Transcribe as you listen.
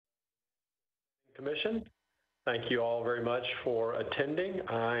Commission. Thank you all very much for attending.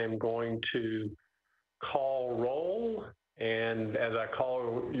 I am going to call roll, and as I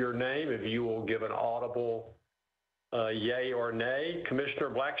call your name, if you will give an audible yay or nay. Commissioner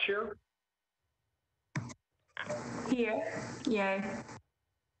Blackshear? Here. Yay.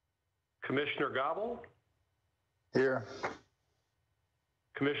 Commissioner Gobble? Here.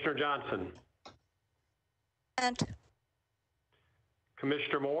 Commissioner Johnson? And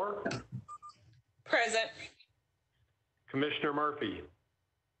Commissioner Moore? Present. Commissioner Murphy?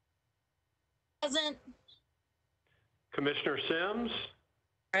 present. Commissioner Sims?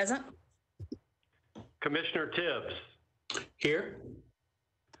 Present. Commissioner Tibbs? Here.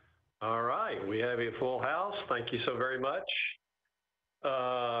 All right, we have a full house. Thank you so very much.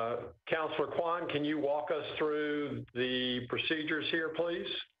 Councilor Kwan, can you walk us through the procedures here, please?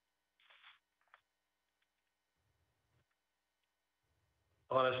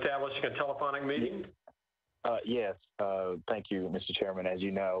 On establishing a telephonic meeting? Yes, thank you, Mr. Chairman. As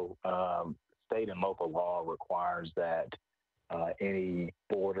you know, state and local law requires that any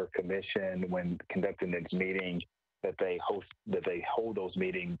board or commission, when conducting its meeting, that they hold those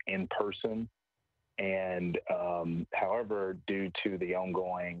meetings in person. And however, due to the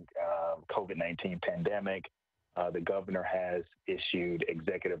ongoing COVID-19 pandemic, the governor has issued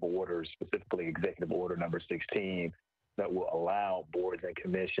executive orders, specifically Executive Order number 16, that will allow boards and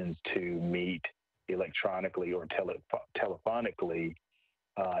commissions to meet electronically or telephonically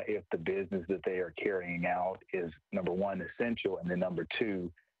if the business that they are carrying out is, number one, essential, and then number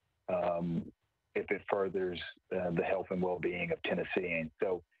two, if it furthers the health and well-being of Tennesseans.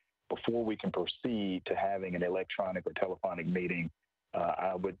 So before we can proceed to having an electronic or telephonic meeting,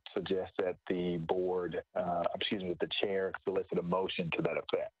 I would suggest that the board, that the chair solicit a motion to that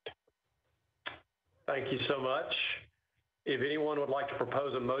effect. Thank you so much. If anyone would like to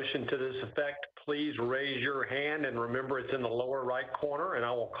propose a motion to this effect, please raise your hand, and remember it's in the lower right corner, and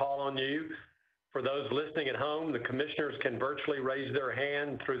I will call on you. For those listening at home, the commissioners can virtually raise their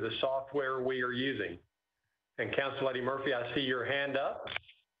hand through the software we are using. And Council Lady Murphy, I see your hand up.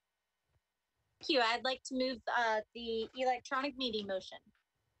 Thank you. I'd like to move the electronic meeting motion.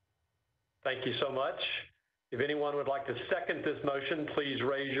 Thank you so much. If anyone would like to second this motion, please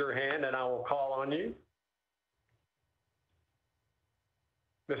raise your hand and I will call on you.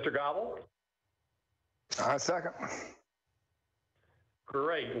 Mr. Gobble? I second.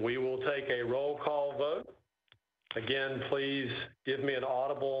 Great. We will take a roll call vote. Again, please give me an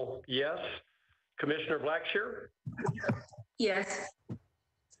audible yes. Commissioner Blackshear? Yes.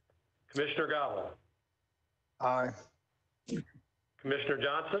 Commissioner Gobble? Aye. Commissioner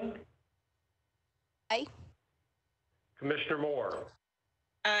Johnson? Aye. Commissioner Moore?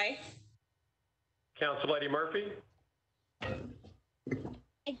 Aye. Council Lady Murphy?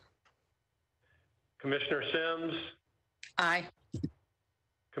 Aye. Commissioner Sims? Aye.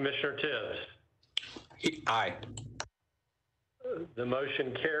 Commissioner Tibbs? Aye. The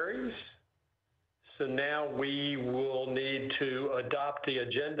motion carries. So now we will need to adopt the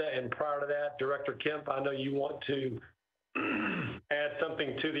agenda, and prior to that, Director Kemp, I know you want to add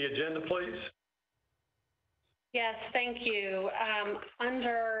something to the agenda, please. Yes, thank you.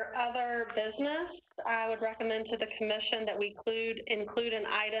 Under other business, I would recommend to the commission that we include an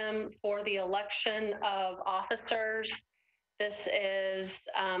item for the election of officers. This is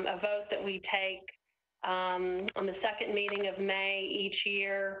a vote that we take on the second meeting of May each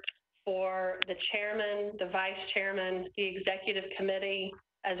year for the chairman, the vice chairman, the executive committee,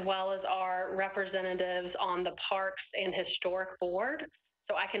 as well as our representatives on the Parks and Historic Board.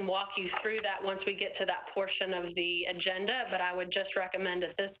 So I can walk you through that once we get to that portion of the agenda, but I would just recommend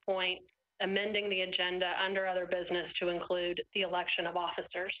at this point amending the agenda under other business to include the election of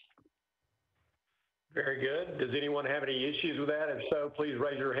officers. Very good. Does anyone have any issues with that? If so, please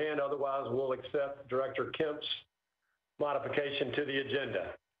raise your hand. Otherwise, we'll accept Director Kemp's modification to the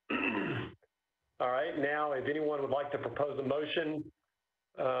agenda. All right. Now, if anyone would like to propose a motion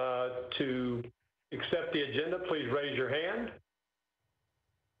to accept the agenda, please raise your hand.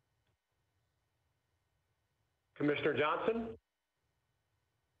 Commissioner Johnson?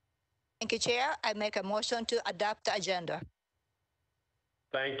 Thank you, Chair. I make a motion to adopt the agenda.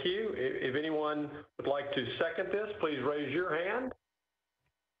 Thank you. If anyone would like to second this, please raise your hand.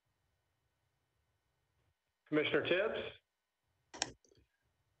 Commissioner Tibbs?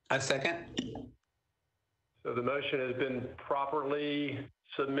 I second. So the motion has been properly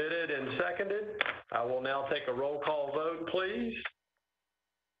submitted and seconded. I will now take a roll call vote, please.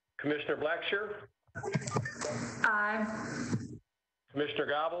 Commissioner Blackshear? Aye. Commissioner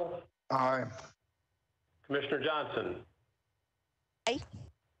Gobble? Aye. Commissioner Johnson? Aye.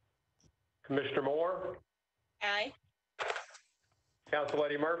 Commissioner Moore, Aye.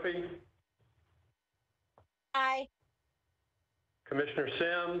 Councilwoman Murphy, Aye. Commissioner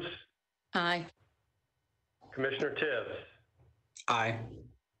Sims, Aye. Commissioner Tibbs. Aye.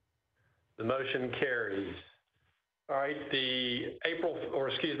 The motion carries. All right, the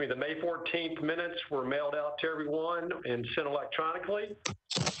May 14th minutes were mailed out to everyone and sent electronically.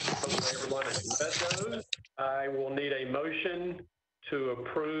 Hopefully everyone has read those. I will need a motion to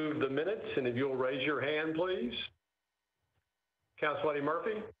approve the minutes, and if you'll raise your hand, please. Councilwoman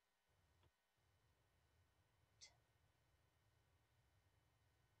Murphy?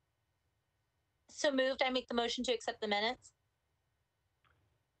 So moved. I make the motion to accept the minutes.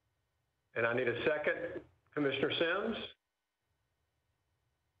 And I need a second. Commissioner Sims?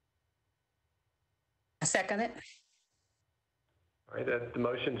 I second it. All right, the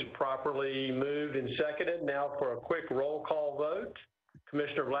motion's properly moved and seconded. Now for a quick roll call vote.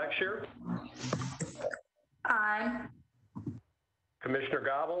 Commissioner Blackshear? Aye. Commissioner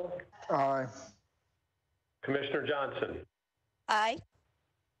Gobble? Aye. Commissioner Johnson? Aye.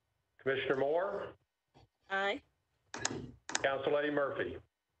 Commissioner Moore? Aye. Councilwoman Murphy?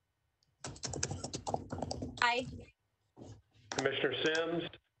 Aye. Commissioner Sims?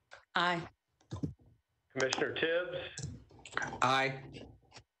 Aye. Commissioner Tibbs? Aye.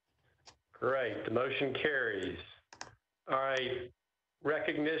 Great, the motion carries. All right,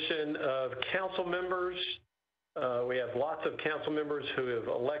 recognition of council members. We have lots of council members who have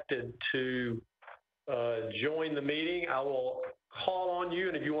elected to join the meeting. I will call on you,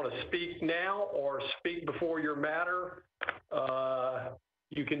 and if you want to speak now or speak before your matter,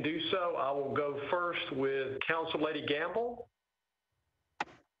 you can do so. I will go first with Councilwoman Gamble.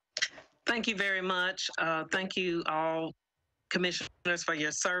 Thank you very much. Thank you all commissioners for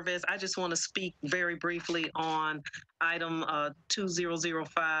your service. I just want to speak very briefly on item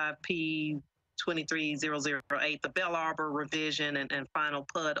 2005P 23008, the Bell Arbor revision and final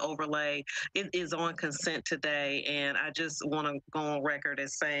PUD overlay. It is on consent today, and I just want to go on record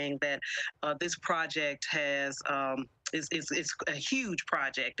as saying that this project has it's a huge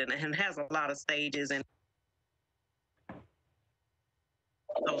project and has a lot of stages. And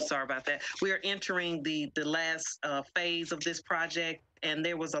oh, sorry about that. We are entering the last phase of this project, and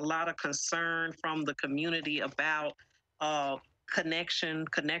there was a lot of concern from the community about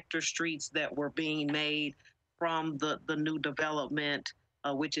connector streets that were being made from the new development,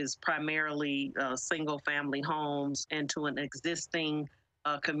 which is primarily single family homes, into an existing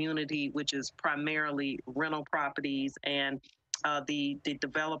community, which is primarily rental properties. And the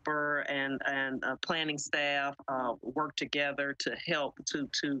developer and planning staff work together to help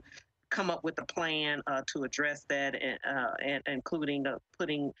to come up with a plan to address that, and including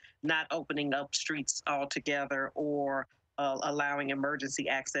not opening up streets altogether or allowing emergency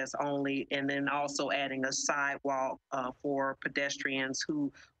access only, and then also adding a sidewalk for pedestrians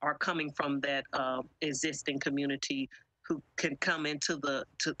who are coming from that existing community, who can come into the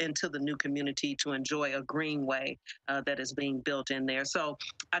new community to enjoy a greenway that is being built in there. So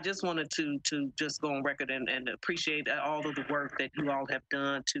I just wanted to just go on record and appreciate all of the work that you all have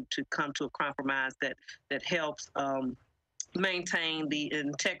done to come to a compromise that helps maintain the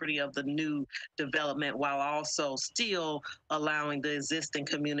integrity of the new development while also still allowing the existing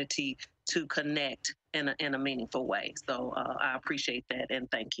community to connect in a meaningful way. So I appreciate that,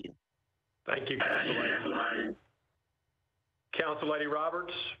 and thank you. Thank you, Councilwoman. Councilwoman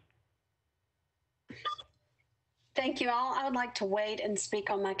Roberts. Thank you all. I would like to wait and speak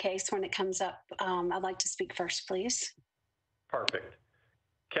on my case when it comes up. I'd like to speak first, please. Perfect.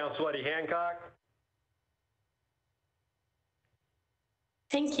 Councilwoman Hancock.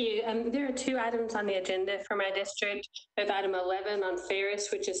 Thank you. There are two items on the agenda for my district. There's item 11 on Ferris,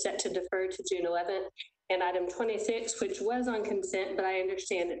 which is set to defer to June 11th, and item 26, which was on consent, but I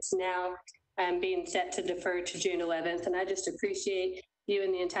understand it's now being set to defer to June 11th. And I just appreciate you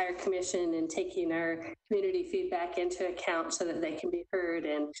and the entire commission in taking our community feedback into account so that they can be heard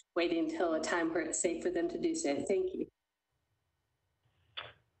and waiting until a time where it's safe for them to do so. Thank you.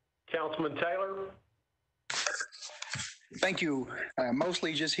 Councilman Taylor. Thank you.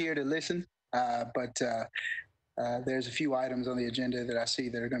 Mostly just here to listen, but there's a few items on the agenda that I see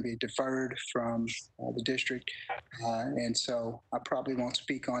that are going to be deferred from the district. And so I probably won't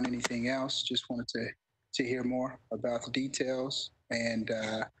speak on anything else. Just wanted to hear more about the details and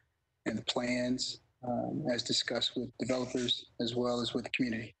the plans as discussed with developers as well as with the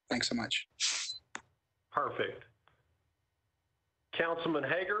community. Thanks so much. Perfect. Councilman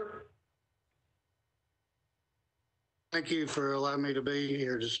Hager. Thank you for allowing me to be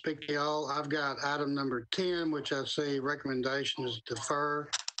here to speak to y'all. I've got item number 10, which I see recommendation is defer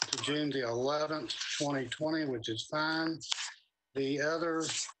to June the 11th, 2020, which is fine. The other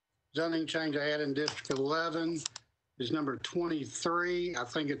zoning change I had in District 11 is number 23. I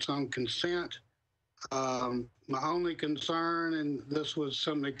think it's on consent. My only concern, and this was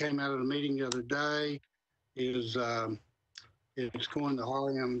something that came out of the meeting the other day, is it's going to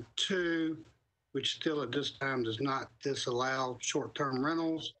RM2, which still at this time does not disallow short-term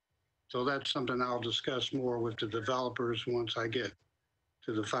rentals. So that's something I'll discuss more with the developers once I get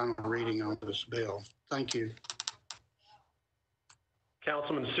to the final reading on this bill. Thank you.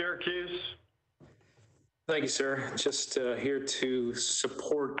 Councilman Syracuse. Thank you, sir. Just here to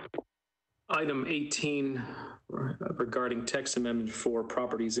support item 18 regarding text amendment for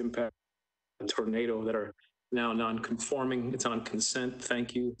properties impacted by tornado that are now non-conforming. It's on consent.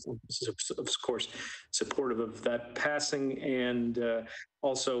 Thank you. This is, of course, supportive of that passing, and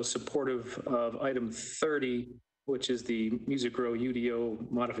also supportive of item 30, which is the Music Row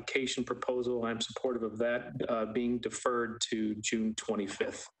UDO modification proposal. I'm supportive of that being deferred to June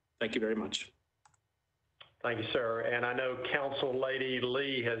 25th. Thank you very much. Thank you, sir. And I know Council Lady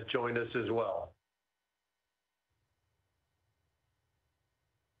Lee has joined us as well.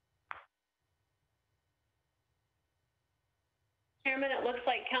 Chairman, it looks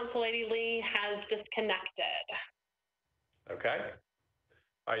like Council Lady Lee has disconnected. Okay.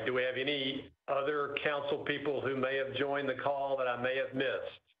 All right, do we have any other council people who may have joined the call that I may have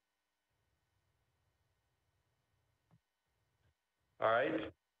missed? All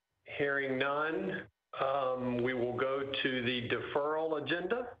right, hearing none, we will go to the deferral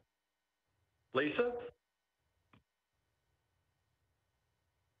agenda. Lisa?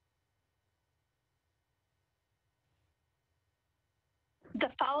 The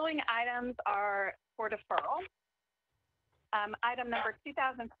following items are for deferral. Item number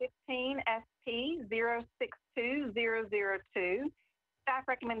 2015 SP 062002. Staff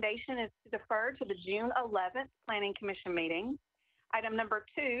recommendation is to defer to the June 11th Planning Commission meeting. Item number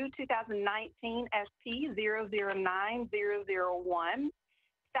 2019 SP 009001.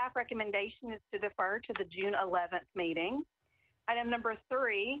 Staff recommendation is to defer to the June 11th meeting. Item number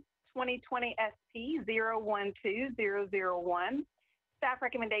 2020 SP 012001. Staff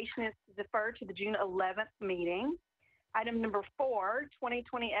recommendation is to defer to the June 11th meeting. Item number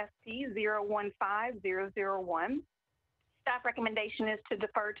 2020 SP 015001. Staff recommendation is to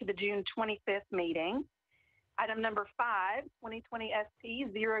defer to the June 25th meeting. Item number 2020 SP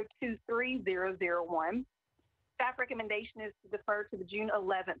 023001. Staff recommendation is to defer to the June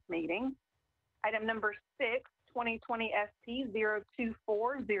 11th meeting. Item number 2020 SP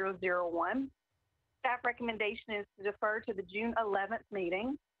 024001. Staff recommendation is to defer to the June 11th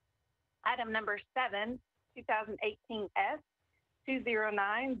meeting. Item number 2018 S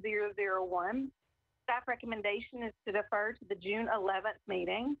 209001. Staff recommendation is to defer to the June 11th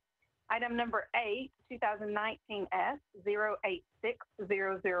meeting. Item number 2019 S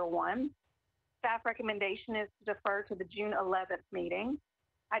 086001. Staff recommendation is to defer to the June 11th meeting.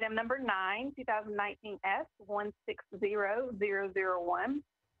 Item number 2019 S 160001.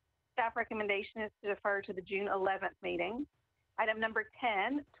 Staff recommendation is to defer to the June 11th meeting. Item number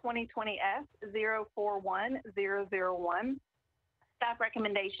 2020 S 041001. Staff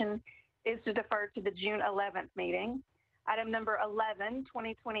recommendation is to defer to the June 11th meeting. Item number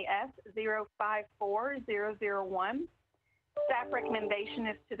 2020 S 054001. Staff recommendation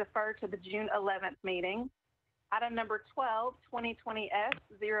is to defer to the June 11th meeting. Item number 2020 S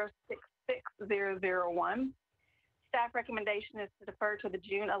 066001. Staff recommendation is to defer to the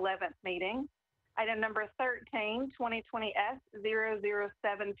June 11th meeting. Item number 2020 S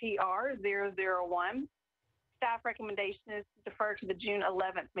 007PR001. Staff recommendation is to defer to the June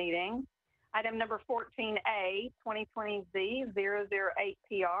 11th meeting. Item number 14A 2020 Z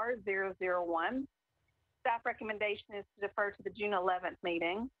 008PR001. Staff recommendation is to defer to the June 11th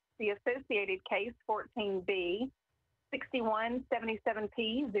meeting. The associated case 14B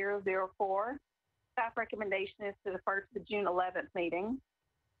 6177P004. Staff recommendation is to defer to the June 11th meeting.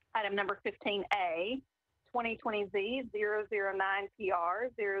 Item number 15A 2020 Z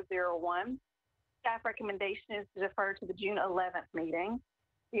 009PR001. Staff recommendation is to defer to the June 11th meeting.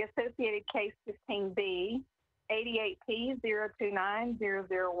 The associated case 15B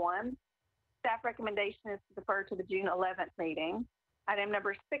 88P029001. Staff recommendation is to defer to the June 11th meeting. Item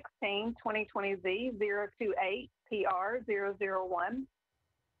number 16 2020 Z 028PR001.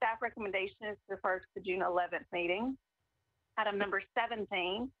 Staff recommendation is to defer to the June 11th meeting. Item number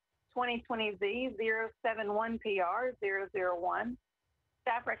 17 2020 Z 071PR001.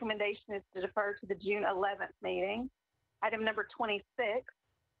 Staff recommendation is to defer to the June 11th meeting. Item number 26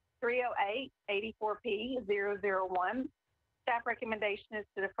 308 84P001. Staff recommendation is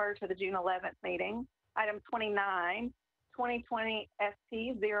to defer to the June 11th meeting. Item 29, 2020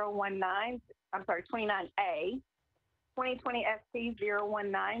 ST 019, I'm sorry, 29A, 2020 ST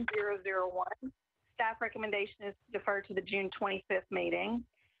 019001. Staff recommendation is to defer to the June 25th meeting.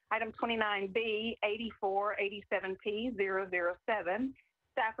 Item 29B, 8487P 007.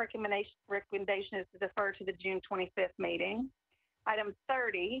 Staff recommendation is to defer to the June 25th meeting. Item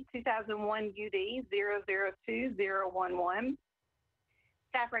 30, 2001 UD 002011.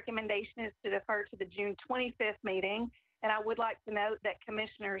 Staff recommendation is to defer to the June 25th meeting. And I would like to note that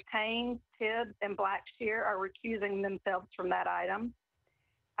Commissioners Haynes, Tibbs, and Blackshear are recusing themselves from that item.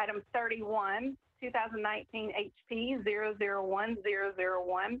 Item 31, 2019 HP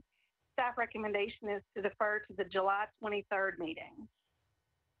 001001. Staff recommendation is to defer to the July 23rd meeting.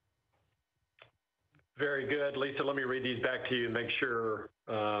 Very good. Lisa, let me read these back to you and make sure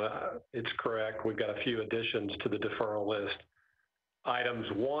it's correct. We've got a few additions to the deferral list. Items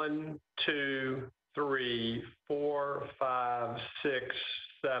 1, 2, 3, 4, 5, 6,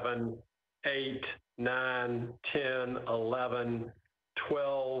 7, 8, 9, 10, 11,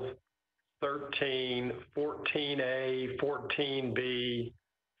 12, 13, 14A, 14B,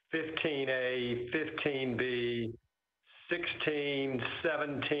 15A, 15B, 16,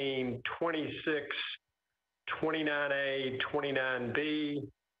 17, 26, 29A, 29B,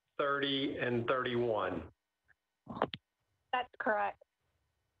 30, and 31. That's correct.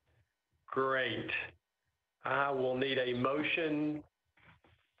 Great. I will need a motion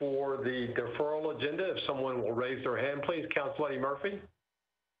for the deferral agenda. If someone will raise their hand, please. Councilwoman Murphy.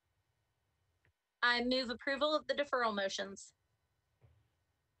 I move approval of the deferral motions.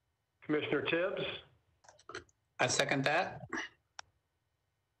 Commissioner Tibbs. I second that.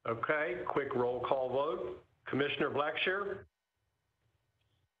 Okay, quick roll call vote. Commissioner Blackshear.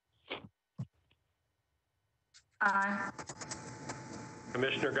 Aye.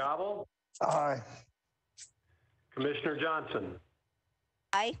 Commissioner Gobble. Aye. Commissioner Johnson.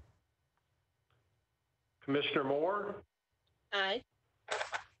 Aye. Commissioner Moore. Aye.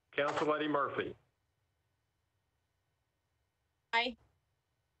 Councilwoman Murphy. Aye.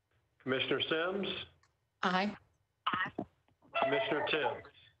 Commissioner Sims. Aye. Commissioner Tibbs.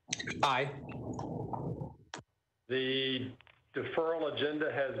 Aye. The deferral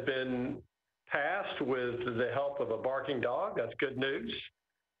agenda has been passed with the help of a barking dog. That's good news.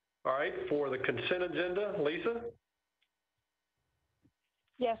 All right, for the consent agenda, Lisa?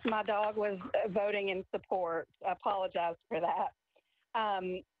 Yes, my dog was voting in support. I apologize for that.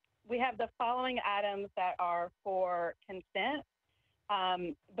 We have the following items that are for consent.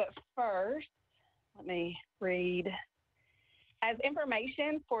 But first, let me read. As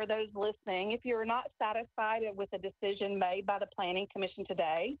information for those listening, if you're not satisfied with a decision made by the Planning Commission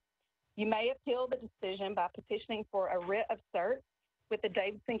today, you may appeal the decision by petitioning for a writ of cert with the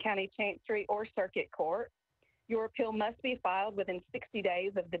Davidson County Chancery or Circuit Court. Your appeal must be filed within 60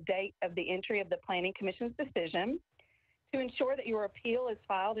 days of the date of the entry of the Planning Commission's decision. To ensure that your appeal is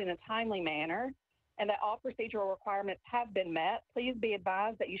filed in a timely manner and that all procedural requirements have been met, please be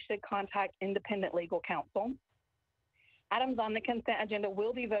advised that you should contact independent legal counsel. Items on the consent agenda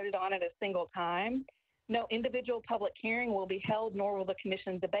will be voted on at a single time. No individual public hearing will be held, nor will the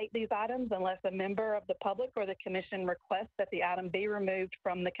Commission debate these items unless a member of the public or the Commission requests that the item be removed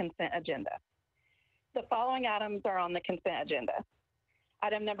from the consent agenda. The following items are on the consent agenda.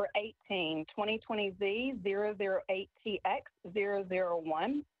 Item number 18,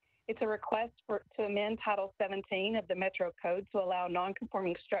 2020Z008TX001. It's a request to amend Title 17 of the Metro Code to allow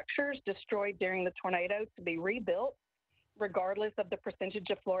non-conforming structures destroyed during the tornado to be rebuilt, regardless of the percentage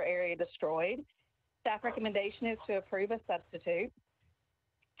of floor area destroyed. Staff recommendation is to approve a substitute.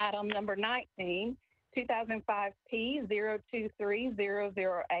 Item number 19,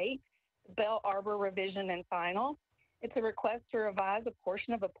 2005P023008, Bell Arbor revision and final. It's a request to revise a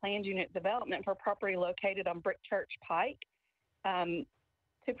portion of a planned unit development for property located on Brick Church Pike to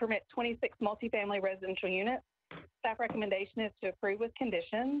permit 26 multifamily residential units. Staff recommendation is to approve with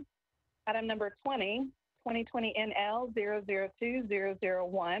conditions. Item number 20,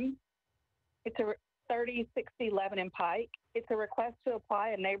 2020NL002001. It's a 3060 Lebanon Pike. It's a request to apply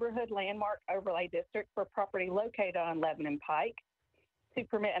a neighborhood landmark overlay district for property located on Lebanon Pike to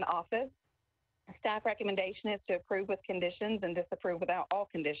permit an office. Staff recommendation is to approve with conditions and disapprove without all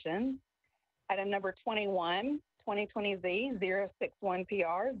conditions. Item number 21,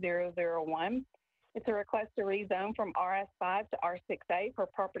 2020Z061PR001. It's a request to rezone from RS5 to R6A for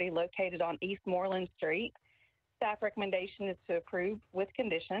property located on East Moreland Street. Staff recommendation is to approve with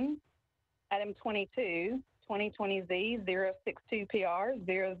conditions. Item 22,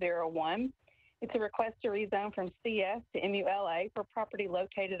 2020Z062PR001. It's a request to rezone from CS to MULA for property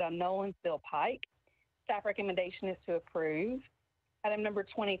located on Nolansville Pike. Staff recommendation is to approve. Item number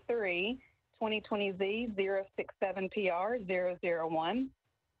 23, 2020Z067PR001.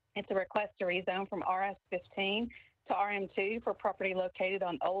 It's a request to rezone from RS15 to RM2 for property located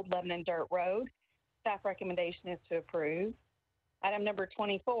on Old Lebanon Dirt Road. Staff recommendation is to approve. Item number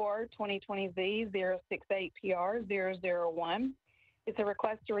 24, 2020Z068PR001. It's a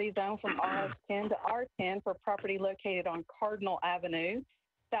request to rezone from RS10 to R10 for property located on Cardinal Avenue.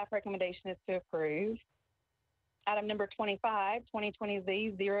 Staff recommendation is to approve. Item number 25,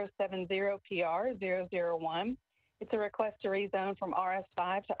 2020Z070PR001. It's a request to rezone from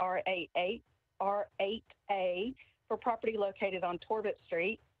RS5 to R8A for property located on Torbett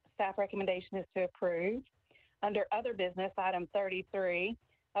Street. Staff recommendation is to approve. Under other business, item 33,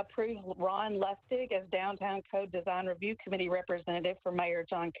 approve Ron Lustig as Downtown Code Design Review Committee representative for Mayor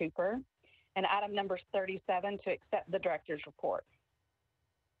John Cooper. And item number 37, to accept the director's report.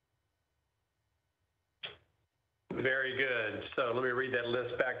 Very good. So let me read that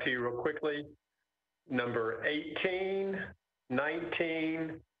list back to you real quickly. Number 18,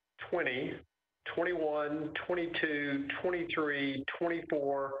 19, 20, 21, 22, 23,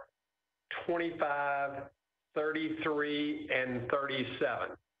 24, 25, 33, and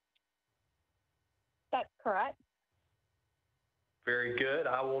 37. That's correct. Very good.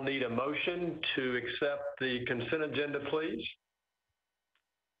 I will need a motion to accept the consent agenda, please.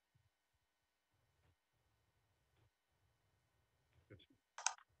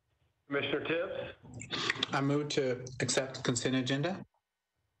 Commissioner Tibbs? I move to accept the consent agenda.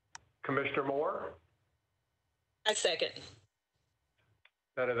 Commissioner Moore? I second.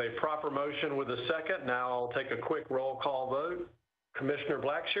 That is a proper motion with a second. Now I'll take a quick roll call vote. Commissioner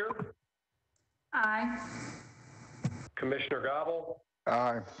Blackshear? Aye. Commissioner Gobble?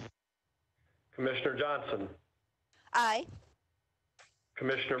 Aye. Commissioner Johnson? Aye.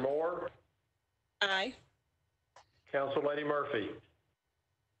 Commissioner Moore? Aye. Council Lady Murphy?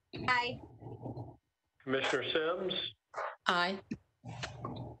 Aye. Commissioner Sims? Aye.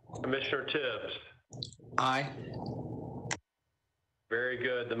 Commissioner Tibbs? Aye. Very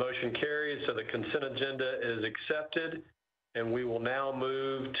good. The motion carries, so the consent agenda is accepted. And we will now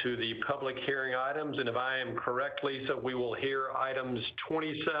move to the public hearing items. And if I am correct, Lisa, we will hear items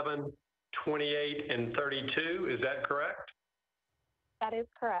 27, 28, and 32. Is that correct? That is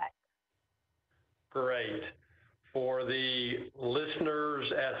correct. Great. For the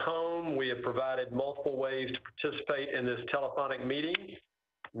listeners at home, we have provided multiple ways to participate in this telephonic meeting.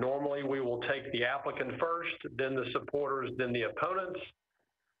 Normally, we will take the applicant first, then the supporters, then the opponents.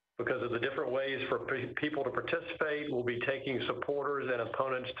 Because of the different ways for people to participate, we'll be taking supporters and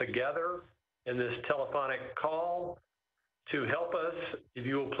opponents together in this telephonic call. To help us, if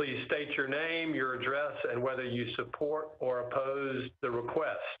you will please state your name, your address, and whether you support or oppose the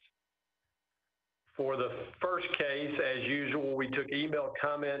request. For the first case, as usual, we took email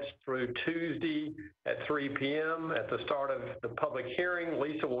comments through Tuesday at 3 p.m. At the start of the public hearing,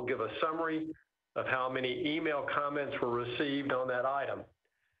 Lisa will give a summary of how many email comments were received on that item.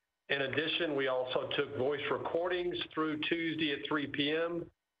 In addition, we also took voice recordings through Tuesday at 3 p.m.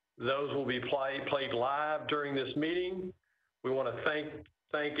 Those will be played live during this meeting. We want to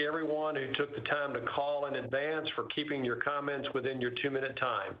thank everyone who took the time to call in advance for keeping your comments within your 2-minute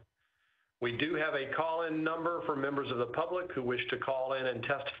time. We do have a call-in number for members of the public who wish to call in and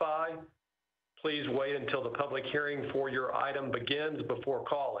testify. Please wait until the public hearing for your item begins before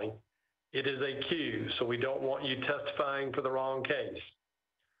calling. It is a queue, so we don't want you testifying for the wrong case.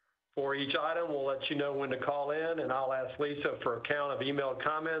 For each item, we'll let you know when to call in, and I'll ask Lisa for a count of emailed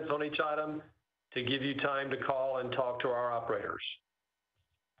comments on each item to give you time to call and talk to our operators.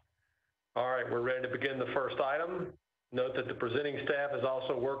 All right, we're ready to begin the first item. Note that the presenting staff is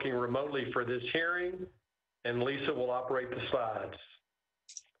also working remotely for this hearing, and Lisa will operate the slides.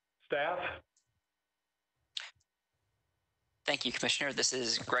 Staff? Thank you, Commissioner. This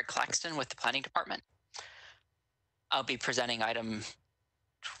is Greg Claxton with the Planning Department. I'll be presenting item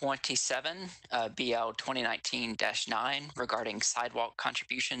 27, BL 2019-9, regarding sidewalk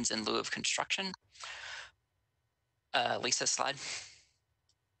contributions in lieu of construction. Lisa, slide.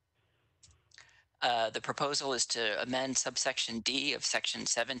 The proposal is to amend subsection D of section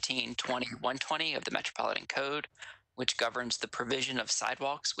 1720-120 of the Metropolitan Code, which governs the provision of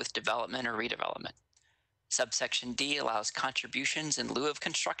sidewalks with development or redevelopment. Subsection D allows contributions in lieu of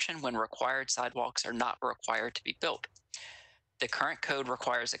construction when required sidewalks are not required to be built. The current code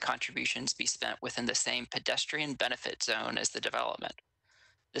requires that contributions be spent within the same pedestrian benefit zone as the development.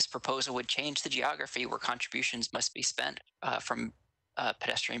 This proposal would change the geography where contributions must be spent from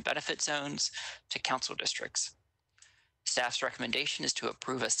pedestrian benefit zones to council districts. Staff's recommendation is to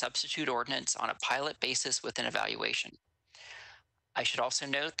approve a substitute ordinance on a pilot basis with an evaluation. I should also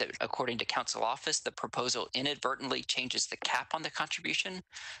note that according to council office, the proposal inadvertently changes the cap on the contribution.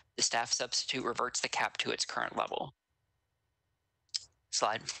 The staff substitute reverts the cap to its current level.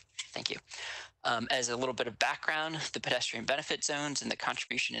 Slide. Thank you. As a little bit of background, the pedestrian benefit zones and the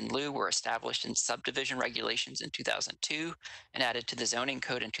contribution in lieu were established in subdivision regulations in 2002 and added to the zoning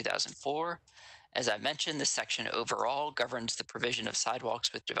code in 2004. As I mentioned, this section overall governs the provision of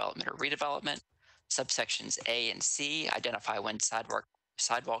sidewalks with development or redevelopment. Subsections A and C identify when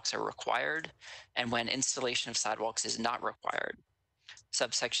sidewalks are required and when installation of sidewalks is not required.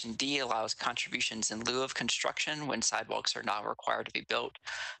 Subsection D allows contributions in lieu of construction when sidewalks are not required to be built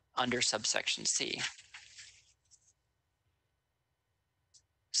under subsection C.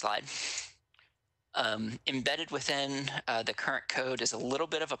 Slide. Embedded within the current code is a little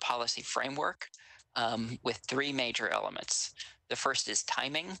bit of a policy framework with three major elements. The first is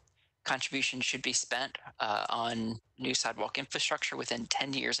timing. Contributions should be spent on new sidewalk infrastructure within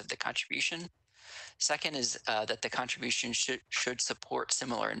 10 years of the contribution. Second is that the contribution should support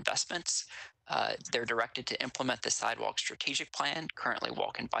similar investments. They're directed to implement the sidewalk strategic plan, currently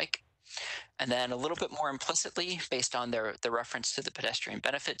walk and bike. And then a little bit more implicitly, based on the reference to the pedestrian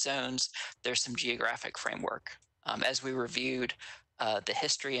benefit zones, there's some geographic framework. As we reviewed the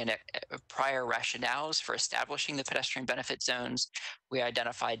history and prior rationales for establishing the pedestrian benefit zones, we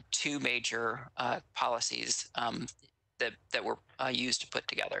identified two major policies that were used to put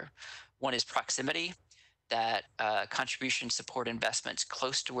together. One is proximity, that contributions support investments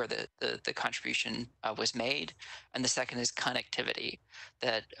close to where the contribution was made. And the second is connectivity,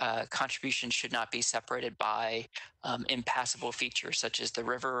 that contributions should not be separated by impassable features such as the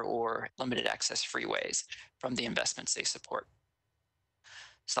river or limited access freeways from the investments they support.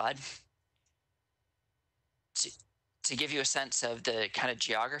 Slide. To give you a sense of the kind of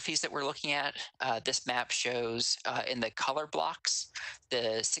geographies that we're looking at, this map shows in the color blocks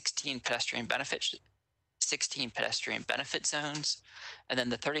the 16 pedestrian benefit zones, and then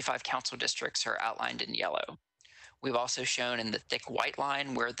the 35 council districts are outlined in yellow. We've also shown in the thick white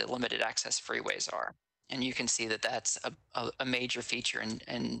line where the limited access freeways are. And you can see that that's a major feature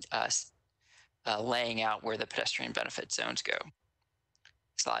in laying out where the pedestrian benefit zones go.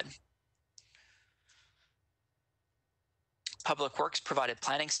 Slide. Public Works provided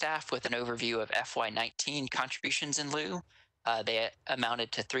planning staff with an overview of FY19 contributions in lieu. They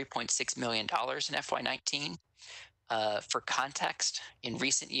amounted to $3.6 million in FY19. For context, in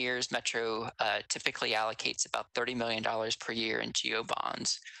recent years, Metro typically allocates about $30 million per year in GO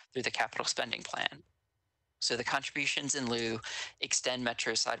bonds through the capital spending plan. So the contributions in lieu extend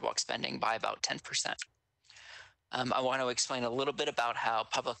Metro sidewalk spending by about 10%. I want to explain a little bit about how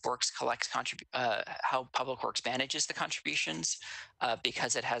Public Works how Public Works manages the contributions,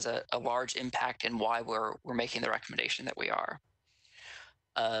 because it has a large impact in why we're making the recommendation that we are.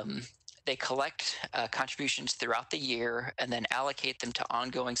 They collect contributions throughout the year and then allocate them to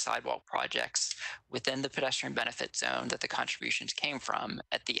ongoing sidewalk projects within the pedestrian benefit zone that the contributions came from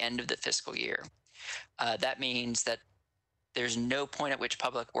at the end of the fiscal year. That means that there's no point at which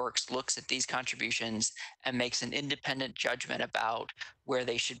Public Works looks at these contributions and makes an independent judgment about where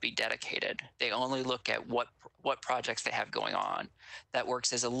they should be dedicated. They only look at what projects they have going on. That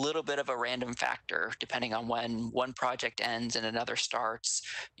works as a little bit of a random factor, depending on when one project ends and another starts,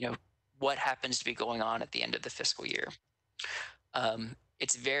 what happens to be going on at the end of the fiscal year.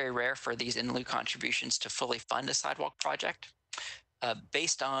 It's very rare for these in lieu contributions to fully fund a sidewalk project.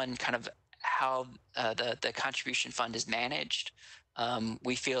 Based on kind of how the contribution fund is managed,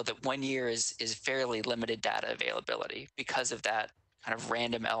 we feel that 1 year is fairly limited data availability because of that kind of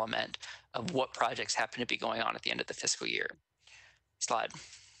random element of what projects happen to be going on at the end of the fiscal year. Slide.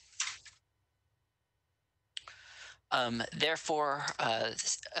 Therefore,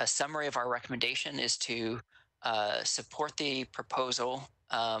 a summary of our recommendation is to support the proposal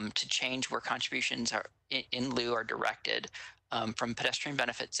to change where contributions are in lieu are directed from pedestrian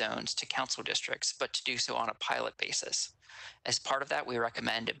benefit zones to council districts, but to do so on a pilot basis. As part of that, we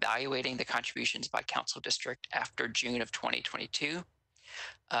recommend evaluating the contributions by council district after June of 2022.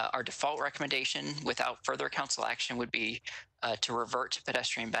 Our default recommendation without further council action would be to revert to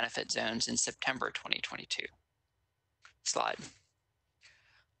pedestrian benefit zones in September 2022. Slide.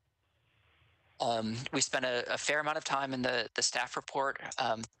 We spent a fair amount of time in the staff report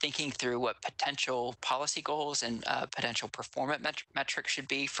thinking through what potential policy goals and potential performance metrics should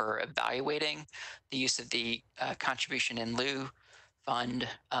be for evaluating the use of the contribution in lieu fund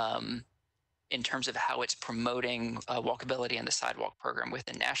in terms of how it's promoting walkability and the sidewalk program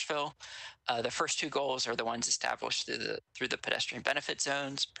within Nashville. The first two goals are the ones established through the pedestrian benefit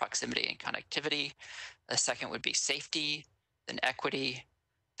zones, proximity and connectivity. The second would be safety, then equity,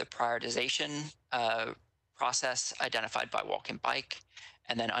 the prioritization process identified by walk and bike,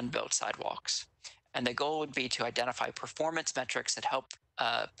 and then unbuilt sidewalks. And the goal would be to identify performance metrics that help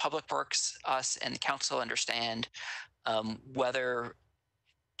Public Works, us, and the council understand whether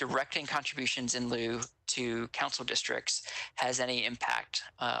directing contributions in lieu to council districts has any impact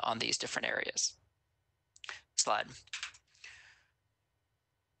on these different areas. Slide.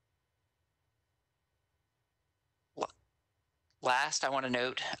 Last, I want to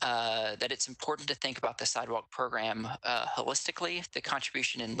note that it's important to think about the sidewalk program holistically. The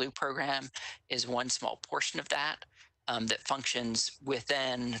contribution in lieu program is one small portion of that that functions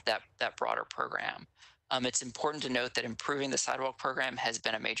within that broader program. It's important to note that improving the sidewalk program has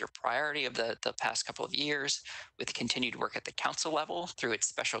been a major priority of the past couple of years, with continued work at the council level through its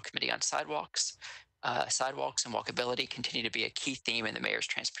special committee on sidewalks. Sidewalks and walkability continue to be a key theme in the mayor's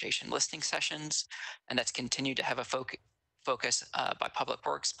transportation listening sessions, and that's continued to have a focus by Public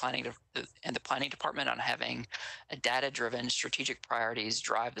Works and the planning department on having a data-driven strategic priorities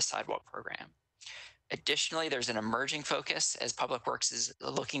drive the sidewalk program. Additionally, there's an emerging focus as Public Works is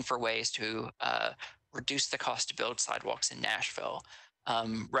looking for ways to reduce the cost to build sidewalks in Nashville,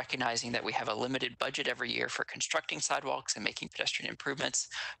 recognizing that we have a limited budget every year for constructing sidewalks and making pedestrian improvements.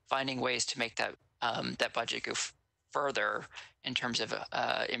 Finding ways to make that budget go further in terms of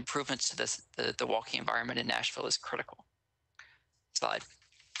improvements to the walking environment in Nashville is critical. Slide.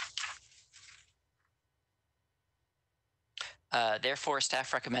 Therefore,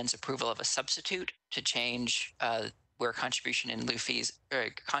 staff recommends approval of a substitute to change where contributions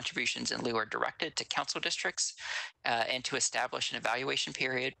in lieu are directed to council districts, and to establish an evaluation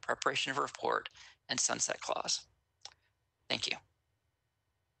period, preparation of a report, and sunset clause. Thank you.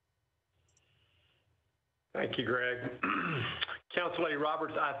 Thank you, Greg. Council Lady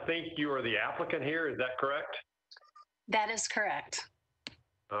Roberts, I think you are the applicant here. Is that correct? That is correct.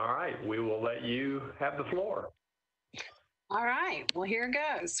 All right, we will let you have the floor. All right, well, here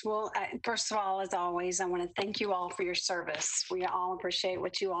goes. Well, first of all, as always, I want to thank you all for your service. We all appreciate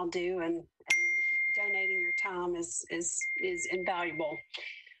what you all do, and donating your time is invaluable.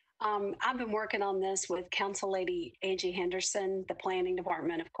 I've been working on this with Council Lady Angie Henderson, the Planning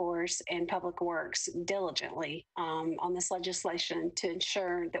Department, of course, and Public Works diligently on this legislation to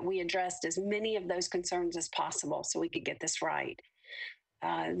ensure that we addressed as many of those concerns as possible so we could get this right.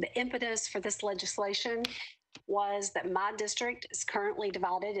 The impetus for this legislation was that my district is currently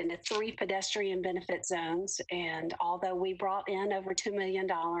divided into 3 pedestrian benefit zones. And although we brought in over $2 million,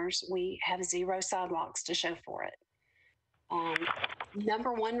 we have 0 sidewalks to show for it.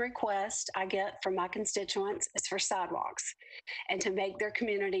 Number one request I get from my constituents is for sidewalks and to make their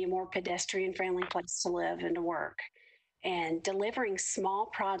community a more pedestrian-friendly place to live and to work. And delivering small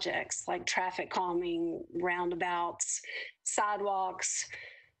projects like traffic calming, roundabouts, sidewalks,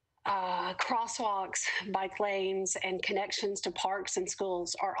 crosswalks, bike lanes, and connections to parks and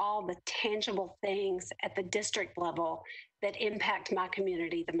schools are all the tangible things at the district level that impact my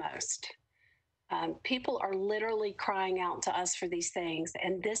community the most. People are literally crying out to us for these things,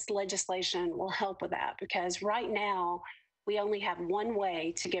 and this legislation will help with that, because right now we only have one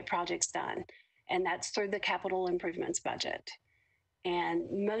way to get projects done, and that's through the capital improvements budget.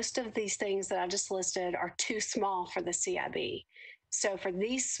 And most of these things that I just listed are too small for the CIB. So for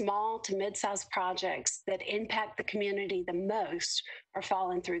these small to mid-sized projects that impact the community the most are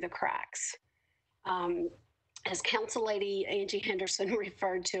falling through the cracks. As Council Lady Angie Henderson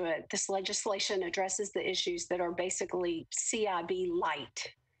referred to it, this legislation addresses the issues that are basically CIB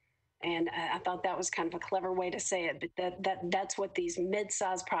light. And I thought that was kind of a clever way to say it, but that's what these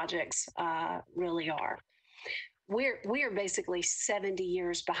mid-sized projects really are. We are basically 70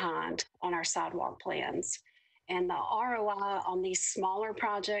 years behind on our sidewalk plans. And the ROI on these smaller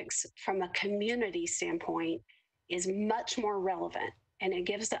projects from a community standpoint is much more relevant. And it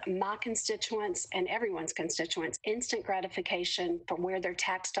gives my constituents and everyone's constituents instant gratification for where their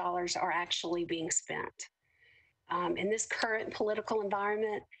tax dollars are actually being spent. In this current political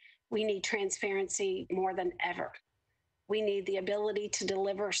environment, we need transparency more than ever. We need the ability to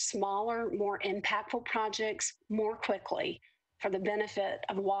deliver smaller, more impactful projects more quickly for the benefit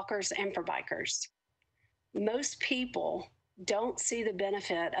of walkers and for bikers. Most people don't see the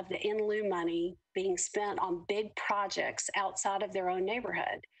benefit of the in lieu money being spent on big projects outside of their own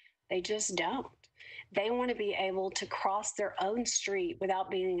neighborhood. They just don't. They want to be able to cross their own street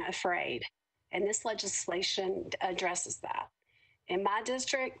without being afraid. And this legislation addresses that. In my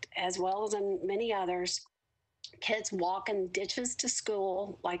district, as well as in many others, kids walk in ditches to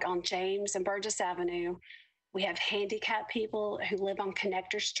school, like on James and Burgess Avenue. We have handicapped people who live on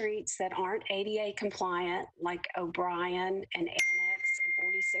connector streets that aren't ADA compliant, like O'Brien and Annex and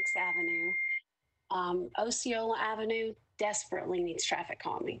 46th Avenue. Osceola Avenue desperately needs traffic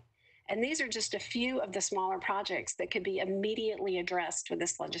calming. And these are just a few of the smaller projects that could be immediately addressed with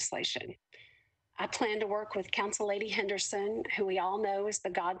this legislation. I plan to work with Council Lady Henderson, who we all know is the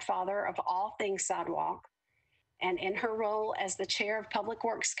godfather of all things sidewalk. And in her role as the chair of Public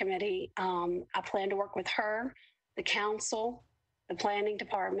Works Committee, I plan to work with her, the council, the planning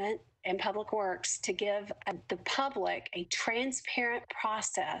department, and Public Works to give the public a transparent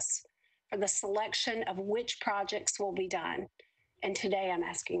process for the selection of which projects will be done. And today I'm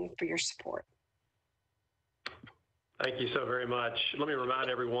asking for your support. Thank you so very much. Let me remind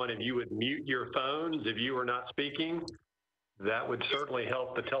everyone, if you would mute your phones if you are not speaking, that would certainly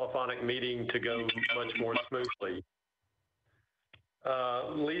help the telephonic meeting to go much more smoothly.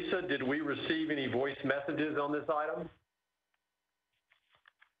 Lisa, did we receive any voice messages on this item?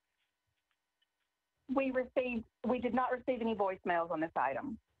 We did not receive any voicemails on this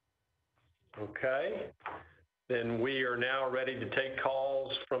item. Okay. Then we are now ready to take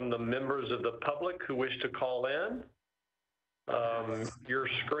calls from the members of the public who wish to call in. Your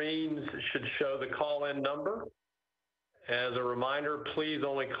screens should show the call-in number. As a reminder, please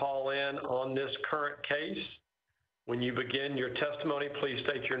only call in on this current case. When you begin your testimony, please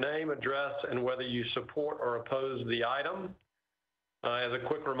state your name, address, and whether you support or oppose the item. As a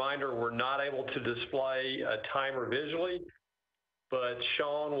quick reminder, we're not able to display a timer visually, but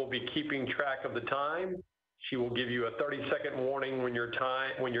Sean will be keeping track of the time. She will give you a 30-second warning when your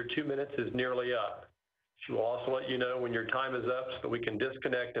 2 minutes is nearly up. She will also let you know when your time is up so that we can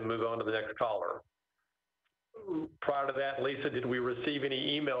disconnect and move on to the next caller. Prior to that, Lisa, did we receive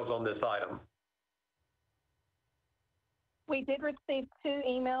any emails on this item? We did receive 2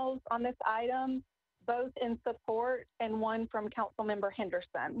 emails on this item, both in support and one from Councilmember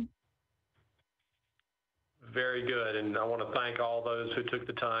Henderson. Very good. And I want to thank all those who took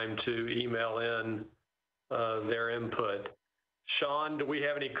the time to email in their input. Sean, do we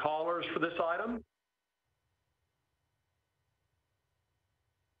have any callers for this item?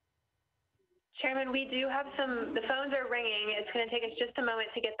 Chairman, we do have the phones are ringing. It's going to take us just a moment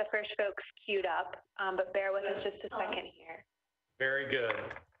to get the first folks queued up, but bear with us just a second here. Very good.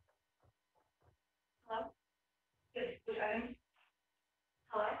 Hello?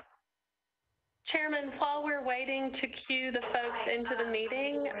 Hello? Chairman, while we're waiting to queue the folks into the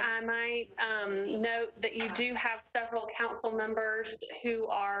meeting, I might note that you do have several council members who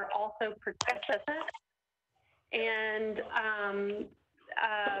are also participants. And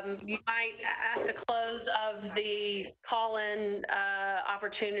you might, at the close of the call-in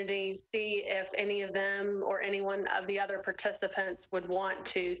opportunity, see if any of them or anyone of the other participants would want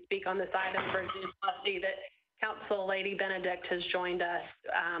to speak on this item. For example, I see that Council Lady Benedict has joined us.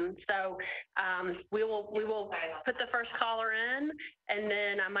 We will put the first caller in, and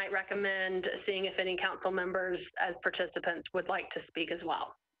then I might recommend seeing if any council members as participants would like to speak as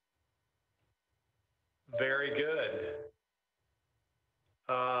well. Very good.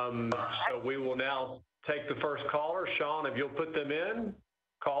 So we will now take the first caller. Sean, if you'll put them in.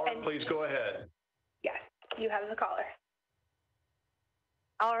 Caller, please go ahead. Yes, you have the caller.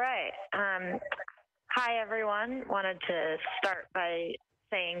 All right. Hi, everyone. Wanted to start by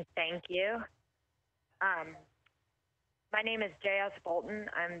saying thank you. My name is J.S. Bolton.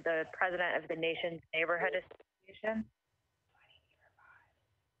 I'm the president of the nation's Neighborhood Association.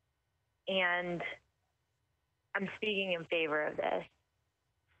 And I'm speaking in favor of this.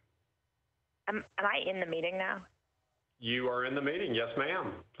 Am I in the meeting now? You are in the meeting. Yes,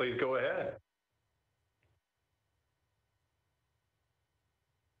 ma'am. Please go ahead.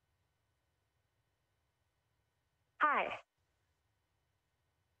 Hi.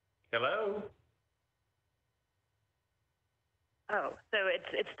 Hello. Oh, so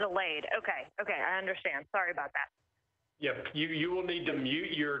it's delayed. Okay, I understand. Sorry about that. Yep, you will need to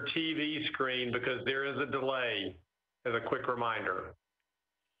mute your TV screen because there is a delay, as a quick reminder.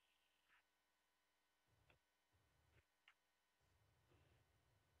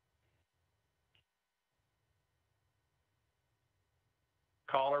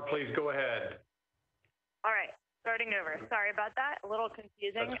 Caller, please go ahead. All right, starting over. Sorry about that. A little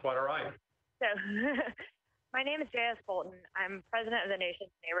confusing. That's quite all right. So, my name is J.S. Bolton. I'm president of the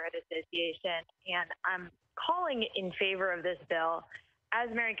nation's Neighborhood Association, and I'm calling in favor of this bill. As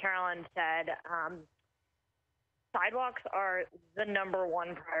Mary Carolyn said, sidewalks are the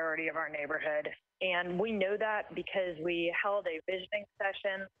 #1 priority of our neighborhood, And we know that because we held a visioning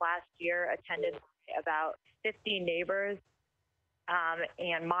session last year, attended by about 50 neighbors,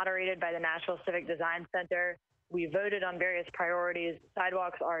 and moderated by the Nashville Civic Design Center. We voted on various priorities.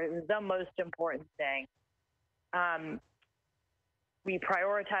 Sidewalks are the most important thing. We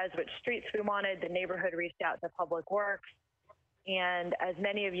prioritized which streets we wanted. The neighborhood reached out to Public Works. And as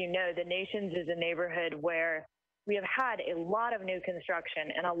many of you know, the Nations is a neighborhood where we have had a lot of new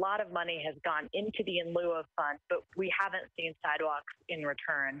construction and a lot of money has gone into the in lieu of funds, but we haven't seen sidewalks in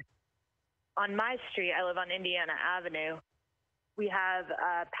return. On my street, I live on Indiana Avenue, we have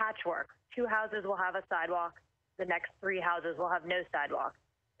patchwork. 2 houses will have a sidewalk. The next 3 houses will have no sidewalk.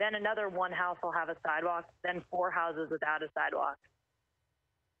 Then another 1 house will have a sidewalk. Then 4 houses without a sidewalk.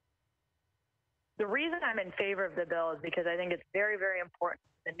 The reason I'm in favor of the bill is because I think it's very, very important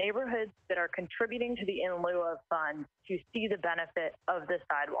for the neighborhoods that are contributing to the in lieu of funds to see the benefit of the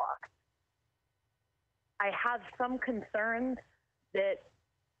sidewalk. I have some concerns that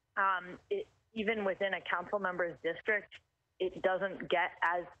even within a council member's district, it doesn't get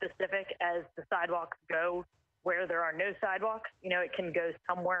as specific as the sidewalks go where there are no sidewalks. You know, it can go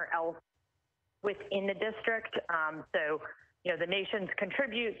somewhere else within the district. So, you know, the Nations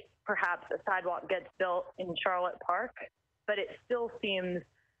contribute. Perhaps a sidewalk gets built in Charlotte Park, but it still seems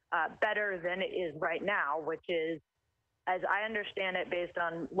better than it is right now, which is, as I understand it, based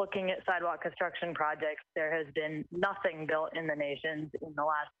on looking at sidewalk construction projects, there has been nothing built in the Nations in the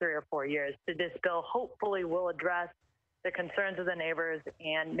last 3 or 4 years. So this bill hopefully will address the concerns of the neighbors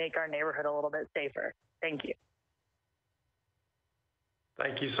and make our neighborhood a little bit safer. Thank you.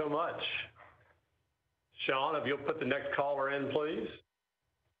 Thank you so much. Sean, if you'll put the next caller in, please.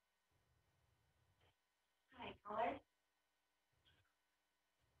 Hi, caller.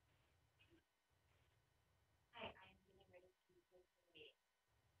 Hi, I'm getting ready to close the meeting.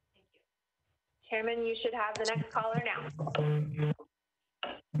 Thank you. Chairman, you should have the next caller now.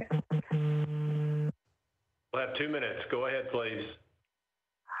 We'll have 2 minutes. Go ahead, please.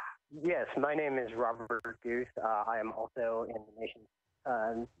 Yes, my name is Robert Goose. I am also in the Nation's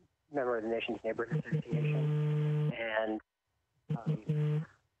member of the Nation's Neighborhood Association, and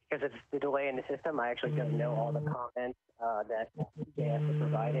because of the delay in the system, I actually don't know all the comments that JS has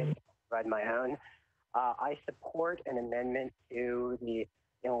provided. Provide my own. I support an amendment to the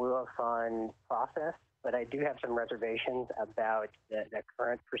in lieu of fund process, but I do have some reservations about the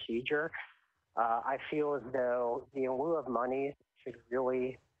current procedure. I feel as though the in lieu of monies should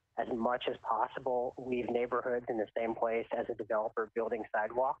really, as much as possible, leave neighborhoods in the same place as a developer building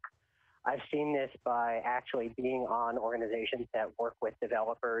sidewalk. I've seen this by actually being on organizations that work with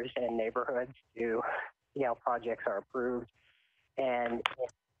developers and neighborhoods to see how projects are approved. And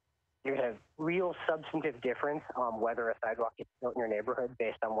there's a real substantive difference on whether a sidewalk gets built in your neighborhood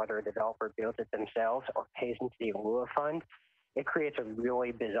based on whether a developer builds it themselves or pays into the in lieu of fund. It creates a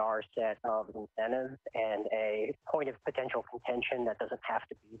really bizarre set of incentives and a point of potential contention that doesn't have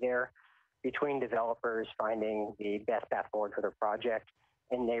to be there between developers finding the best path forward for their project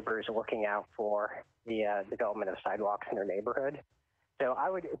and neighbors looking out for the development of sidewalks in their neighborhood. So I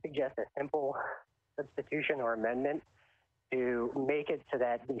would suggest a simple substitution or amendment to make it so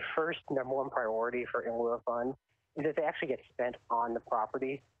that the first #1 priority for in lieu of funds is that they actually get spent on the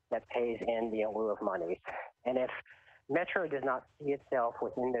property that pays in the in lieu of monies. And if Metro does not see itself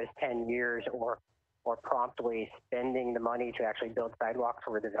within those 10 years or promptly spending the money to actually build sidewalks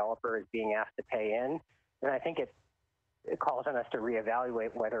where a developer is being asked to pay in, then I think it calls on us to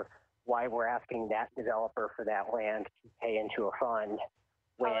reevaluate why we're asking that developer for that land to pay into a fund.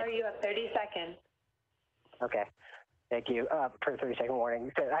 Caller, you have 30 seconds. Okay, thank you for the 30-second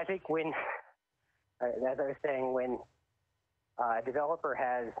warning. So I think when, as I was saying, when a developer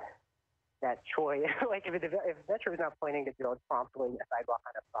has that choice, like if Metro is not planning to build promptly a sidewalk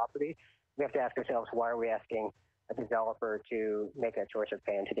on a property, we have to ask ourselves, why are we asking a developer to make that choice of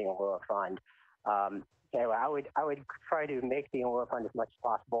paying to the in lieu of fund? Anyway, I would try to make the in lieu of fund as much as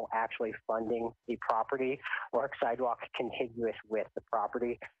possible actually funding the property or sidewalk contiguous with the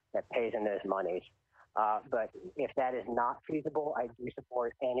property that pays in those monies. But if that is not feasible, I do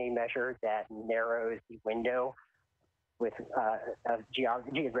support any measure that narrows the window with a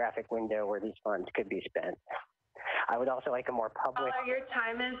geographic window where these funds could be spent. I would also like a more public... Caller, your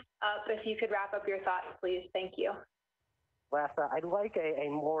time is up. If you could wrap up your thoughts, please. Thank you. Last, I'd like a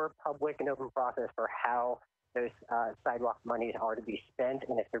more public and open process for how those sidewalk monies are to be spent,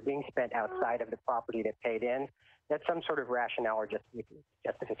 and if they're being spent outside of the property that paid in, that some sort of rationale or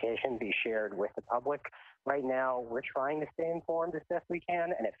justification be shared with the public. Right now, we're trying to stay informed as best we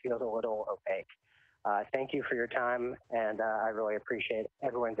can, and it feels a little opaque. Thank you for your time, and I really appreciate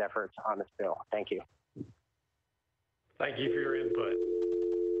everyone's efforts on this bill. Thank you. Thank you for your input.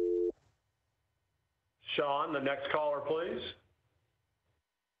 Sean, the next caller, please.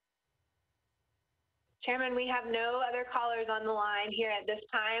 Chairman, we have no other callers on the line here at this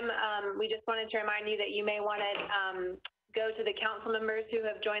time. We just wanted to remind you that you may want to go to the council members who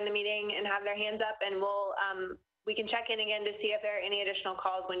have joined the meeting and have their hands up, and we can check in again to see if there are any additional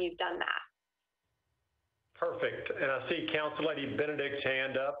calls when you've done that. Perfect. And I see Council Lady Benedict's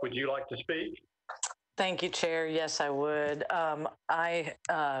hand up. Would you like to speak? Thank you, Chair. Yes, I would.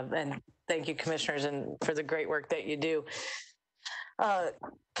 And thank you, Commissioners, and for the great work that you do.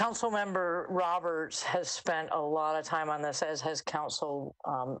 Councilmember Roberts has spent a lot of time on this, as has Council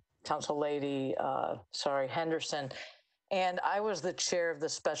Lady Henderson. And I was the chair of the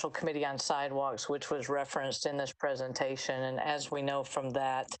Special Committee on Sidewalks, which was referenced in this presentation. And as we know from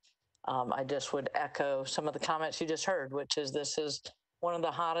that, I just would echo some of the comments you just heard, which is this is one of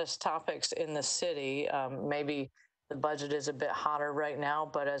the hottest topics in the city. Maybe the budget is a bit hotter right now,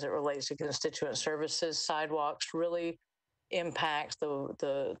 but as it relates to constituent services, sidewalks really impacts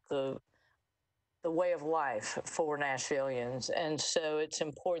the way of life for Nashvillians. And so it's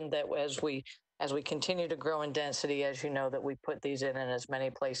important that as we continue to grow in density, as you know, that we put these in as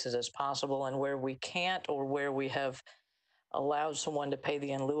many places as possible. And where we can't, or where we have allowed someone to pay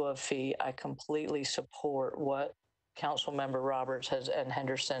the in lieu of fee, I completely support what Councilmember Roberts and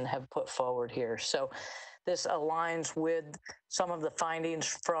Henderson have put forward here. So this aligns with some of the findings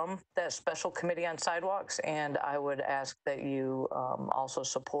from that Special Committee on Sidewalks, and I would ask that you also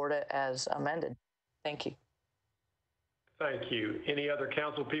support it as amended. Thank you. Thank you. Any other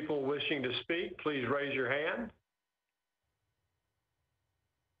council people wishing to speak, please raise your hand.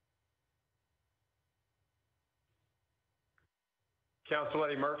 Council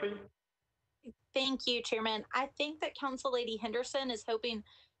Lady Murphy. Thank you, Chairman. I think that Council Lady Henderson is hoping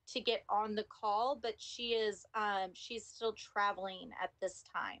to get on the call, but she's still traveling at this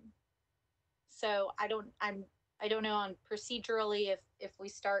time. So I don't know on procedurally if we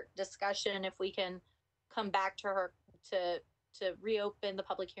start discussion, if we can come back to her to reopen the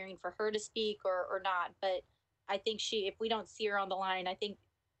public hearing for her to speak or not. But I think if we don't see her on the line, I think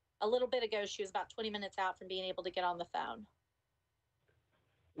a little bit ago she was about 20 minutes out from being able to get on the phone.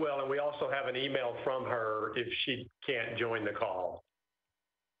 Well, and we also have an email from her if she can't join the call.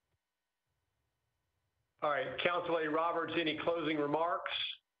 All right, Council Lady Roberts, any closing remarks?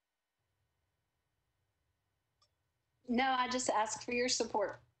 No, I just ask for your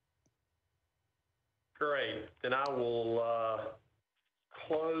support. Great. Then I will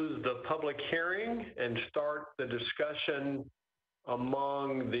close the public hearing and start the discussion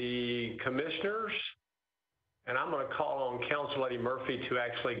among the commissioners. And I'm going to call on Council Lady Murphy to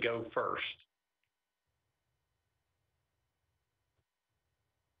actually go first.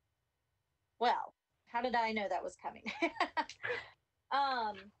 Well, how did I know that was coming?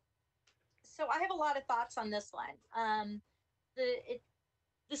 So I have a lot of thoughts on this one.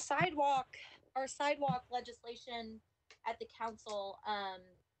 The sidewalk, our sidewalk legislation at the council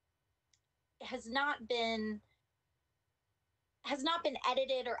has not been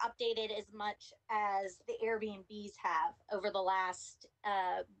edited or updated as much as the Airbnbs have over the last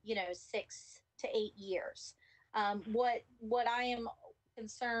 6 to 8 years. What I am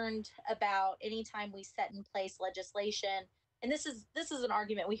concerned about anytime we set in place legislation, and this is an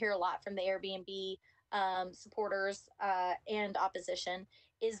argument we hear a lot from the Airbnb supporters and opposition,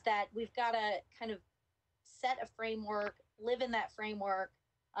 is that we've got to kind of set a framework, live in that framework,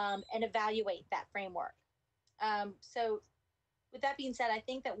 and evaluate that framework. So with that being said, I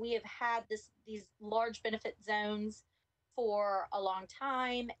think that we have had these large benefit zones for a long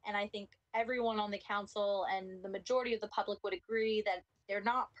time, and I think everyone on the council and the majority of the public would agree that they're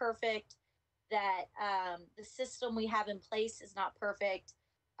not perfect, that the system we have in place is not perfect.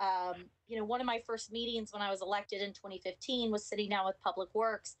 One of my first meetings when I was elected in 2015 was sitting down with Public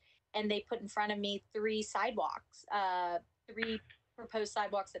Works, and they put in front of me 3 sidewalks, 3 proposed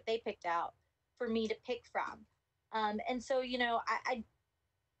sidewalks that they picked out for me to pick from. And so, yay,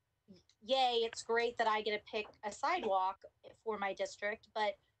 it's great that I get to pick a sidewalk for my district,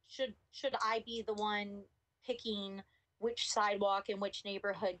 but should I be the one picking which sidewalk in which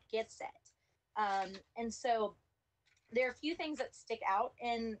neighborhood gets it? And so there are a few things that stick out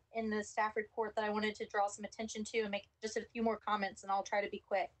in the staff report that I wanted to draw some attention to and make just a few more comments, and I'll try to be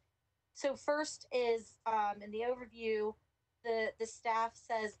quick. So first is in the overview, the staff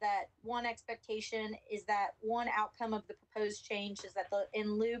says that one expectation is that one outcome of the proposed change is that the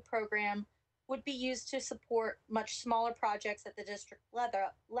in lieu program would be used to support much smaller projects at the district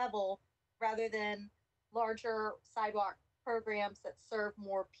level rather than larger sidewalk programs that serve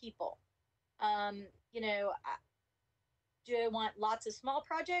more people. You know, do I want lots of small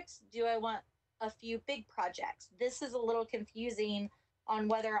projects? Do I want a few big projects? This is a little confusing on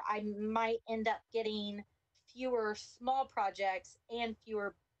whether I might end up getting fewer small projects and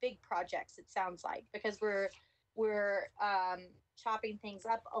fewer big projects, it sounds like, because we're chopping things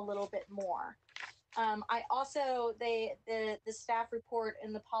up a little bit more. I also, the staff report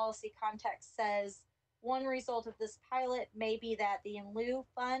in the policy context says one result of this pilot may be that the in lieu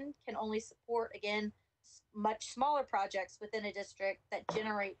fund can only support, again, much smaller projects within a district that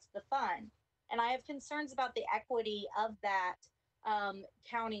generates the fund. And I have concerns about the equity of that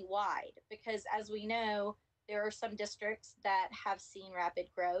county-wide, because as we know, there are some districts that have seen rapid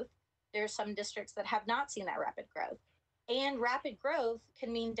growth. There are some districts that have not seen that rapid growth. And rapid growth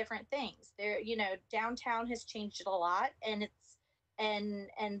can mean different things. There, you know, downtown has changed a lot, and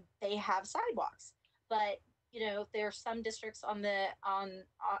they have sidewalks. But you know, there are some districts on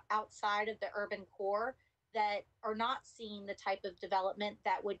outside of the urban core that are not seeing the type of development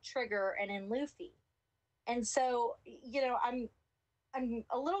that would trigger an in lieu fee. And so, you know, I'm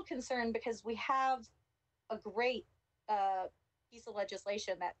a little concerned because we have a great piece of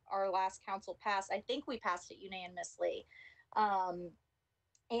legislation that our last council passed. I think we passed it unanimously.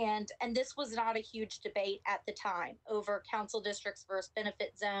 And this was not a huge debate at the time over council districts versus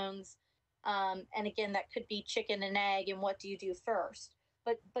benefit zones. And again, that could be chicken and egg, and what do you do first?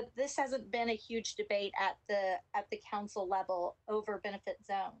 But this hasn't been a huge debate at the council level over benefit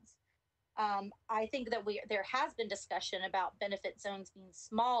zones. I think that there has been discussion about benefit zones being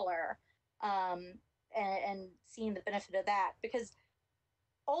smaller, and seeing the benefit of that, because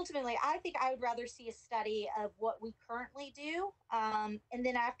ultimately, I think I would rather see a study of what we currently do, and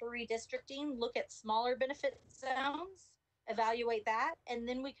then after redistricting, look at smaller benefit zones, evaluate that, and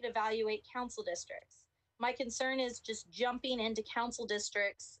then we could evaluate council districts. My concern is just jumping into council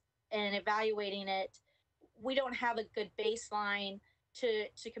districts and evaluating it. We don't have a good baseline to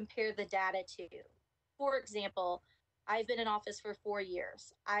compare the data to. For example, I've been in office for 4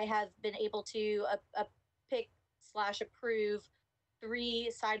 years. I have been able to pick/approve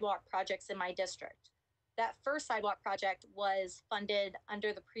 3 sidewalk projects in my district. That first sidewalk project was funded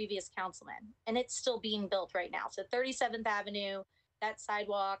under the previous councilman, and it's still being built right now. So 37th Avenue, that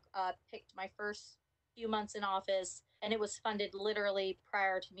sidewalk picked my first few months in office, and it was funded literally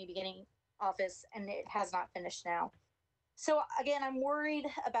prior to me beginning office, and it has not finished now. So again, I'm worried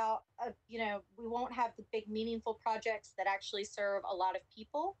about, you know, we won't have the big meaningful projects that actually serve a lot of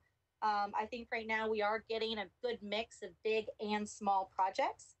people. I think right now we are getting a good mix of big and small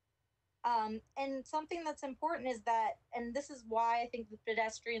projects. And something that's important is that, and this is why I think the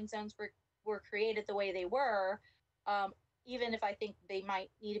pedestrian zones were created the way they were, even if I think they might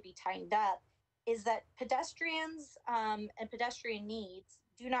need to be tightened up, is that pedestrians and pedestrian needs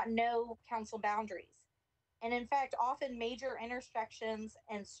do not know council boundaries. And in fact, often major intersections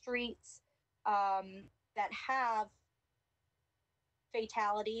and streets that have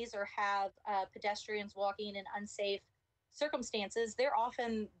fatalities or have pedestrians walking in unsafe circumstances, they're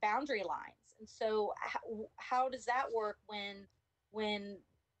often boundary lines. And so how does that work when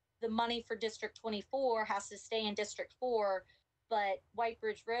the money for District 24 has to stay in District 4, but White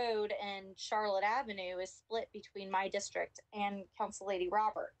Bridge Road and Charlotte Avenue is split between my district and Council Lady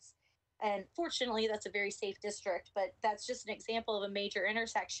Roberts? And fortunately, that's a very safe district, but that's just an example of a major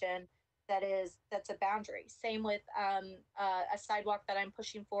intersection that's a boundary. Same with a sidewalk that I'm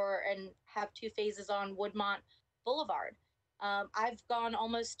pushing for and have 2 phases on Woodmont Boulevard. I've gone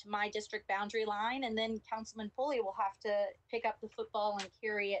almost to my district boundary line, and then Councilman Pulley will have to pick up the football and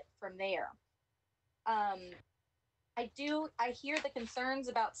carry it from there. I hear the concerns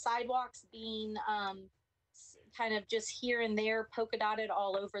about sidewalks being kind of just here and there, polka dotted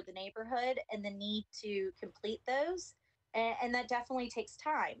all over the neighborhood, and the need to complete those. And that definitely takes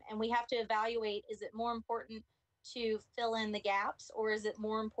time. And we have to evaluate, is it more important to fill in the gaps, or is it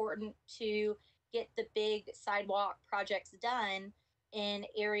more important to get the big sidewalk projects done in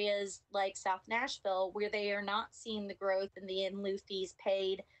areas like South Nashville, where they are not seeing the growth and the in lieu fees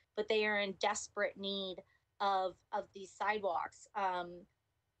paid, but they are in desperate need of these sidewalks.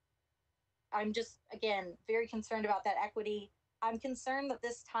 I'm just, again, very concerned about that equity. I'm concerned that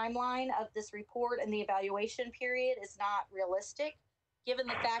this timeline of this report and the evaluation period is not realistic, given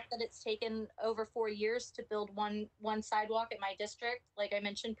the fact that it's taken over 4 years to build one sidewalk in my district, like I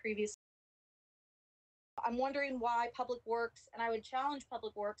mentioned previously. I'm wondering why Public Works, and I would challenge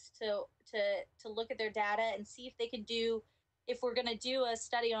Public Works to look at their data and see if they can do, if we're going to do a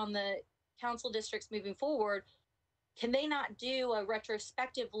study on the council districts moving forward, can they not do a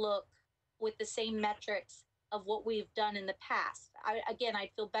retrospective look with the same metrics of what we've done in the past. I'd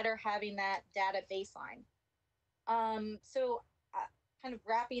feel better having that data baseline. So kind of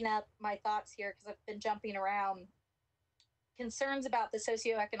wrapping up my thoughts here, because I've been jumping around, concerns about the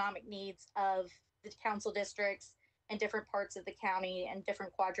socioeconomic needs of the council districts and different parts of the county and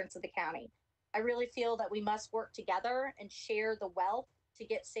different quadrants of the county. I really feel that we must work together and share the wealth to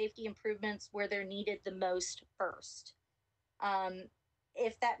get safety improvements where they're needed the most first.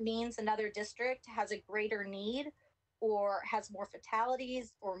 If that means another district has a greater need or has more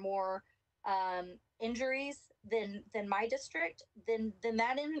fatalities or more injuries than my district, then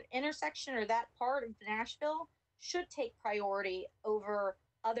that intersection or that part of Nashville should take priority over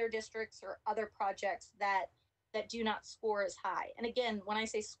other districts or other projects that do not score as high. And again, when I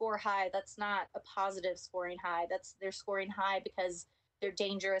say score high, that's not a positive scoring high. They're scoring high because they're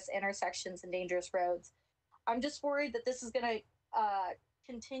dangerous intersections and dangerous roads. I'm just worried that this is going to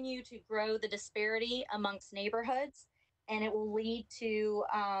continue to grow the disparity amongst neighborhoods, and it will lead to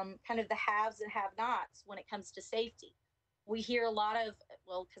kind of the haves and have-nots when it comes to safety. We hear a lot of,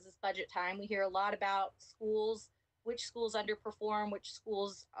 well, because it's budget time, we hear a lot about schools, which schools underperform, which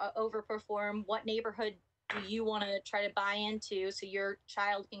schools overperform, what neighborhood do you want to try to buy into so your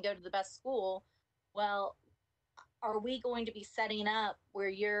child can go to the best school? Well, are we going to be setting up where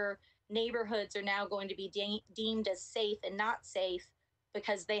your neighborhoods are now going to be deemed as safe and not safe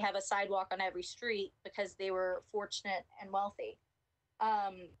because they have a sidewalk on every street because they were fortunate and wealthy?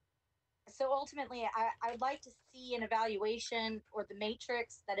 So ultimately, I'd like to see an evaluation or the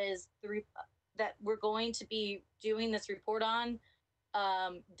matrix that is that we're going to be doing this report on,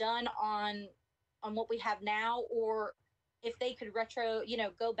 done on what we have now, or if they could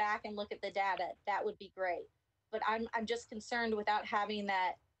go back and look at the data, that would be great. But I'm just concerned without having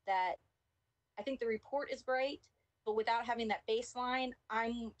that. I think the report is great, but without having that baseline,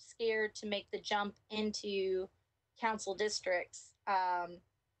 I'm scared to make the jump into council districts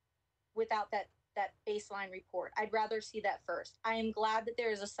without that baseline report. I'd rather see that first. I am glad that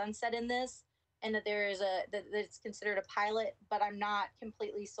there is a sunset in this and that there is that it's considered a pilot, but I'm not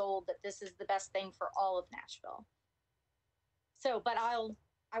completely sold that this is the best thing for all of Nashville. So, but I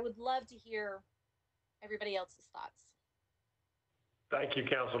would love to hear everybody else's thoughts. Thank you,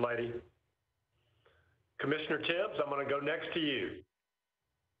 Council Lady. Commissioner Tibbs, I'm going to go next to you.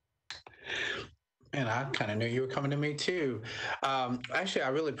 And I kind of knew you were coming to me too. Actually, I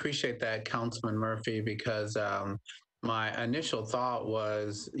really appreciate that, Councilman Murphy, because my initial thought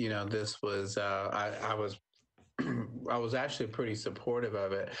was, this was, I was actually pretty supportive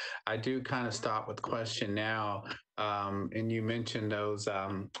of it. I do kind of stop with the question now. And you mentioned those,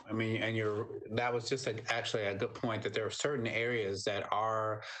 that was just actually a good point, that there are certain areas that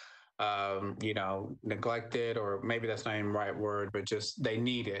are neglected, or maybe that's not even the right word, but just they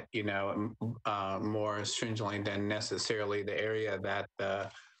need it, more stringently than necessarily the area that the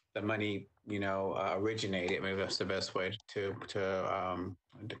money, originated. Maybe that's the best way to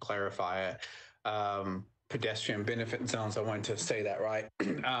clarify it. Pedestrian benefit zones. I wanted to say that right.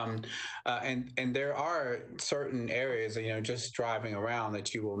 And there are certain areas, just driving around,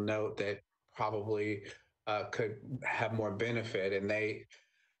 that you will note that probably could have more benefit, and they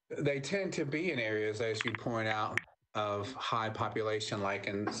tend to be in areas, as you point out, of high population, like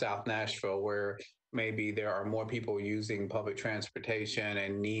in South Nashville, where maybe there are more people using public transportation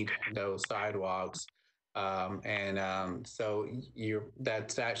and need those sidewalks. So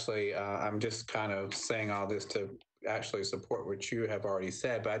that's actually, I'm just kind of saying all this to actually support what you have already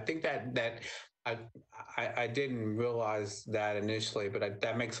said. But I think that I didn't realize that initially, but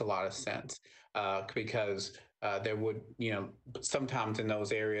that makes a lot of sense, because there would, sometimes in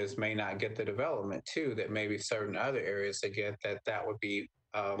those areas may not get the development too, that maybe certain other areas that get that would be,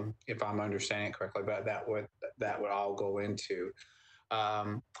 if I'm understanding it correctly, but that would all go into.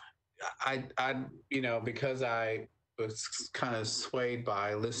 Because I was kind of swayed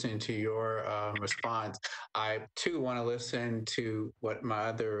by listening to your response, I too want to listen to what my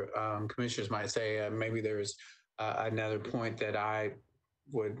other commissioners might say. Maybe there's another point that I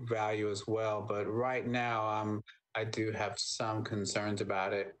would value as well, but right now I do have some concerns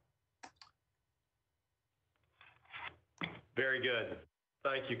about it. Very good.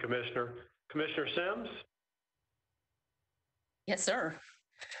 Thank you, Commissioner. Commissioner Sims? Yes, sir.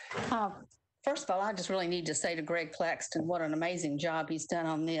 First of all, I just really need to say to Greg Claxton what an amazing job he's done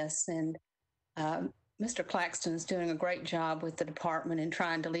on this. And Mr. Claxton is doing a great job with the department in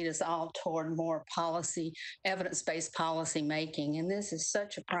trying to lead us all toward more policy, evidence-based policy making. And this is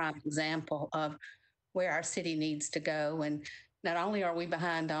such a prime example of where our city needs to go. And not only are we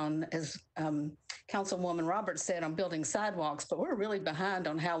behind on, as Councilwoman Roberts said, on building sidewalks, but we're really behind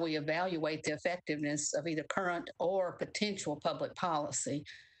on how we evaluate the effectiveness of either current or potential public policy.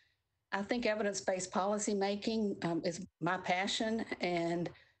 I think evidence-based policy making is my passion, and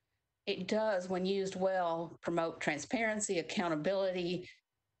it does, when used well, promote transparency, accountability.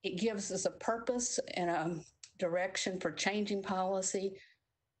 It gives us a purpose and a direction for changing policy.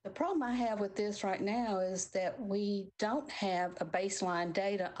 The problem I have with this right now is that we don't have a baseline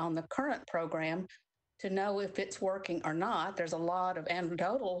data on the current program to know if it's working or not. There's a lot of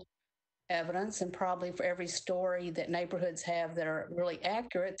anecdotal evidence, and probably for every story that neighborhoods have that are really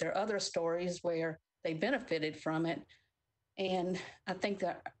accurate, there are other stories where they benefited from it. And I think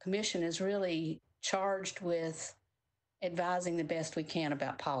the commission is really charged with advising the best we can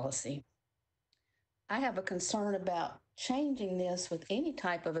about policy. I have a concern about changing this with any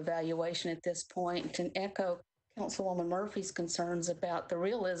type of evaluation at this point, and echo Councilwoman Murphy's concerns about the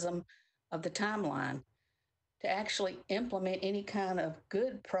realism of the timeline. To actually implement any kind of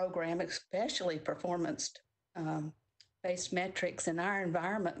good program, especially performance-based metrics in our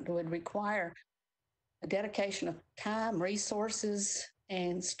environment, would require a dedication of time, resources,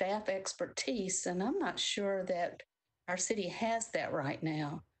 and staff expertise, and I'm not sure that our city has that right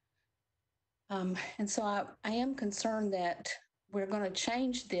now. And so I am concerned that we're going to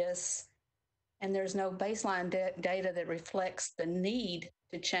change this and there's no baseline data that reflects the need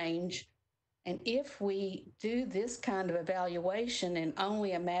to change. And if we do this kind of evaluation in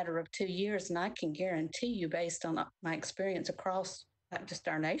only a matter of 2 years, and I can guarantee you, based on my experience across not just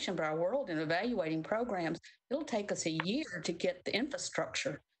our nation, but our world in evaluating programs, it'll take us a year to get the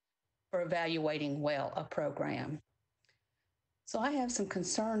infrastructure for evaluating well a program. So I have some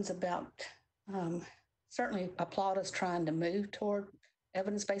concerns about, certainly applaud us trying to move toward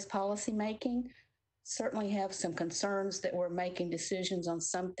evidence-based policy making. Certainly have some concerns that we're making decisions on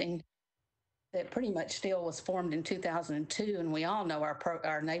something that pretty much still was formed in 2002, and we all know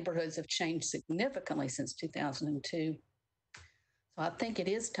our neighborhoods have changed significantly since 2002. So I think it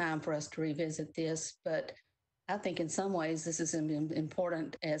is time for us to revisit this, but I think in some ways this is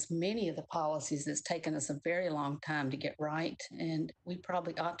important as many of the policies that's taken us a very long time to get right, and we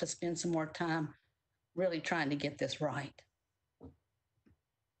probably ought to spend some more time really trying to get this right.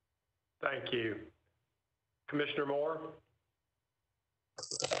 Thank you. Commissioner Moore?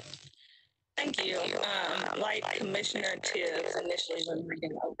 Thank you. Like Commissioner Tibbs, initially when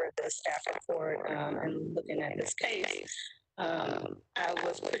reading over the staff report and looking at this case, I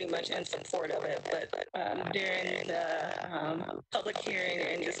was pretty much in support of it, but during the public hearing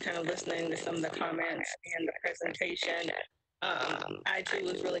and just kind of listening to some of the comments and the presentation, I too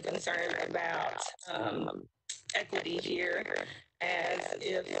was really concerned about equity here, as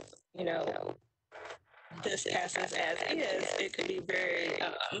if, you know, this passes as is, it could be very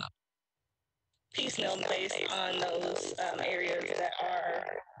piecemeal based on those areas that are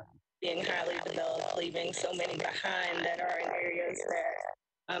being highly developed, leaving so many behind that are in areas that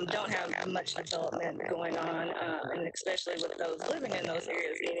don't have much development going on, and especially with those living in those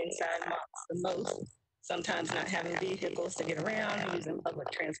areas needing sidewalks the most, sometimes not having vehicles to get around, using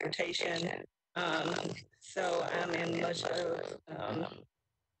public transportation. So I'm in much of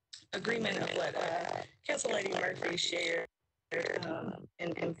agreement of what Council Lady Murphy shared,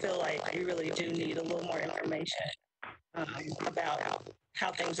 and feel like we really do need a little more information about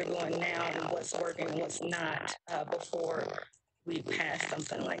how things are going now and what's working and what's not before we pass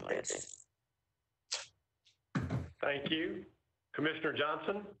something like this. Thank you. Commissioner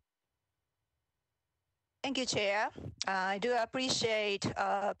Johnson? Thank you, Chair. I do appreciate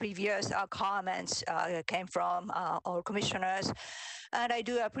previous comments came from all commissioners, and I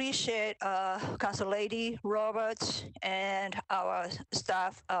do appreciate Council Lady Roberts and our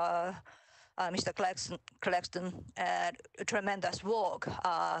staff, Mr. Claxton, and tremendous work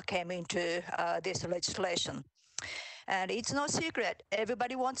came into this legislation. And it's no secret,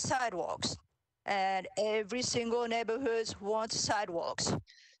 everybody wants sidewalks, and every single neighborhood wants sidewalks.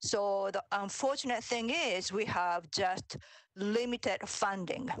 So the unfortunate thing is we have just limited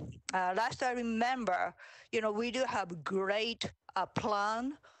funding. Last I remember, you know, we do have great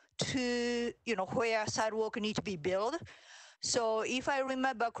plan to, you know, where sidewalk need to be built. So if I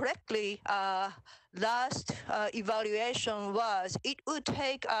remember correctly, last evaluation was it would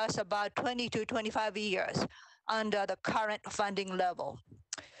take us about 20 to 25 years under the current funding level.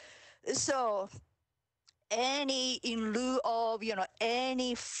 So in lieu of, you know,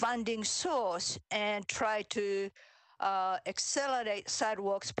 any funding source and try to accelerate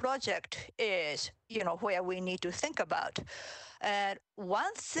sidewalks project is, you know, where we need to think about. And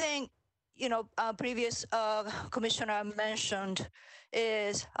one thing, previous commissioner mentioned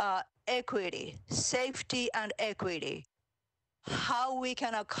is equity, safety and equity. How we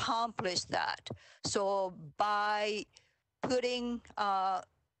can accomplish that? So by putting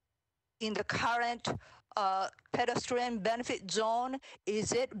in the current pedestrian benefit zone,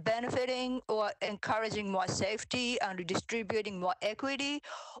 is it benefiting or encouraging more safety and distributing more equity?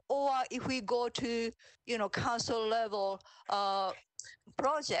 Or if we go to, council level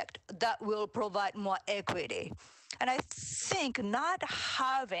project that will provide more equity. And I think not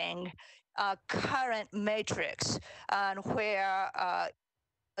having a current matrix and where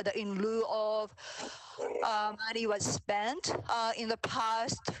in lieu of money was spent in the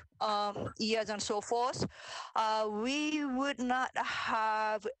past years and so forth, we would not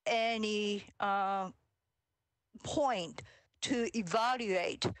have any point to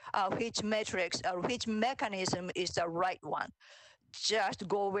evaluate which metrics or which mechanism is the right one. Just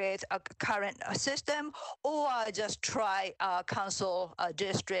go with a current system or just try a council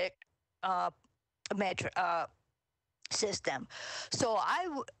district system. So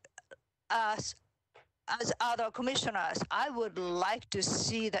as other commissioners, I would like to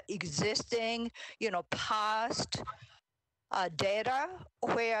see the existing, past data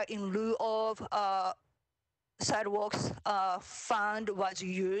where in lieu of sidewalks fund was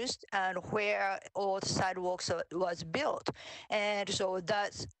used and where all the sidewalks was built. And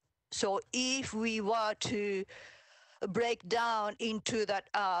so if we were to break down into that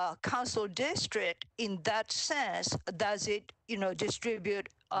council district in that sense, does it, distribute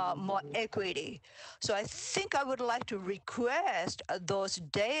more equity? So I think I would like to request those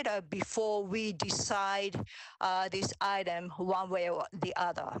data before we decide this item one way or the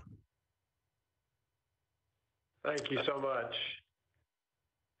other. Thank you so much.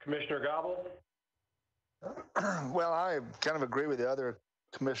 Commissioner Gobble? Well, I kind of agree with the other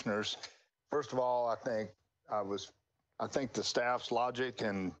commissioners. First of all, I think the staff's logic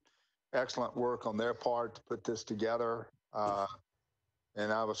and excellent work on their part to put this together.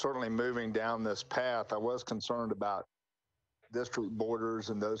 And I was certainly moving down this path. I was concerned about district borders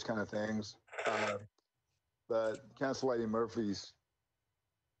and those kind of things. But Council Lady Murphy's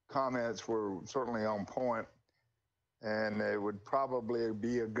comments were certainly on point. And it would probably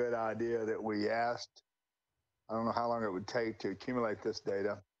be a good idea that we asked. I don't know how long it would take to accumulate this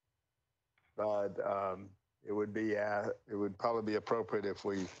data, but it would probably be appropriate if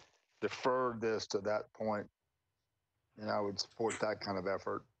we deferred this to that point, and I would support that kind of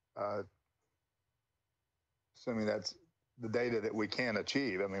effort, assuming that's the data that we can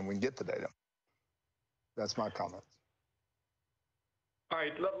achieve. I mean, we can get the data. That's my comments. All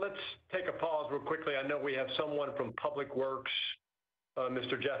right, let's take a pause real quickly. I know we have someone from Public Works,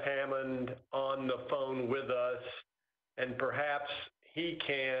 Mr. Jeff Hammond, on the phone with us, and perhaps he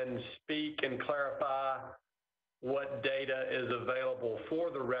can speak and clarify what data is available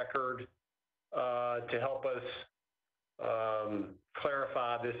for the record to help us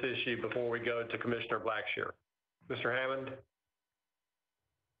clarify this issue before we go to Commissioner Blackshear. Mr. Hammond?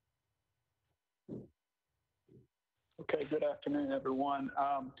 Okay, good afternoon, everyone.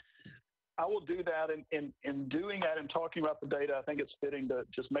 I will do that. In doing that and talking about the data, I think it's fitting to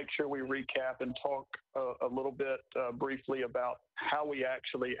just make sure we recap and talk a little bit briefly about how we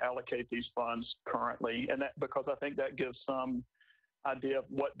actually allocate these funds currently. And that, because I think that gives some idea of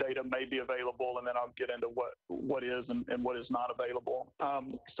what data may be available, and then I'll get into what is and what is not available.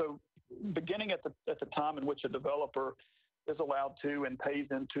 So beginning at the time in which a developer is allowed to and pays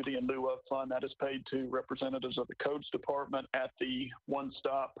into the in lieu of fund, that is paid to representatives of the codes department at the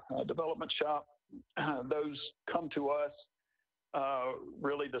one-stop development shop. Those come to us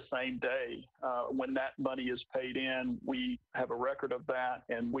really the same day. When that money is paid in, we have a record of that,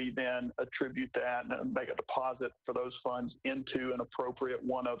 and we then attribute that and make a deposit for those funds into an appropriate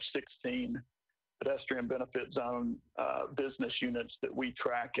one of 16 pedestrian benefit zone business units that we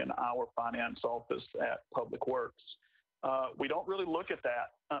track in our finance office at Public Works. We don't really look at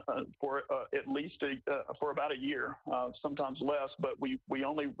that for at least for about a year, sometimes less, but we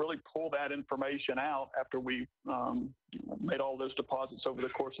only really pull that information out after we made all those deposits over the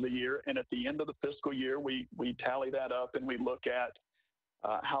course of the year. And at the end of the fiscal year, we tally that up and we look at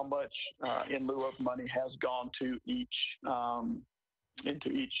how much in lieu of money has gone to into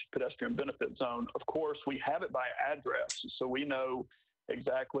each pedestrian benefit zone. Of course, we have it by address, so we know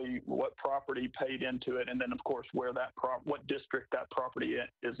exactly what property paid into it, and then of course where what district that property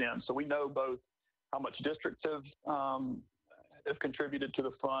is in. So we know both how much districts have contributed to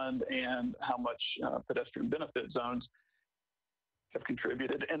the fund and how much pedestrian benefit zones. have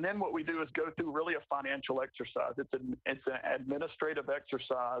contributed. And then what we do is go through really a financial exercise. It's an administrative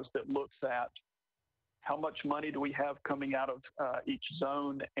exercise that looks at how much money do we have coming out of each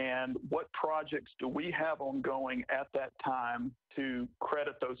zone, and what projects do we have ongoing at that time to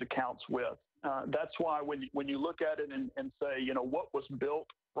credit those accounts with. That's why when you look at it and say, what was built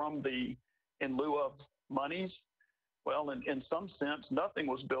from the in lieu of monies, well, in some sense, nothing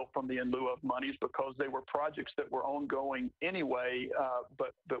was built from the in lieu of monies because they were projects that were ongoing anyway,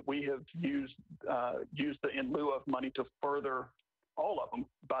 but we have used the in lieu of money to further all of them.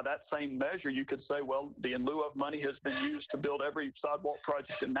 By that same measure, you could say, well, the in lieu of money has been used to build every sidewalk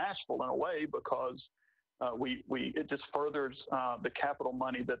project in Nashville in a way because it just furthers the capital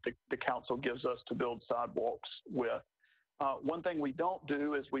money that the council gives us to build sidewalks with. One thing we don't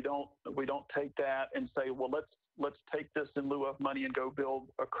do is we don't take that and say, well, let's take this in lieu of money and go build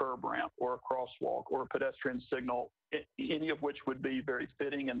a curb ramp or a crosswalk or a pedestrian signal, any of which would be very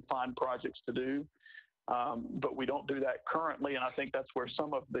fitting and fine projects to do. But we don't do that currently, and I think that's where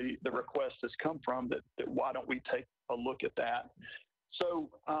some of the request has come from, that why don't we take a look at that. So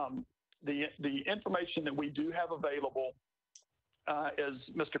the information that we do have available, as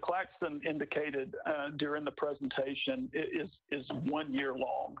Mr. Claxton indicated during the presentation, is 1 year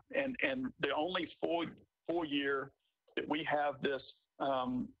long, and the only full year that we have this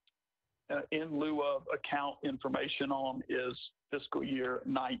in lieu of account information on is fiscal year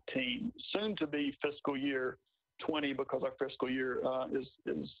 19, soon to be fiscal year 20, because our fiscal year is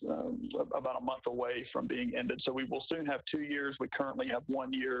about a month away from being ended. So we will soon have 2 years. We currently have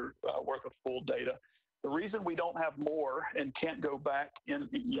 1 year worth of full data. The reason we don't have more and can't go back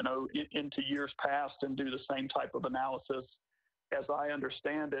into years past and do the same type of analysis, as I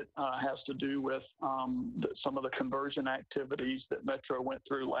understand it, has to do with some of the conversion activities that Metro went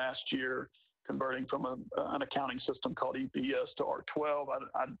through last year, converting from an accounting system called EPS to R12.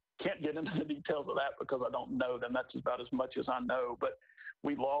 I can't get into the details of that because I don't know them. That's about as much as I know. But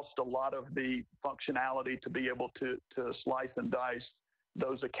we lost a lot of the functionality to be able to slice and dice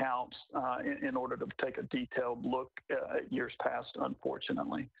those accounts in order to take a detailed look at years past,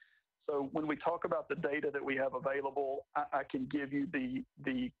 unfortunately. So when we talk about the data that we have available, I can give you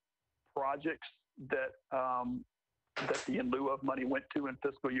the projects that the in lieu of money went to in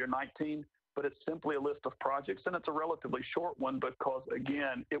fiscal year 19, but it's simply a list of projects, and it's a relatively short one because,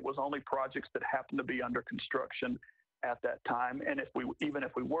 again, it was only projects that happened to be under construction at that time. And even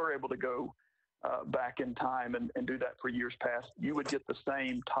if we were able to go back in time and do that for years past, you would get the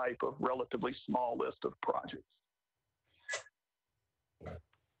same type of relatively small list of projects.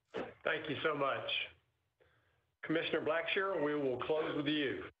 Thank you so much. Commissioner Blackshear, we will close with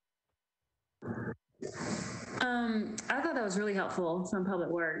you. I thought that was really helpful from Public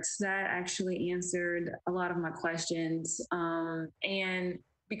Works. That actually answered a lot of my questions. And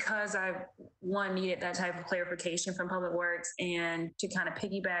because I, needed that type of clarification from Public Works, and to kind of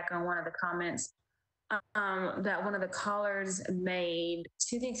piggyback on one of the comments that one of the callers made,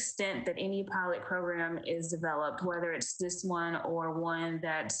 to the extent that any pilot program is developed, whether it's this one or one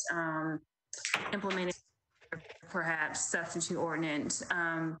that's implemented, perhaps substitute ordinance,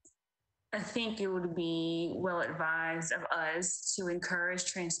 I think it would be well advised of us to encourage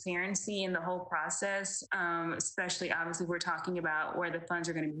transparency in the whole process, especially obviously we're talking about where the funds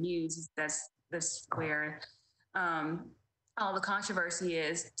are going to be used. That's where all the controversy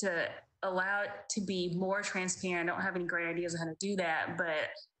is, to allow it to be more transparent. I don't have any great ideas on how to do that, but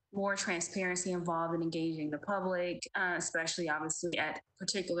more transparency involved in engaging the public, especially obviously at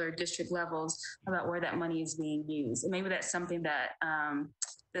particular district levels, about where that money is being used. And maybe that's something that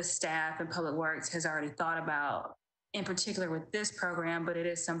the staff and Public Works has already thought about, in particular with this program, but it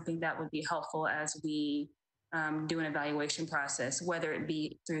is something that would be helpful as we do an evaluation process, whether it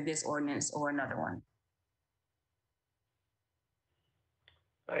be through this ordinance or another one.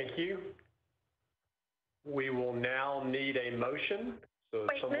 Thank you. We will now need a motion. So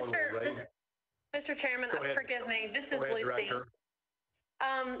wait, someone will raise. Mr. Chairman, forgive me. This is Lucy. Director.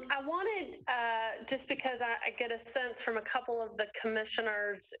 I wanted, just because I get a sense from a couple of the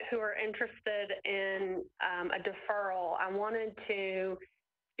commissioners who are interested in a deferral, I wanted to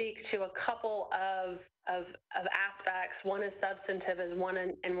speak to a couple of aspects. One is substantive and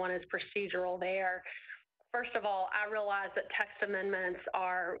one is procedural there. First of all, I realize that text amendments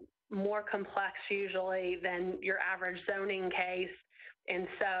are more complex usually than your average zoning case. And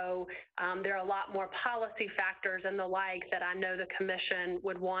so there are a lot more policy factors and the like that I know the commission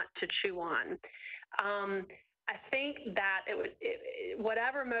would want to chew on. I think that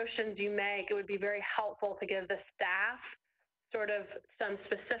whatever motions you make, it would be very helpful to give the staff sort of some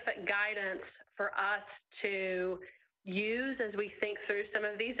specific guidance for us to use as we think through some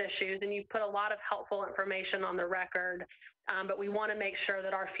of these issues. And you put a lot of helpful information on the record, but we want to make sure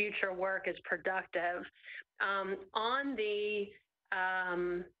that our future work is productive. On the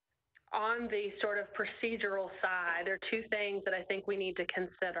sort of procedural side, there are two things that I think we need to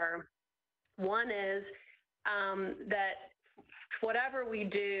consider. One is that whatever we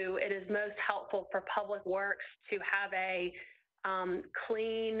do, it is most helpful for Public Works to have a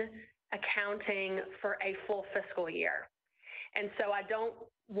clean accounting for a full fiscal year. And so I don't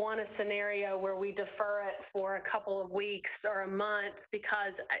want a scenario where we defer it for a couple of weeks or a month,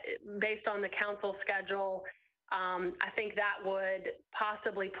 because based on the council schedule, I think that would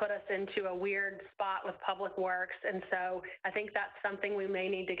possibly put us into a weird spot with Public Works. And so I think that's something we may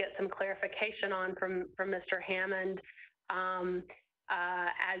need to get some clarification on from Mr. Hammond,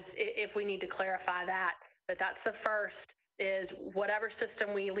 as if we need to clarify that. But that's the first, is whatever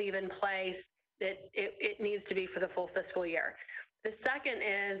system we leave in place, it needs to be for the full fiscal year. The second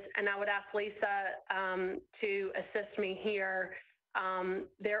is, and I would ask Lisa to assist me here,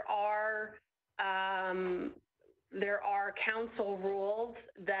 there are council rules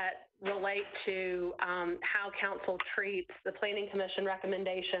that relate to how council treats the Planning Commission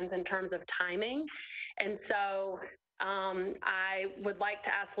recommendations in terms of timing. And so I would like to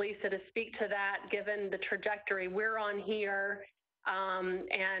ask Lisa to speak to that, given the trajectory we're on here.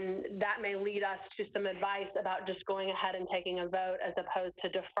 And that may lead us to some advice about just going ahead and taking a vote as opposed to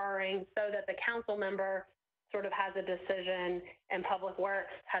deferring, so that the council member sort of has a decision and Public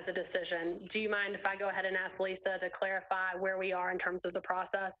Works has a decision. Do you mind if I go ahead and ask Lisa to clarify where we are in terms of the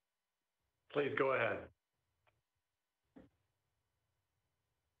process? Please go ahead.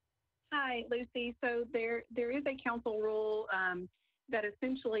 Hi, Lucy. So there is a council rule that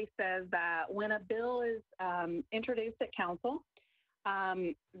essentially says that when a bill is introduced at council,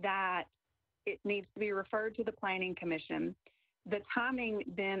 that it needs to be referred to the Planning Commission. The timing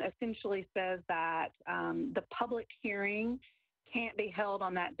then essentially says that the public hearing can't be held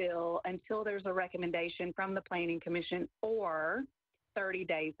on that bill until there's a recommendation from the Planning Commission or 30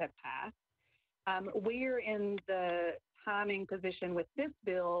 days have passed. We're in the timing position with this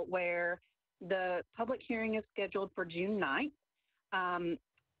bill where the public hearing is scheduled for June 9th.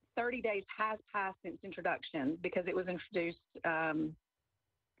 30 days has passed since introduction, because it was introduced,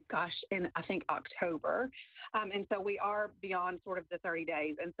 in I think October. And so we are beyond sort of the 30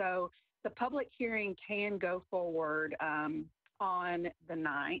 days. And so the public hearing can go forward on the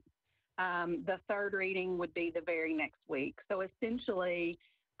 9th. The third reading would be the very next week. So essentially,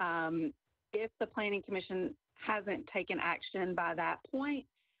 if the Planning Commission hasn't taken action by that point,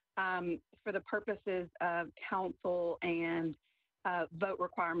 for the purposes of council and vote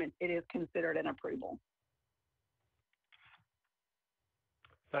requirements, it is considered an approval.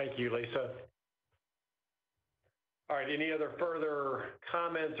 Thank you, Lisa. All right, any other further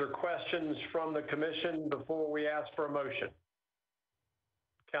comments or questions from the commission before we ask for a motion?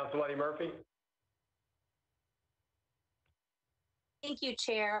 Councilwoman Murphy? Thank you,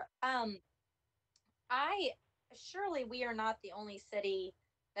 Chair. Surely we are not the only city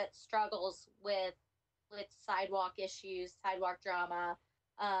that struggles with sidewalk issues, sidewalk drama.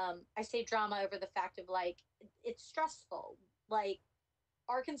 I say drama over the fact of, like, it's stressful. Like,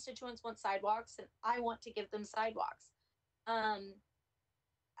 our constituents want sidewalks, and I want to give them sidewalks. I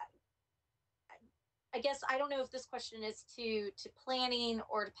guess I don't know if this question is to planning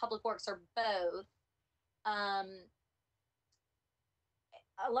or to Public Works or both.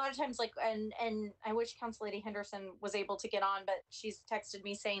 A lot of times, like, and I wish Council Lady Henderson was able to get on, but she's texted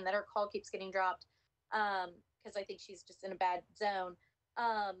me saying that her call keeps getting dropped, because I think she's just in a bad zone.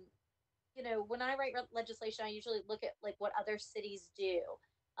 You know, when I write legislation, I usually look at, like, what other cities do.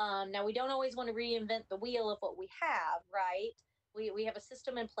 Now, we don't always want to reinvent the wheel of what we have, right? We have a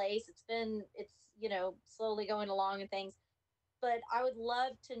system in place. It's you know, slowly going along and things. But I would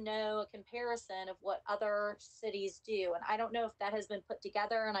love to know a comparison of what other cities do. And I don't know if that has been put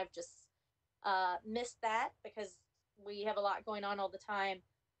together, and I've just missed that because we have a lot going on all the time.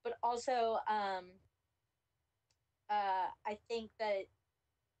 But also, I think that,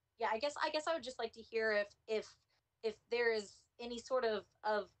 yeah, I guess I would just like to hear if there is any sort of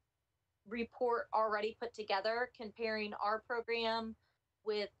report already put together comparing our program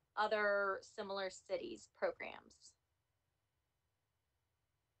with other similar cities' programs.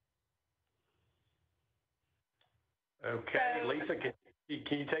 Okay, Lisa, can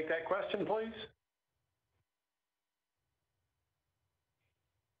you take that question, please?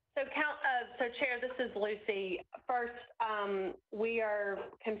 So Chair, this is Lucy. First, we are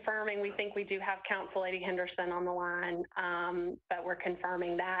confirming, we think we do have Council Lady Henderson on the line, but we're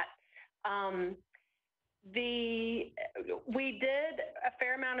confirming that. We did a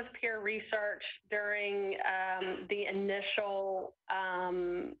fair amount of peer research during the initial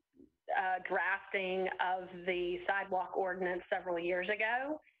drafting of the sidewalk ordinance several years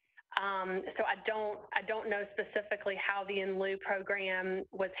ago. So I don't know specifically how the in lieu program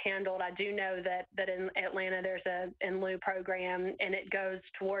was handled. I do know that in Atlanta there's a in lieu program, and it goes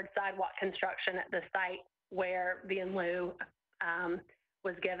towards sidewalk construction at the site where the in lieu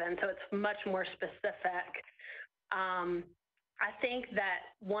was given. So it's much more specific. I think that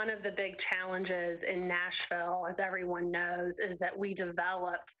one of the big challenges in Nashville, as everyone knows, is that we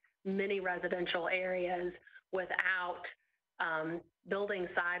developed many residential areas without building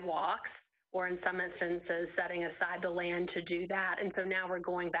sidewalks, or in some instances, setting aside the land to do that. And so now we're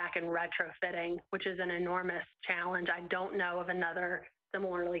going back and retrofitting, which is an enormous challenge. I don't know of another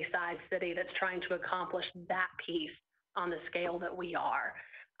similarly sized city that's trying to accomplish that piece on the scale that we are.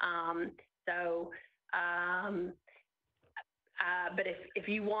 But if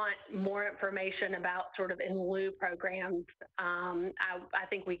you want more information about sort of in lieu programs, I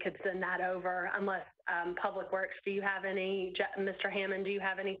think we could send that over, unless Public Works, do you have any, Mr. Hammond, do you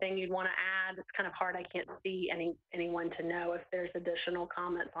have anything you'd want to add? It's kind of hard. I can't see anyone to know if there's additional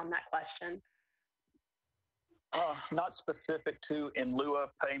comments on that question. Not specific to in lieu of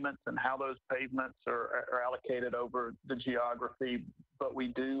payments and how those payments are allocated over the geography, but we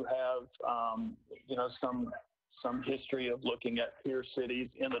do have, some history of looking at peer cities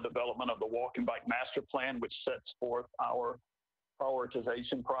in the development of the Walk and Bike Master Plan, which sets forth our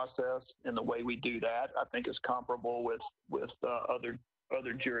prioritization process. And the way we do that, I think, is comparable with other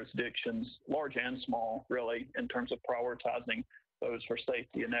jurisdictions, large and small, really, in terms of prioritizing those for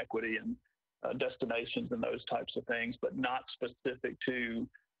safety and equity and destinations and those types of things, but not specific to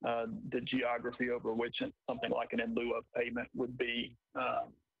the geography over which something like an in lieu of payment would be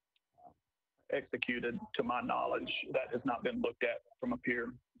executed. To my knowledge, that has not been looked at from a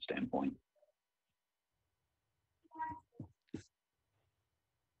peer standpoint.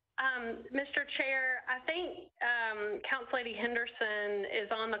 Mr. Chair, I think Council Lady Henderson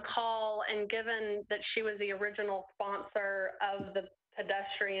is on the call, and given that she was the original sponsor of the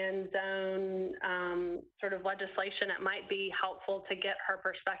pedestrian zone sort of legislation, it might be helpful to get her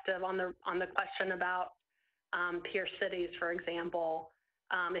perspective on the question about peer cities, for example,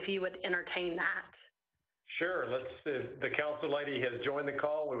 if you would entertain that. Sure. The council lady has joined the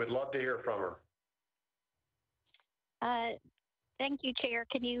call. We would love to hear from her. Thank you, Chair.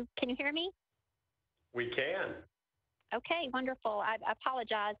 Can you hear me? We can. Okay, wonderful. I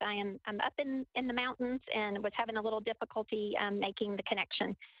apologize. I'm up in the mountains and was having a little difficulty making the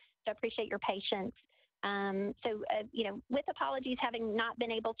connection. So I appreciate your patience. With apologies, having not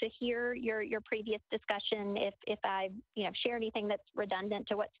been able to hear your previous discussion, if I share anything that's redundant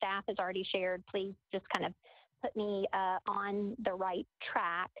to what staff has already shared, please just kind of put me on the right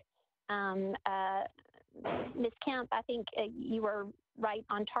track. Ms. Kemp, I think you were right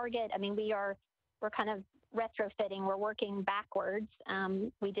on target. I mean, we're kind of retrofitting. We're working backwards.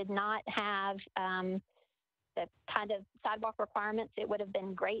 We did not have the kind of sidewalk requirements it would have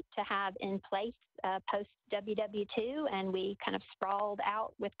been great to have in place post WW2, and we kind of sprawled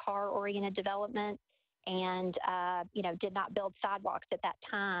out with car-oriented development and did not build sidewalks at that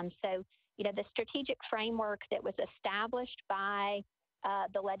time. So the strategic framework that was established by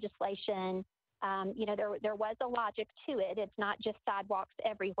the legislation, there was a logic to it. It's not just sidewalks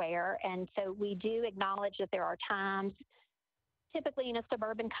everywhere, and so we do acknowledge that there are times, typically in a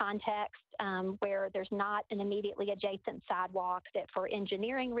suburban context, where there's not an immediately adjacent sidewalk, that for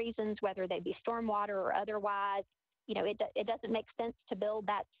engineering reasons, whether they be stormwater or otherwise, it doesn't make sense to build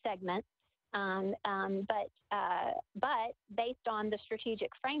that segment. But based on the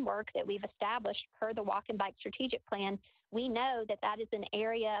strategic framework that we've established per the Walk and Bike Strategic Plan, we know that that is an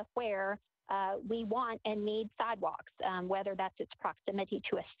area where we want and need sidewalks, whether that's its proximity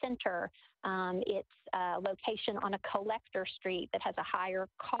to a center, its location on a collector street that has a higher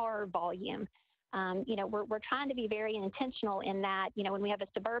car volume. We're trying to be very intentional in that, when we have a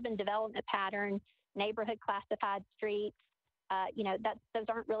suburban development pattern, neighborhood classified streets, those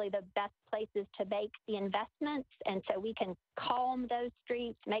aren't really the best places to make the investments. And so we can calm those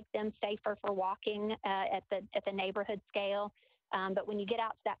streets, make them safer for walking at the neighborhood scale. But when you get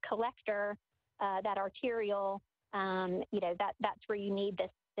out to that collector, that arterial, that's where you need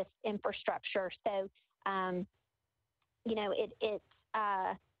this infrastructure. So, I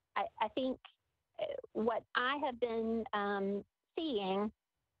think what I have been seeing,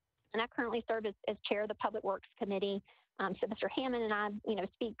 and I currently serve as chair of the Public Works Committee. So Mr. Hammond and I,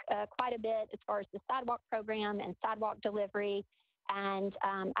 speak quite a bit as far as the sidewalk program and sidewalk delivery. And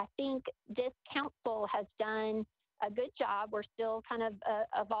I think this council has done a good job. We're still kind of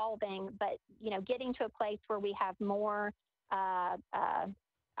evolving, but getting to a place where we have more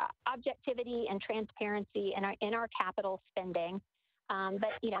objectivity and transparency in our capital spending. But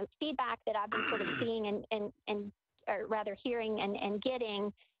feedback that I've been sort of seeing and or rather hearing and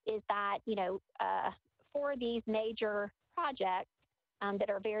getting is that for these major projects that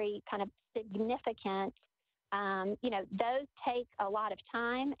are very kind of significant, those take a lot of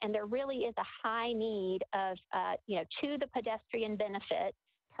time, and there really is a high need of, to the pedestrian benefit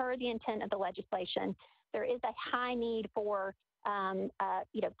per the intent of the legislation. There is a high need for,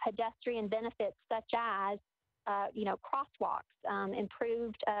 pedestrian benefits such as, crosswalks,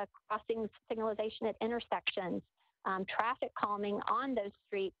 improved crossing signalization at intersections, traffic calming on those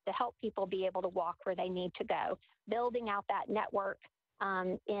streets to help people be able to walk where they need to go, building out that network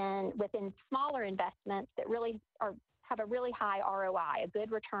within smaller investments that really have a really high ROI, a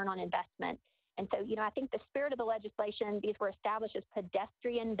good return on investment. And so, I think the spirit of the legislation, these were established as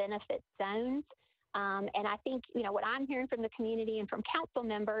pedestrian benefit zones. And I think, what I'm hearing from the community and from council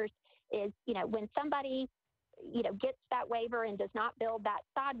members is, when somebody, gets that waiver and does not build that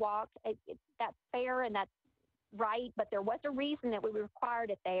sidewalk, that's fair and that's right, but there was a reason that we required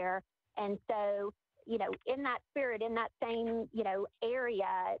it there. And so, in that spirit, in that same,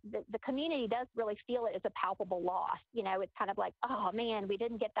 area, the community does really feel it as a palpable loss. It's kind of like, oh man, we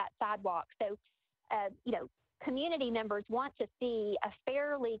didn't get that sidewalk. So, community members want to see a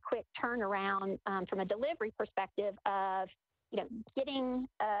fairly quick turnaround from a delivery perspective of, getting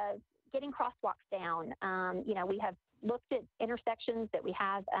crosswalks down. We have looked at intersections that we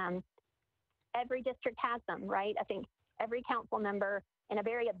have. Every district has them, right? I think every council member, in a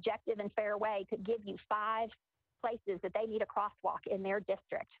very objective and fair way, could give you 5 places that they need a crosswalk in their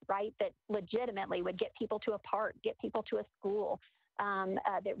district, right? That legitimately would get people to a park, get people to a school,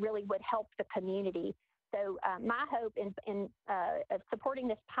 that really would help the community. So my hope in supporting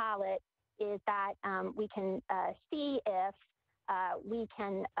this pilot is that we can see if we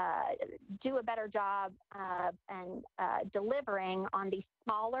can do a better job and delivering on these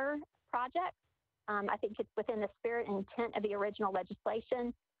smaller projects. I think it's within the spirit and intent of the original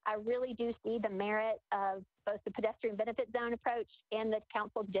legislation. I really do see the merit of both the pedestrian benefit zone approach and the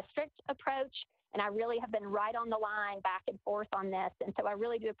council district approach. And I really have been right on the line back and forth on this. And so I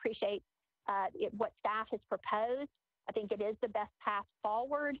really do appreciate what staff has proposed. I think it is the best path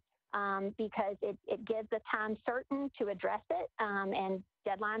forward because it gives a time certain to address it. And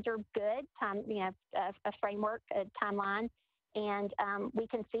deadlines are good, a framework, a timeline. And we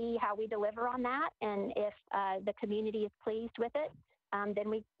can see how we deliver on that. And if the community is pleased with it, then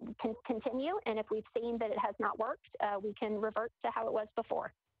we can continue. And if we've seen that it has not worked, we can revert to how it was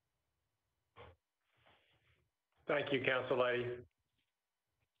before. Thank you, Council Lady.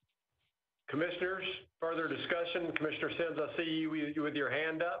 Commissioners, further discussion. Commissioner Sims, I see you with your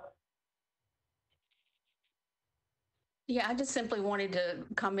hand up. Yeah, I just simply wanted to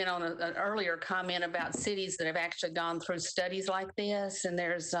comment on an earlier comment about cities that have actually gone through studies like this. And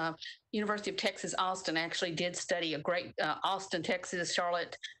there's University of Texas, Austin actually did study a great Austin, Texas,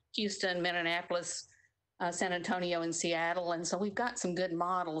 Charlotte, Houston, Minneapolis, San Antonio, and Seattle. And so we've got some good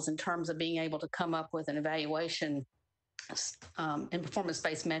models in terms of being able to come up with an evaluation and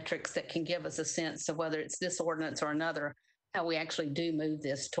performance-based metrics that can give us a sense of whether it's this ordinance or another, how we actually do move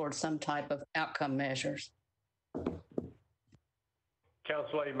this towards some type of outcome measures.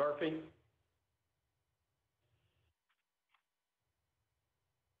 Council Lady Murphy.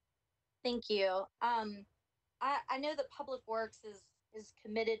 Thank you. I know that Public Works is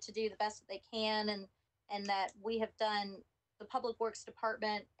committed to do the best that they can, and that we have done, the Public Works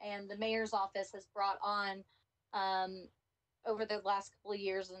Department and the Mayor's Office has brought on over the last couple of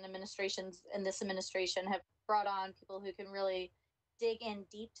years, and administrations and this administration have brought on people who can really dig in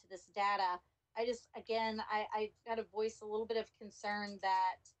deep to this data. I just, again, I got to voice a little bit of concern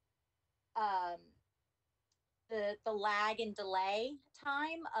that the lag and delay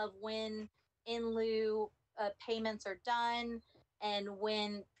time of when in lieu payments are done and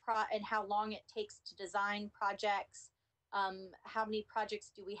and how long it takes to design projects. How many projects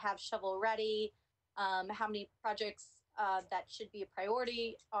do we have shovel ready? How many projects that should be a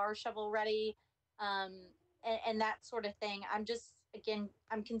priority are shovel ready? And that sort of thing. I'm just, again,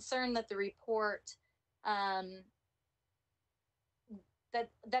 I'm concerned that the report, that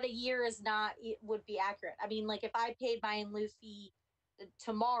a year is not, it would be accurate. I mean, like if I paid my in lieu fee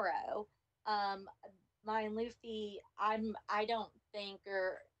tomorrow, my in lieu fee, I don't think,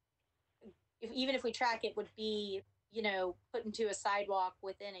 or even if we track it, would be, put into a sidewalk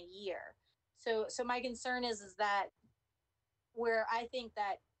within a year. So my concern is that where I think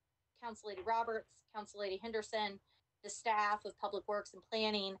that Council Lady Roberts, Council Lady Henderson, the staff of Public Works and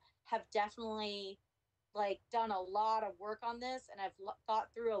Planning have definitely like done a lot of work on this, and I've thought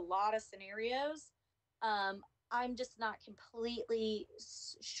through a lot of scenarios. I'm just not completely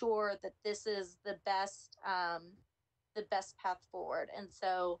sure that this is the best path forward. And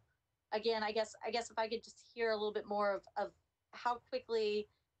so, again, I guess if I could just hear a little bit more of how quickly,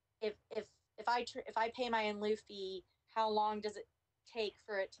 if I pay my in lieu fee, how long does it take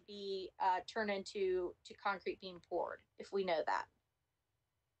for it to be turned into concrete being poured, if we know that?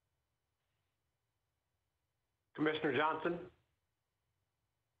 Commissioner Johnson.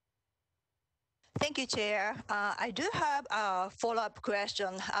 Thank you, Chair. I do have a follow-up question.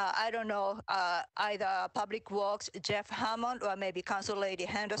 I don't know, either Public Works, Jeff Hammond, or maybe Council Lady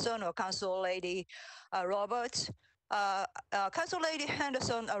Henderson or Council Lady Roberts. Council Lady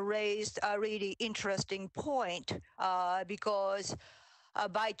Henderson raised a really interesting point because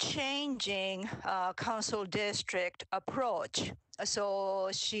by changing council district approach, so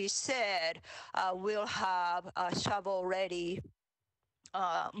she said we'll have a shovel-ready,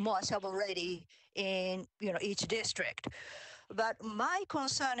 more shovel-ready in each district. But my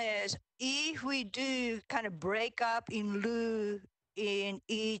concern is if we do kind of break up in lieu in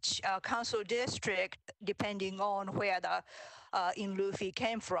each council district, depending on where the in lieu fee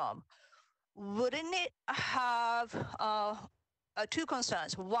came from, wouldn't it have two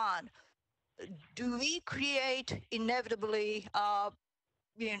concerns? One, do we create inevitably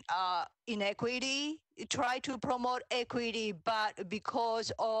inequity, try to promote equity, but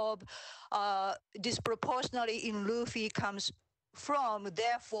because of disproportionately in lieu fee comes from,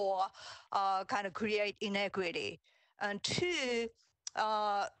 therefore kind of create inequity? And two,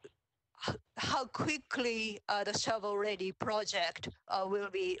 how quickly the shovel-ready project will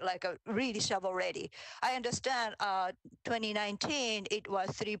be like a really shovel-ready. I understand 2019 it was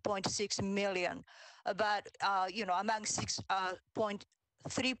 3.6 million, but among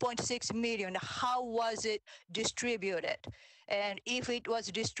 3.6 million, how was it distributed? And if it was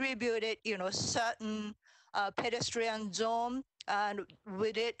distributed, certain pedestrian zone, and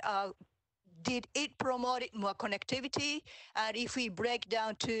with it, did it promote more connectivity? And if we break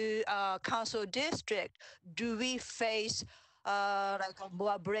down to council district, do we face like a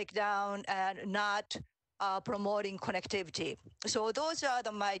more breakdown and not promoting connectivity? So those are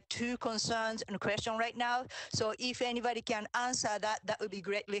my two concerns and question right now. So if anybody can answer that, that would be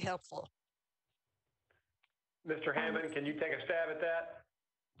greatly helpful. Mr. Hammond, can you take a stab at that?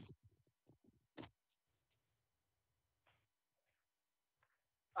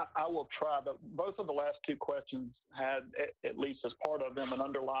 I will try, but both of the last two questions had, at least as part of them, an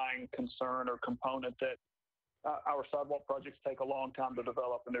underlying concern or component that our sidewalk projects take a long time to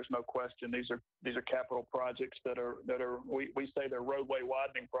develop, and there's no question these are capital projects that are we say they're roadway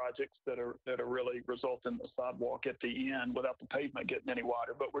widening projects that are really result in the sidewalk at the end without the pavement getting any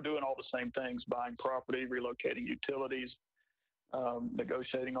wider. But we're doing all the same things: buying property, relocating utilities,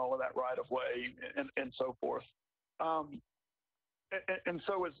 negotiating all of that right of way, and so forth. And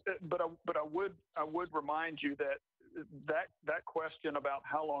so but I would remind you that question about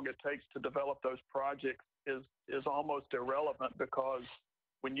how long it takes to develop those projects is almost irrelevant, because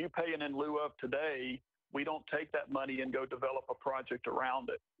when you pay an in lieu of today, we don't take that money and go develop a project around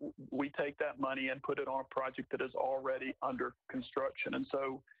it. We take that money and put it on a project that is already under construction. And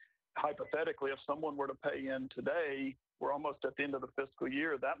so hypothetically, if someone were to pay in today, we're almost at the end of the fiscal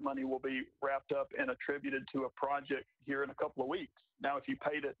year, that money will be wrapped up and attributed to a project here in a couple of weeks. Now, if you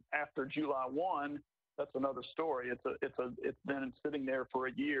paid it after July 1, that's another story. It's then sitting there for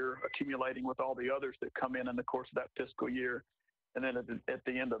a year, accumulating with all the others that come in the course of that fiscal year. And then at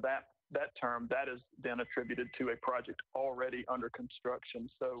the end of that term, that is then attributed to a project already under construction.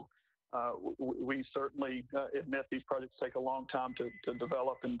 So we certainly admit these projects take a long time to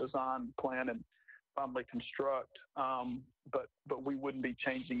develop and design, plan, and finally construct. But we wouldn't be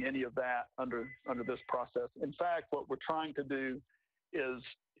changing any of that under this process. In fact, what we're trying to do is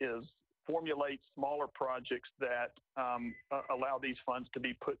formulate smaller projects that allow these funds to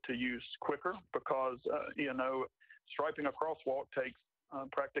be put to use quicker, because striping a crosswalk takes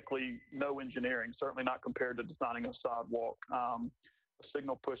practically no engineering, certainly not compared to designing a sidewalk, a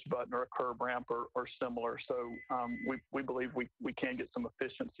signal push button or a curb ramp or similar. So we believe we can get some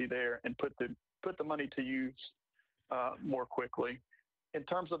efficiency there and put the money to use more quickly. In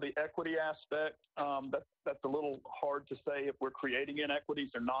terms of the equity aspect, that's a little hard to say if we're creating inequities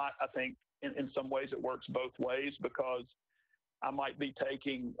or not. I think in some ways it works both ways, because I might be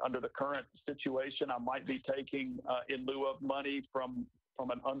taking, under the current situation, I might be taking in lieu of money from from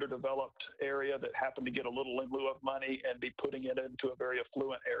an underdeveloped area that happened to get a little in lieu of money and be putting it into a very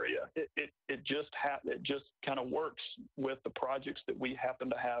affluent area. It just kind of works with the projects that we happen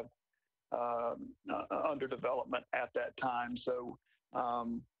to have under development at that time. So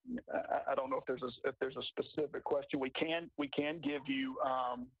I don't know if there's a specific question. We can give you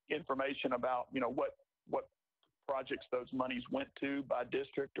information about what projects those monies went to by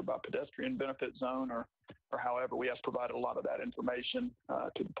district or by pedestrian benefit zone or however. We have provided a lot of that information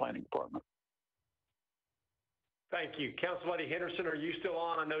to the planning department. Thank you. Council Lady Henderson, are you still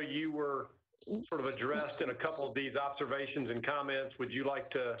on? I know you were sort of addressed in a couple of these observations and comments. Would you like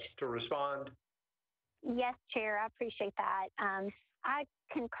to respond? Yes, Chair, I appreciate that. I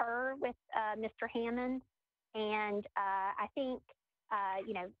concur with Mr. Hammond, and I think,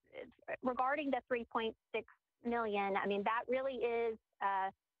 regarding the 3.6 million, I mean, that really is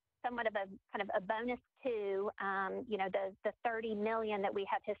somewhat of a kind of a bonus to, the 30 million that we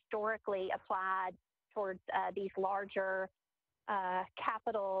have historically applied towards these larger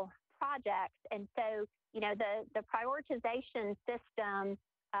capital projects. And so, the prioritization system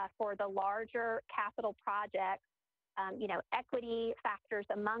for the larger capital projects, equity factors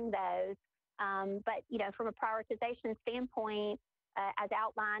among those. But, from a prioritization standpoint, as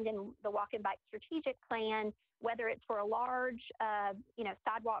outlined in the Walk and Bike Strategic Plan, whether it's for a large,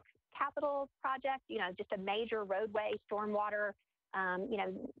 sidewalk capital project, just a major roadway, stormwater,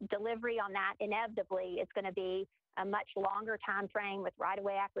 delivery on that, inevitably it's going to be a much longer time frame with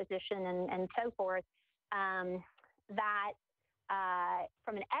right-of-way acquisition and so forth. That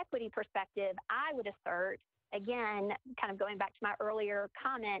from an equity perspective, I would assert, again, kind of going back to my earlier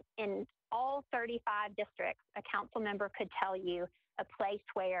comment, in all 35 districts, a council member could tell you a place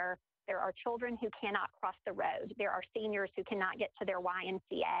where there are children who cannot cross the road. There are seniors who cannot get to their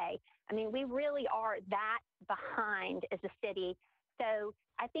YMCA. I mean, we really are that behind as a city. So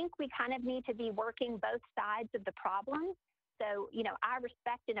I think we kind of need to be working both sides of the problem. So, I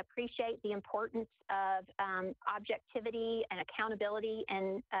respect and appreciate the importance of objectivity and accountability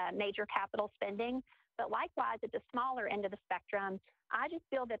in major capital spending. But likewise, at the smaller end of the spectrum, I just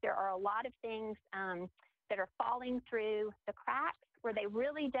feel that there are a lot of things that are falling through the cracks where they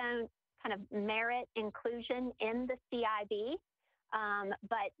really don't kind of merit inclusion in the CIB.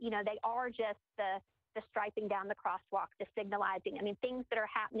 But, they are just the striping down the crosswalk, the signalizing. I mean, things that are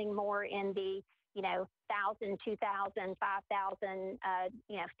happening more in the 1,000, 2,000, 5,000,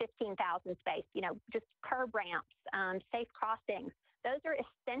 15,000 space, just curb ramps, safe crossings. Those are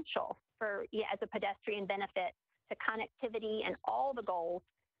essential for, as a pedestrian benefit to connectivity and all the goals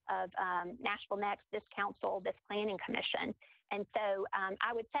of Nashville Next, this council, this planning commission. And so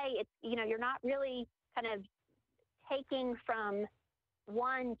I would say it's, you're not really kind of taking from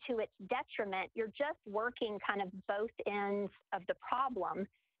one to its detriment. You're just working kind of both ends of the problem.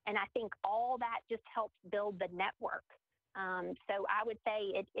 And I think all that just helps build the network. So I would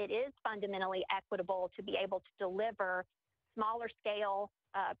say it is fundamentally equitable to be able to deliver smaller scale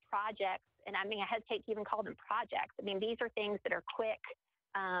projects. And I mean, I hesitate to even call them projects. I mean, these are things that are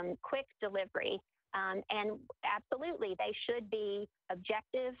quick delivery. And absolutely, they should be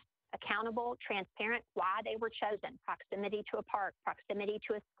objective, accountable, transparent, why they were chosen, proximity to a park, proximity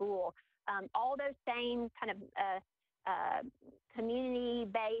to a school, all those same kind of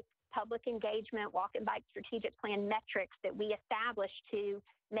community-based public engagement, walk and bike strategic plan metrics that we established to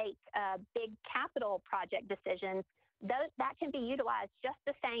make big capital project decisions. That can be utilized just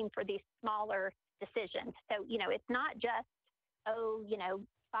the same for these smaller decisions. So, it's not just,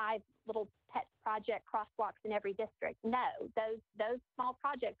 5 little pet project crosswalks in every district. No, those small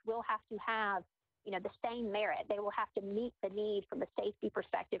projects will have to have, the same merit. They will have to meet the need from a safety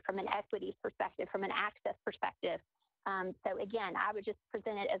perspective, from an equity perspective, from an access perspective. So again, I would just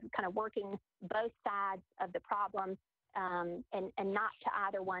present it as kind of working both sides of the problem and not to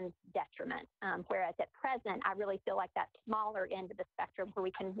either one's detriment. Whereas at present, I really feel like that smaller end of the spectrum where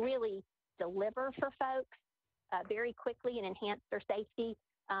we can really deliver for folks very quickly and enhance their safety.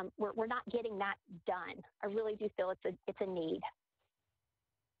 We're not getting that done. I really do feel it's a need.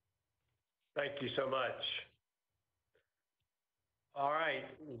 Thank you so much. All right,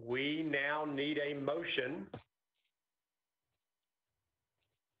 we now need a motion.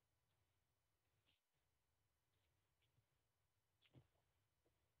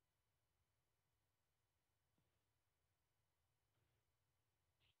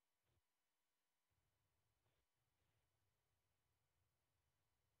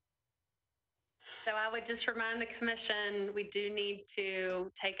 So I would just remind the commission, we do need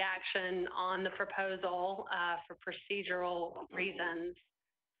to take action on the proposal for procedural reasons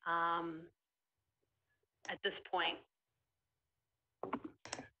at this point.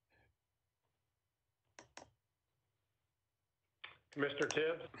 Commissioner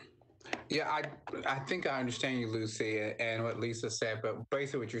Tibbs? Yeah, I think I understand you, Lucy, and what Lisa said, but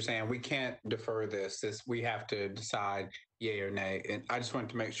basically what you're saying, we can't defer this. We have to decide yay or nay. And I just wanted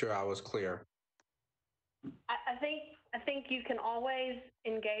to make sure I was clear. I think you can always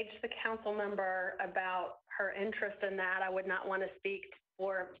engage the council member about her interest in that. I would not want to speak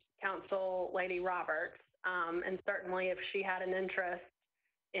for Council Lady Roberts. And certainly if she had an interest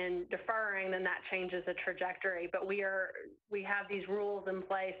in deferring, then that changes the trajectory. But we have these rules in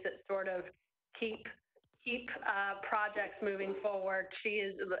place that sort of keep projects moving forward.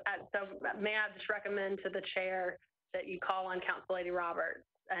 So may I just recommend to the chair that you call on Council Lady Roberts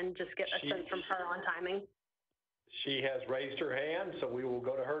and just get a sense from her on timing. She has raised her hand, so we will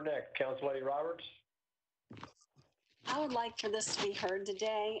go to her next. Council Lady Roberts? I would like for this to be heard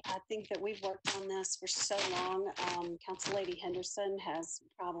today. I think that we've worked on this for so long. Council Lady Henderson has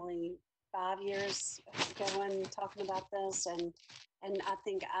probably 5 years going, talking about this, and I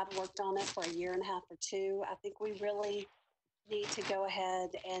think I've worked on it for 1.5 years or 2. I think we really need to go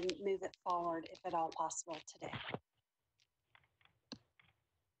ahead and move it forward, if at all possible, today.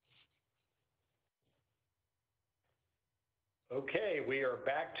 Okay, we are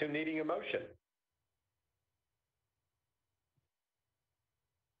back to needing a motion.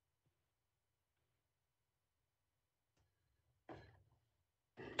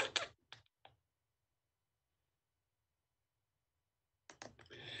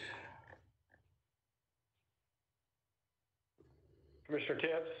 Commissioner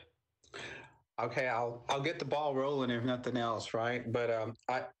Tibbs? Okay, I'll get the ball rolling if nothing else, right? But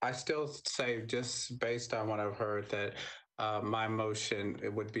I still say, just based on what I've heard, that my motion,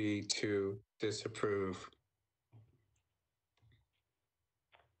 it would be to disapprove.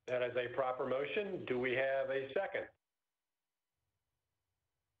 That is a proper motion. Do we have a second?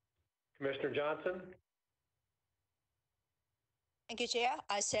 Commissioner Johnson? Thank you, Chair.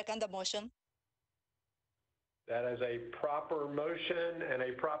 I second the motion. That is a proper motion and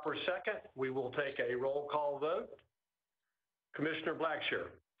a proper second. We will take a roll call vote. Commissioner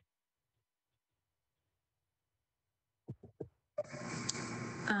Blackshear?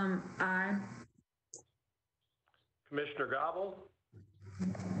 Aye. Commissioner Gobble?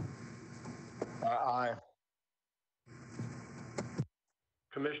 Aye.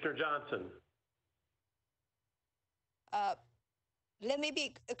 Commissioner Johnson? Let me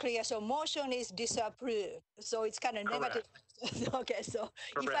be clear. So motion is disapproved. So it's kind of negative. Okay, so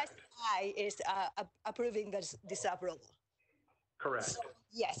Correct. If I say aye, is approving the disapproval. Correct. So,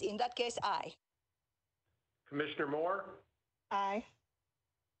 yes, in that case, aye. Commissioner Moore? Aye.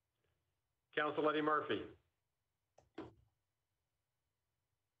 Council Lady Murphy?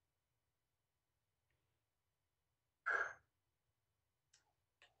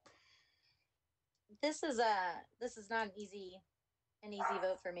 This is not an easy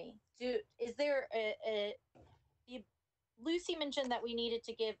vote for me. Is there Lucy mentioned that we needed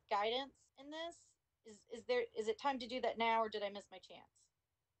to give guidance in this. Is it time to do that now, or did I miss my chance?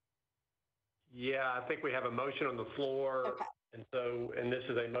 Yeah, I think we have a motion on the floor. Okay. And this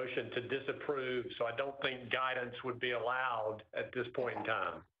is a motion to disapprove. So I don't think guidance would be allowed at this point in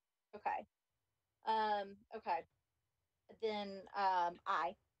time. Okay. Okay. Then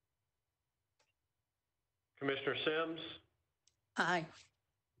aye. Commissioner Sims? Aye.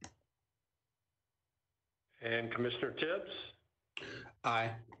 And Commissioner Tibbs?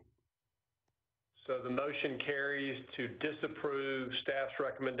 Aye. So the motion carries to disapprove staff's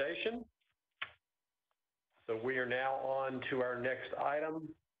recommendation. So we are now on to our next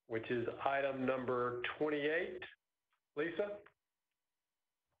item, which is item number 28. Lisa?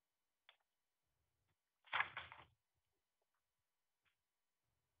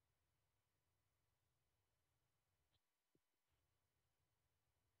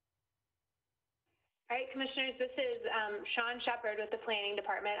 All right, Commissioners, this is Sean Shepard with the Planning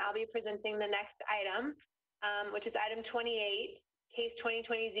Department. I'll be presenting the next item, which is item 28, case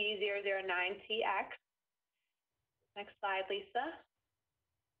 2020Z009CX. Next slide, Lisa.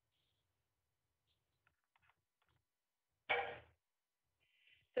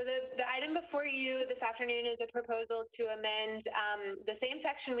 So the item before you this afternoon is a proposal to amend the same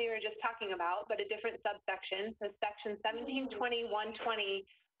section we were just talking about, but a different subsection. So section 1720.120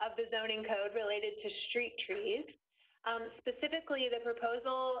 of the zoning code related to street trees. Specifically, the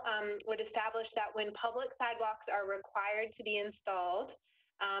proposal would establish that when public sidewalks are required to be installed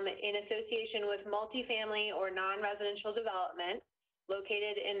in association with multifamily or non-residential development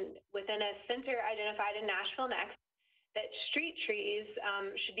located within a center identified in Nashville next, that street trees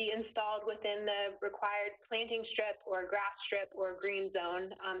should be installed within the required planting strip or grass strip or green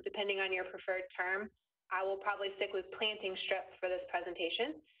zone, depending on your preferred term. I will probably stick with planting strip for this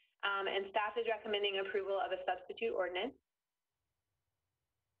presentation. And staff is recommending approval of a substitute ordinance.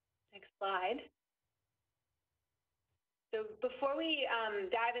 Next slide. So before we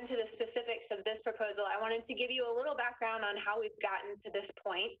dive into the specifics of this proposal, I wanted to give you a little background on how we've gotten to this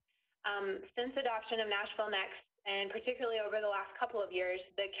point. Since adoption of Nashville Next, and particularly over the last couple of years,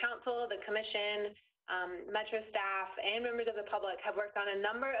 the council, the commission, Metro staff, and members of the public have worked on a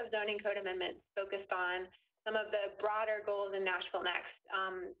number of zoning code amendments focused on some of the broader goals in Nashville Next,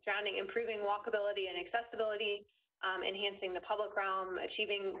 surrounding improving walkability and accessibility, enhancing the public realm,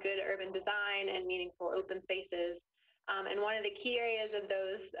 achieving good urban design and meaningful open spaces. And one of the key areas of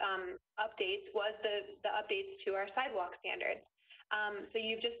those updates was the updates to our sidewalk standards. So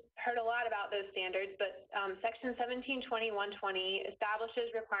you've just heard a lot about those standards, but Section 1720-120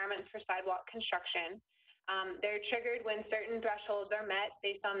 establishes requirements for sidewalk construction. They're triggered when certain thresholds are met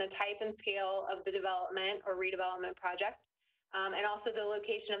based on the type and scale of the development or redevelopment project, and also the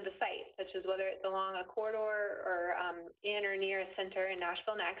location of the site, such as whether it's along a corridor or in or near a center in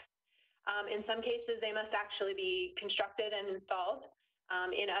Nashville Next. In some cases, they must actually be constructed and installed.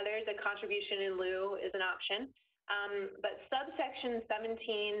 In others, a contribution in lieu is an option. But subsection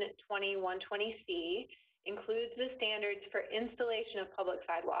 1720-120C includes the standards for installation of public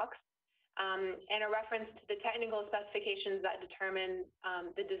sidewalks and a reference to the technical specifications that determine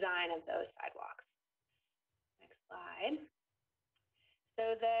the design of those sidewalks. Next slide.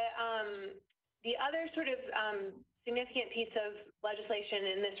 So the other sort of significant piece of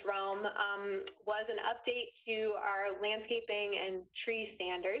legislation in this realm was an update to our landscaping and tree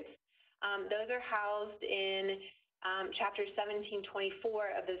standards. Those are housed in Chapter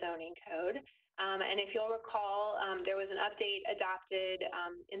 1724 of the Zoning Code. And if you'll recall, there was an update adopted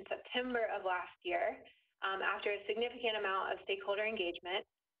in September of last year after a significant amount of stakeholder engagement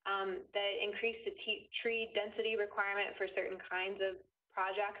that increased the tree density requirement for certain kinds of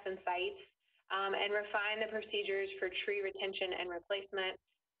projects and sites, and refine the procedures for tree retention and replacement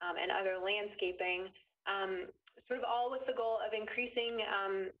and other landscaping, sort of all with the goal of increasing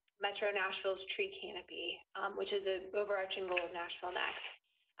Metro Nashville's tree canopy, which is an overarching goal of Nashville Next.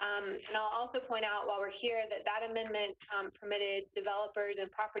 And I'll also point out while we're here that that amendment permitted developers and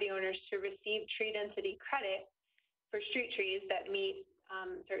property owners to receive tree density credit for street trees that meet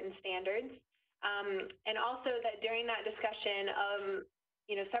certain standards. And also that during that discussion,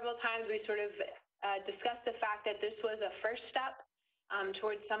 several times we sort of discussed the fact that this was a first step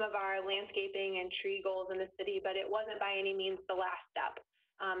towards some of our landscaping and tree goals in the city, but it wasn't by any means the last step,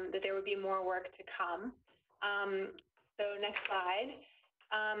 that there would be more work to come. So next slide.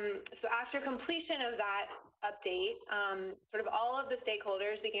 So after completion of that update, sort of all of the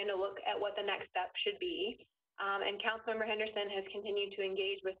stakeholders began to look at what the next step should be. And Councilmember Henderson has continued to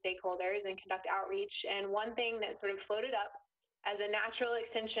engage with stakeholders and conduct outreach. And one thing that sort of floated up as a natural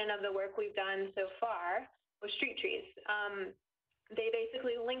extension of the work we've done so far was street trees. They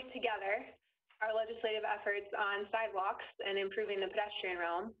basically link together our legislative efforts on sidewalks and improving the pedestrian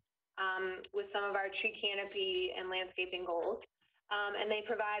realm with some of our tree canopy and landscaping goals. And they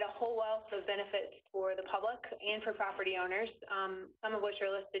provide a whole wealth of benefits for the public and for property owners, some of which are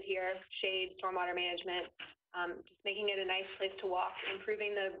listed here: shade, stormwater management, just making it a nice place to walk,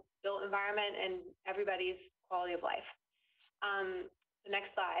 improving the built environment and everybody's quality of life. The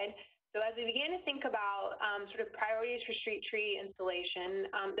next slide. So as we began to think about sort of priorities for street tree installation,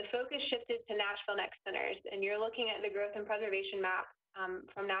 the focus shifted to Nashville Next centers. And you're looking at the growth and preservation map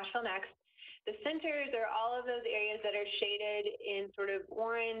from Nashville Next. The centers are all of those areas that are shaded in sort of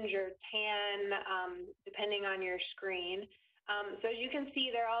orange or tan, depending on your screen. So as you can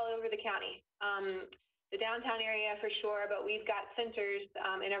see, they're all over the county. The downtown area for sure, but we've got centers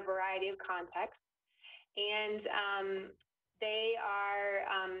in a variety of contexts. And they are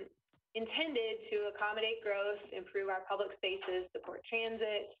intended to accommodate growth, improve our public spaces, support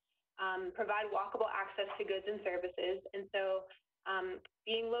transit, provide walkable access to goods and services. And so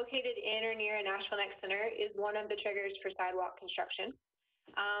being located in or near a Nashville Next center is one of the triggers for sidewalk construction.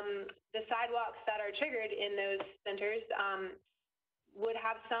 The sidewalks that are triggered in those centers would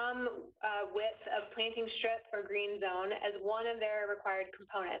have some width of planting strip or green zone as one of their required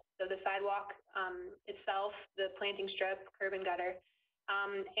components. So the sidewalk itself, the planting strip, curb and gutter.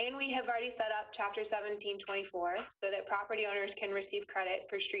 And we have already set up Chapter 1724 so that property owners can receive credit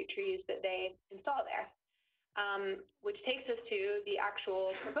for street trees that they install there, which takes us to the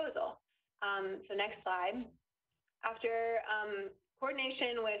actual proposal. So next slide. After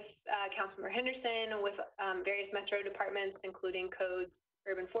coordination with Councilmember Henderson, with various Metro departments, including codes,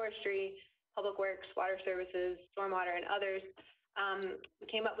 urban forestry, public works, water services, stormwater, and others, We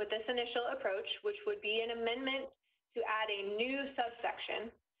came up with this initial approach, which would be an amendment to add a new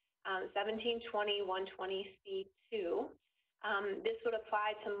subsection, 1720-120C2. This would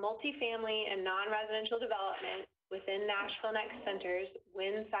apply to multifamily and non-residential development within Nashville Next centers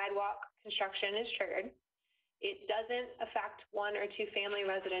when sidewalk construction is triggered. It doesn't affect one or two family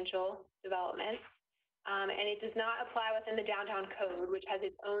residential development, and it does not apply within the downtown code, which has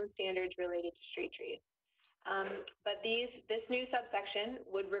its own standards related to street trees. But this new subsection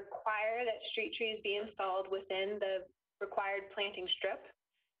would require that street trees be installed within the required planting strip.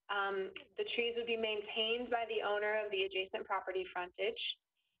 The trees would be maintained by the owner of the adjacent property frontage,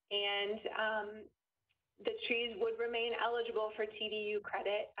 and the trees would remain eligible for TDU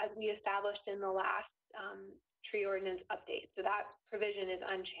credit as we established in the last tree ordinance update. So that provision is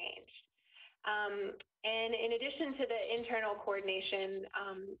unchanged. And in addition to the internal coordination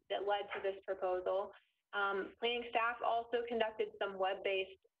that led to this proposal, planning staff also conducted some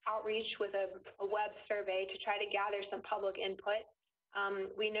web-based outreach with a web survey to try to gather some public input.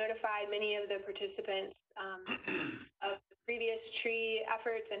 We notified many of the participants of the previous tree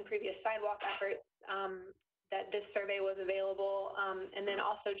efforts and previous sidewalk efforts that this survey was available, and then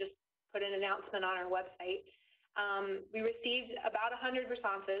also just put an announcement on our website. We received about 100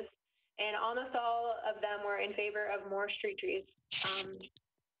 responses, and almost all of them were in favor of more street trees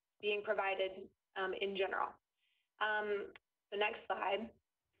being provided in general. The next slide.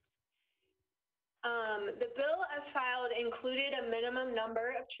 The bill as filed included a minimum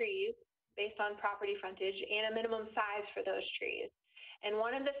number of trees based on property frontage and a minimum size for those trees. And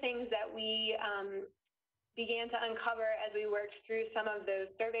one of the things that we began to uncover as we worked through some of those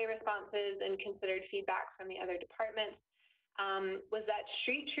survey responses and considered feedback from the other departments was that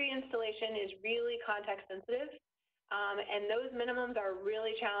street tree installation is really context sensitive. And those minimums are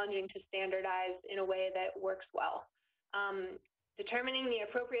really challenging to standardize in a way that works well. Determining the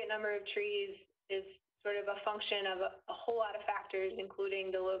appropriate number of trees is sort of a function of a whole lot of factors, including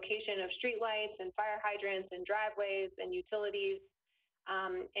the location of streetlights and fire hydrants and driveways and utilities,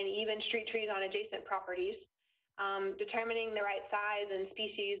 and even street trees on adjacent properties. Determining the right size and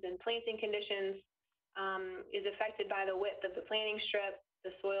species and planting conditions is affected by the width of the planting strip,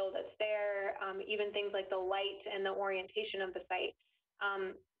 the soil that's there, even things like the light and the orientation of the site.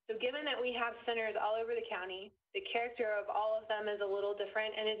 So given that we have centers all over the county, the character of all of them is a little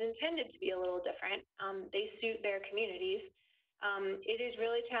different and is intended to be a little different. They suit their communities. It is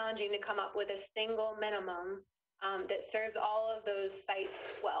really challenging to come up with a single minimum that serves all of those sites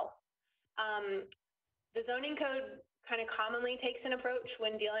well. The zoning code kind of commonly takes an approach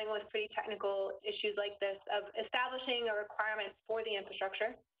when dealing with pretty technical issues like this of establishing a requirement for the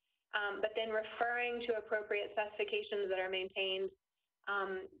infrastructure, but then referring to appropriate specifications that are maintained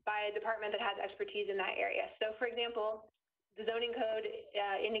by a department that has expertise in that area. So for example, the zoning code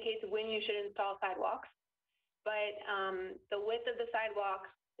indicates when you should install sidewalks, but the width of the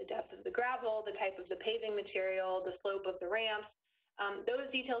sidewalks, the depth of the gravel, the type of the paving material, the slope of the ramps,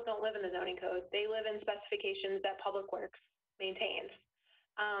 those details don't live in the zoning code. They live in specifications that Public Works maintains.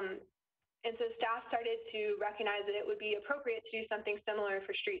 And so staff started to recognize that it would be appropriate to do something similar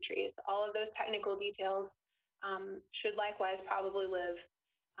for street trees. All of those technical details should likewise probably live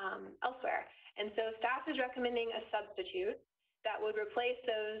elsewhere. And so staff is recommending a substitute that would replace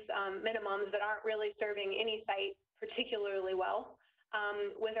those minimums that aren't really serving any site particularly well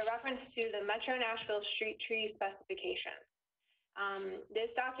with a reference to the Metro Nashville street tree specification. This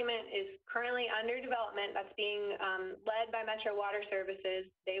document is currently under development. That's being led by Metro Water Services.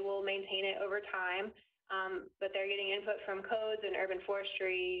 They will maintain it over time, but they're getting input from codes and urban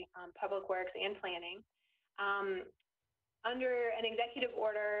forestry, Public Works, and planning. Under an executive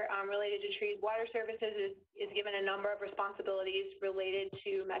order related to trees, Water Services is given a number of responsibilities related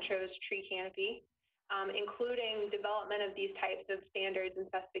to Metro's tree canopy, including development of these types of standards and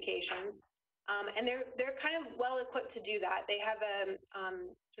specifications. And they're kind of well equipped to do that. They have a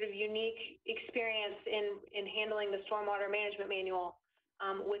sort of unique experience in handling the stormwater management manual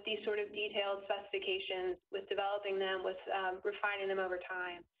with these sort of detailed specifications, with developing them, with refining them over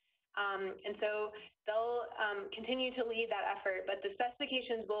time. And so they'll continue to lead that effort, but the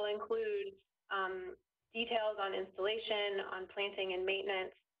specifications will include details on installation, on planting and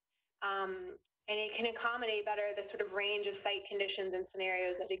maintenance, and it can accommodate better the sort of range of site conditions and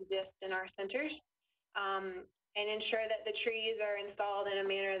scenarios that exist in our centers, and ensure that the trees are installed in a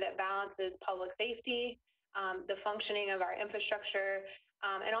manner that balances public safety, the functioning of our infrastructure,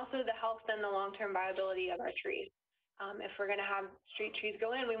 and also the health and the long-term viability of our trees. If we're going to have street trees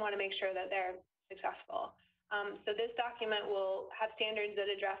go in, we want to make sure that they're successful. So this document will have standards that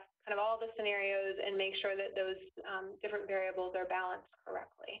address kind of all the scenarios and make sure that those different variables are balanced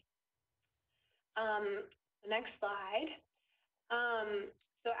correctly. The next slide.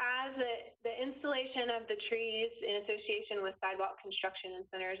 So as the installation of the trees in association with sidewalk construction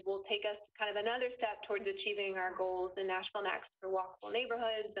incentives will take us kind of another step towards achieving our goals in Nashville Next for walkable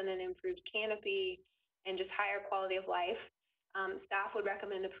neighborhoods and an improved canopy and just higher quality of life. Staff would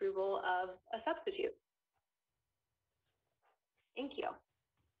recommend approval of a substitute. Thank you.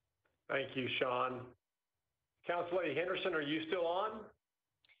 Thank you, Sean. Councilor Henderson, are you still on?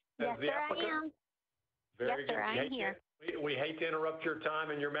 Yes, sir, I am. Very yes, sir, I am here. We hate to interrupt your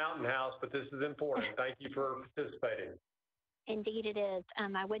time in your mountain house, but this is important. Thank you for participating. Indeed, it is.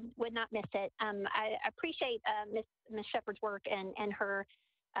 I would not miss it. I appreciate Ms. Shepherd's work and her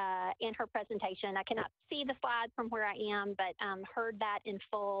presentation. I cannot see the slides from where I am, but heard that in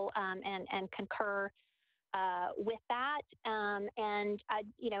full and concur with that. And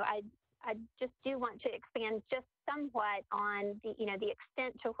I just do want to expand just somewhat on the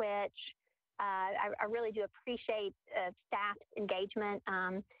extent to which I really do appreciate staff's engagement.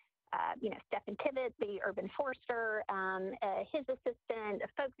 Stephen Kivett, the urban forester, his assistant,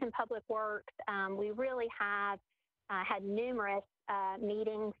 folks in public works. We really have had numerous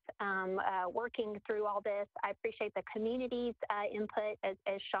meetings working through all this. I appreciate the community's input, as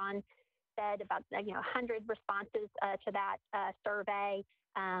Sean said, about 100 responses to that survey.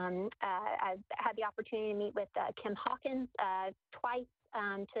 I've had the opportunity to meet with Kim Hawkins twice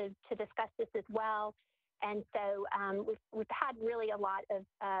to discuss this as well. And so we've had really a lot of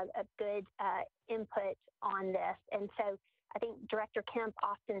good input on this. And so I think Director Kemp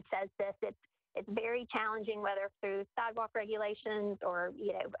often says this, it's very challenging, whether through sidewalk regulations or,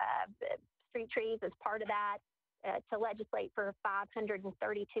 street trees as part of that, to legislate for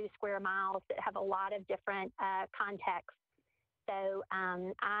 532 square miles that have a lot of different contexts. So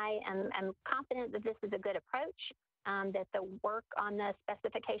I am confident that this is a good approach. That the work on the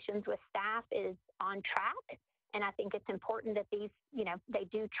specifications with staff is on track. And I think it's important that these, they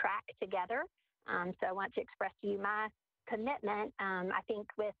do track together. So I want to express to you my commitment. I think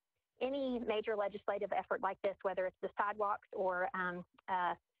with any major legislative effort like this, whether it's the sidewalks or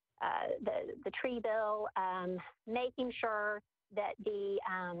the tree bill, making sure that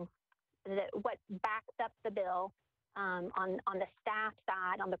that what backs up the bill on the staff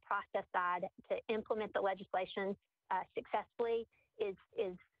side, on the process side, to implement the legislation successfully is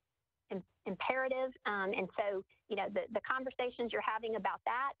imperative. And so, the conversations you're having about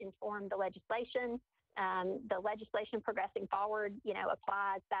that inform the legislation. The legislation progressing forward,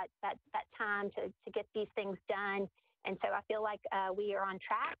 applies that time to get these things done. And so I feel like we are on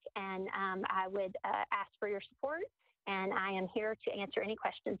track, and I would ask for your support, and I am here to answer any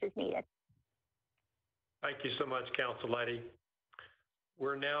questions as needed. Thank you so much, Council Lady.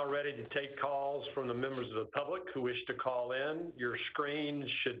 We're now ready to take calls from the members of the public who wish to call in. Your screen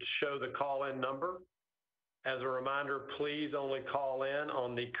should show the call-in number. As a reminder, please only call in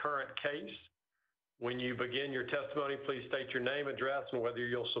on the current case. When you begin your testimony, please state your name, address, and whether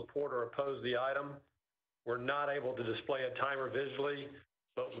you'll support or oppose the item. We're not able to display a timer visually,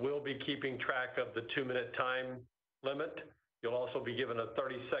 but we'll be keeping track of the 2-minute time limit. You'll also be given a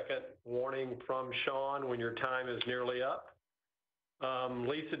 30-second warning from Sean when your time is nearly up.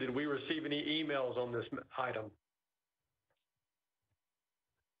 Lisa, did we receive any emails on this item?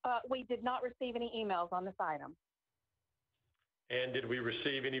 We did not receive any emails on this item. And did we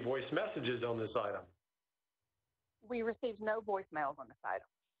receive any voice messages on this item? We received no voicemails on this item.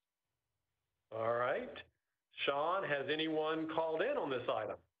 All right. Sean, has anyone called in on this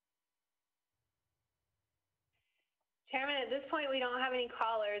item? Chairman, at this point, we don't have any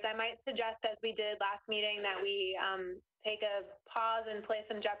callers. I might suggest, as we did last meeting, that we take a pause and play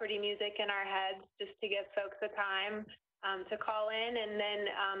some Jeopardy music in our heads just to give folks the time to call in, and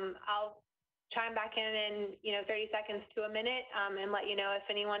then I'll chime back in 30 seconds to a minute and let you know if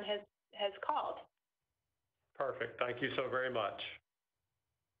anyone has called. Perfect. Thank you so very much.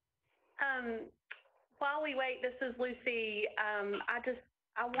 While we wait, this is Lucy.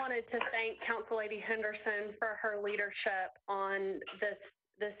 I wanted to thank Council Lady Henderson for her leadership on this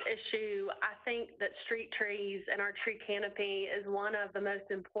issue. I think that street trees and our tree canopy is one of the most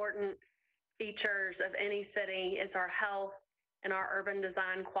important features of any city. It's our health and our urban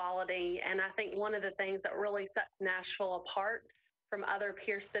design quality. And I think one of the things that really sets Nashville apart from other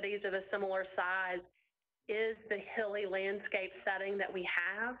peer cities of a similar size is the hilly landscape setting that we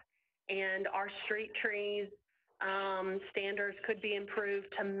have. And our street trees standards could be improved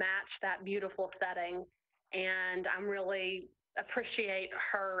to match that beautiful setting. And I'm really appreciate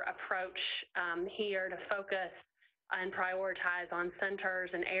her approach here to focus and prioritize on centers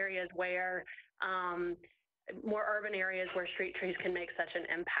and areas where, more urban areas where street trees can make such an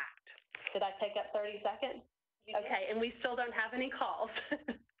impact. Did I take up 30 seconds? Okay, and we still don't have any calls.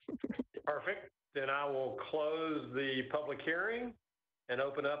 Perfect. Then I will close the public hearing and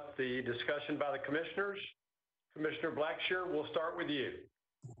open up the discussion by the commissioners. Commissioner Blackshear, we'll start with you.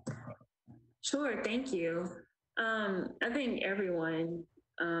 Sure, thank you. I think everyone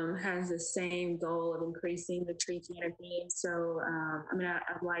has the same goal of increasing the tree canopy. So,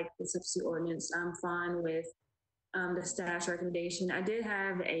 I like the substitute ordinance. I'm fine with the staff's recommendation. I did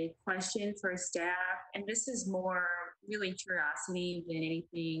have a question for staff, and this is more really curiosity than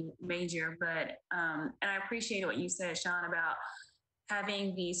anything major, but, and I appreciate what you said, Sean, about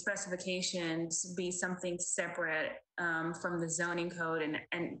having the specifications be something separate from the zoning code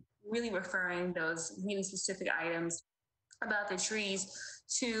and really referring those really specific items about the trees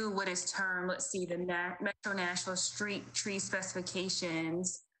to what is termed, let's see, the Metro Nashville Street Tree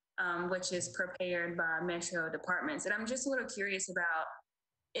Specifications, which is prepared by Metro departments. And I'm just a little curious about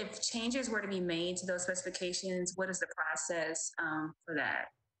if changes were to be made to those specifications, what is the process for that?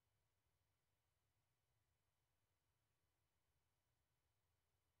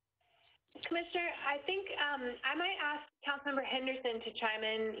 Commissioner, I think I might ask Councilmember Henderson to chime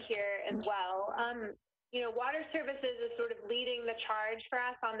in here as well. Water Services is sort of leading the charge for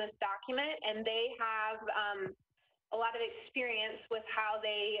us on this document, and they have a lot of experience with how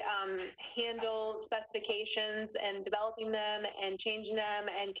they handle specifications and developing them and changing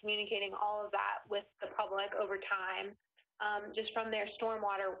them and communicating all of that with the public over time, just from their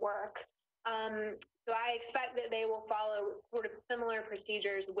stormwater work. So I expect that they will follow sort of similar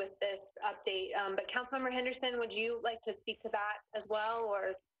procedures with this update. But Councilmember Henderson, would you like to speak to that as well,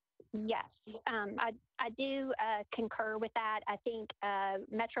 or? Yes, I do concur with that. I think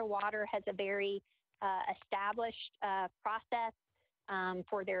Metro Water has a very established process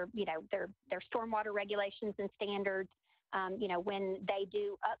for their stormwater regulations and standards. When they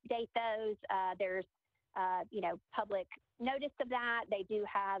do update those, there's public notice of that. They do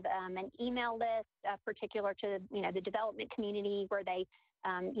have an email list particular to the development community where they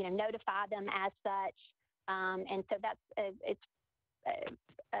notify them as such, and so that's it's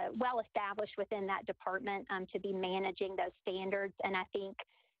well established within that department to be managing those standards. And I think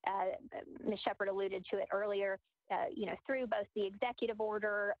Ms. Shepherd alluded to it earlier, through both the executive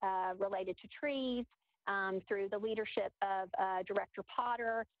order related to trees, through the leadership of Director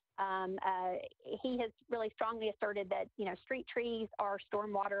Potter. He has really strongly asserted that, street trees are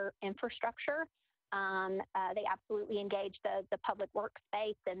stormwater infrastructure. They absolutely engage the public works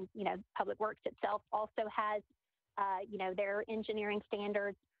space, and, Public Works itself also has, their engineering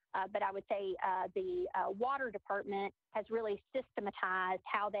standards. But I would say the water department has really systematized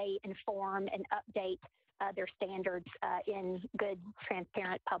how they inform and update their standards in good,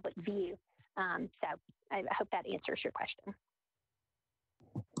 transparent public view. So I hope that answers your question.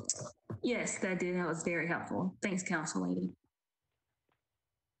 Yes, that did. That was very helpful. Thanks, Council Lady.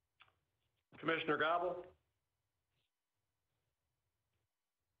 Commissioner Gobble?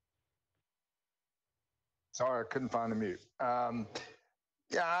 Sorry, I couldn't find the mute.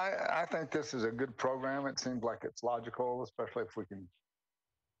 Yeah, I think this is a good program. It seems like it's logical, especially if we can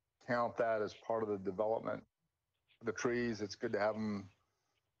count that as part of the development of the trees. It's good to have them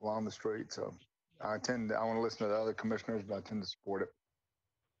along the street. So I want to listen to the other commissioners, but I tend to support it.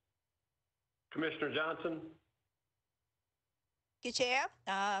 Commissioner Johnson? Thank you, Chair.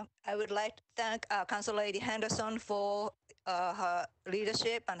 I would like to thank Council Lady Henderson for her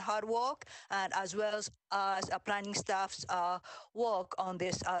leadership and hard work, and as well as planning staff's work on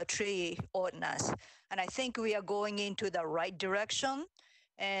this tree ordinance. And I think we are going into the right direction.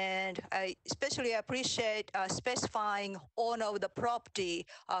 And I especially appreciate specifying owner of the property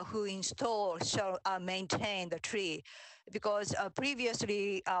who installed shall maintain the tree. Because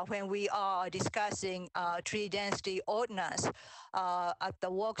previously, when we are discussing tree density ordinance at the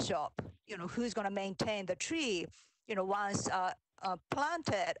workshop, who's going to maintain the tree? Once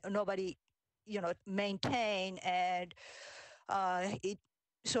planted, nobody, maintain, and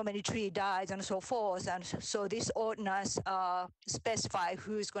so many tree dies and so forth. And so this ordinance specify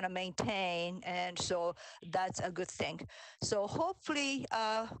who's going to maintain, and so that's a good thing. So hopefully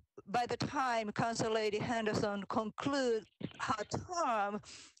by the time Council Lady Henderson conclude her term,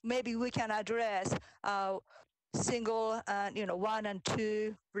 maybe we can address single and 1 and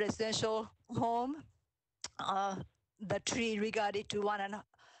 2 residential home, the tree regarded to 1 and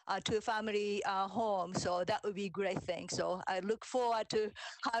 2 family home. So that would be a great thing. So I look forward to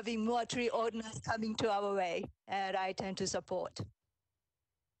having more tree ordinance coming to our way, and I tend to support.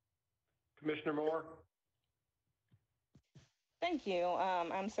 Commissioner Moore? Thank you.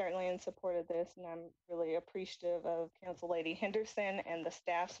 I'm certainly in support of this, and I'm really appreciative of Council Lady Henderson and the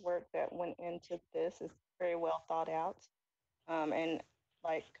staff's work that went into this. It's very well thought out. And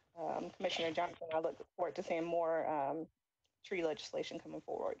like Commissioner Johnson, I look forward to seeing more tree legislation coming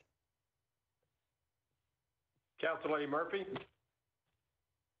forward. Council Lady Murphy.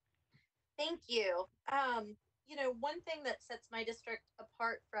 Thank you. You know, one thing that sets my district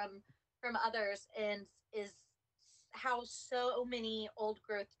apart from others is how so many old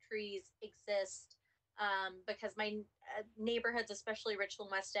growth trees exist. Because my neighborhoods, especially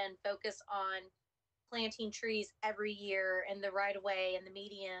Richland West End, focus on planting trees every year in the right of way and the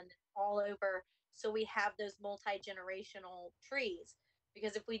median all over. So we have those multi-generational trees.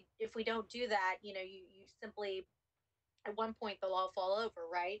 Because if we don't do that, you know, you simply at one point they'll all fall over,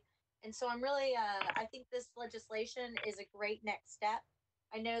 right? And so I'm really, I think this legislation is a great next step.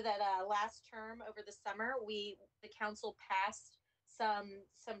 I know that last term over the summer, the council passed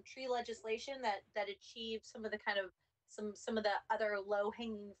some tree legislation that achieved some of the kind of some of the other low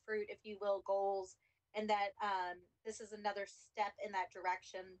hanging fruit, if you will, goals, and that this is another step in that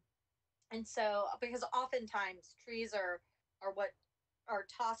direction. And so, because oftentimes trees are what are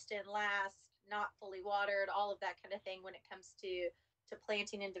tossed in last, not fully watered, all of that kind of thing when it comes to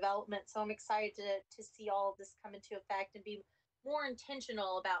planting and development. So I'm excited to see all of this come into effect and be more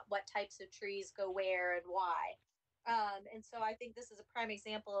intentional about what types of trees go where and why. And so I think this is a prime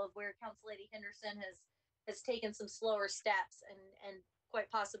example of where Council Lady Henderson has taken some slower steps and quite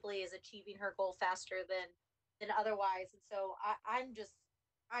possibly is achieving her goal faster than otherwise. And so I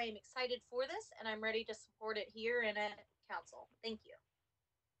am excited for this, and I'm ready to support it here and at council. Thank you.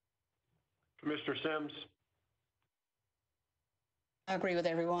 Commissioner Sims. I agree with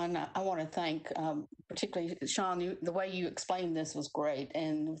everyone. I want to thank, particularly Sean, the way you explained this was great,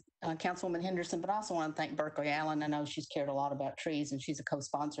 and Councilwoman Henderson, but I also want to thank Berkeley Allen. I know she's cared a lot about trees, and she's a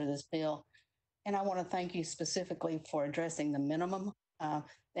co-sponsor of this bill. And I want to thank you specifically for addressing the minimum. The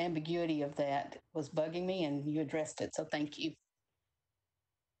ambiguity of that was bugging me, and you addressed it, so thank you.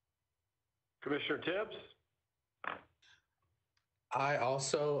 Commissioner Tibbs. I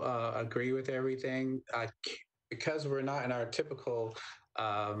also agree with everything. Because we're not in our typical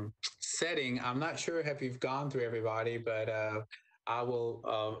setting, I'm not sure if you've gone through everybody, but I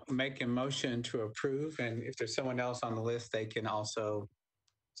will make a motion to approve. And if there's someone else on the list, they can also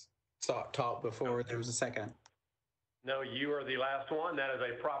talk before there was a second. No, you are the last one. That is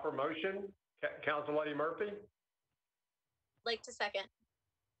a proper motion. Council Lady Murphy. Like to second.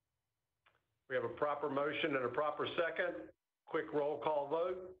 We have a proper motion and a proper second. Quick roll call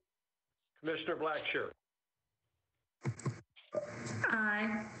vote. Commissioner Blackshear.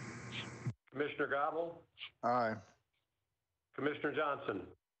 Aye. Commissioner Gobble. Aye. Commissioner Johnson.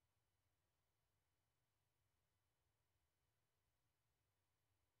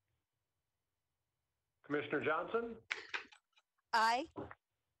 Commissioner Johnson. Aye.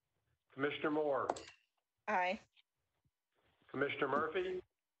 Commissioner Moore. Aye. Commissioner Murphy.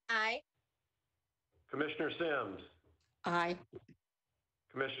 Aye. Commissioner Sims. Aye.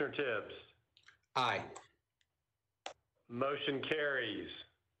 Commissioner Tibbs. Aye. Motion carries.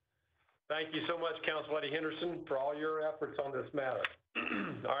 Thank you so much, Council Lady Henderson, for all your efforts on this matter.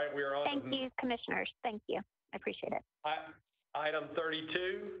 All right, we are on. Thank you, commissioners. Thank you. I appreciate it. Item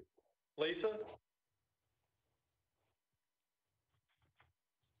 32, Lisa.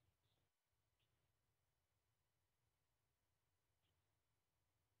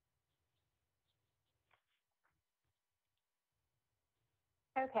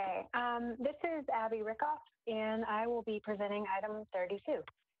 Okay, this is Abby Rickoff, and I will be presenting item 32.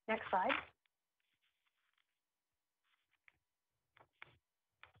 Next slide.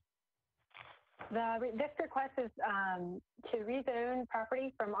 This request is to rezone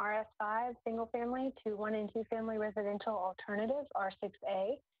property from RS5 single family to 1 and 2 family residential alternative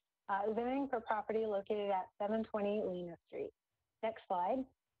R6A, zoning for property located at 720 Lena Street. Next slide.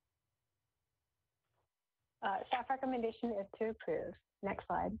 Staff recommendation is to approve. Next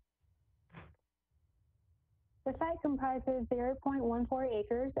slide. The site comprises 0.14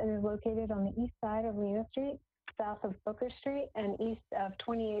 acres and is located on the east side of Lena Street, south of Booker Street, and east of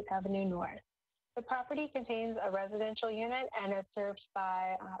 28th Avenue North. The property contains a residential unit and is served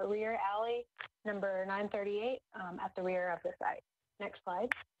by a rear alley number 938 at the rear of the site. Next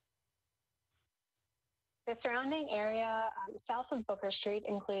slide. The surrounding area south of Booker Street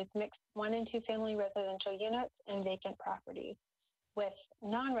includes mixed 1 and 2 family residential units and vacant property, with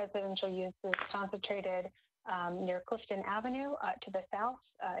non-residential uses concentrated near Clifton Avenue to the south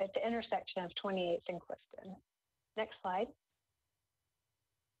at the intersection of 28th and Clifton. Next slide.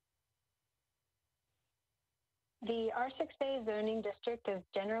 The R6A zoning district is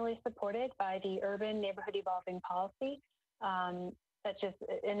generally supported by the urban neighborhood evolving policy, such as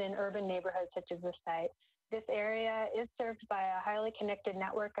in an urban neighborhood such as this site. This area is served by a highly connected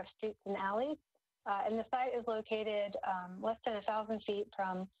network of streets and alleys, and the site is located less than 1,000 feet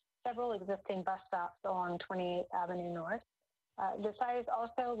from several existing bus stops along 28th Avenue North. The site is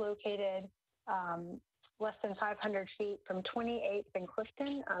also located less than 500 feet from 28th and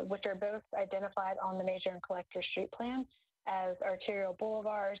Clifton, which are both identified on the major and collector street plan as arterial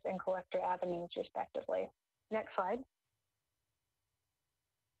boulevards and collector avenues, respectively. Next slide.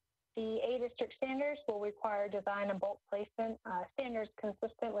 The A district standards will require design and bulk placement standards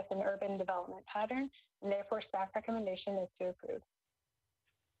consistent with an urban development pattern, and therefore staff recommendation is to approve.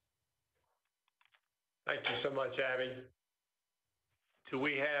 Thank you so much, Abby. Do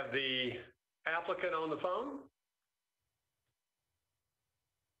we have the applicant on the phone?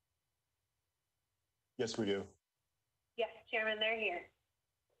 Yes, we do. Yes, Chairman, they're here.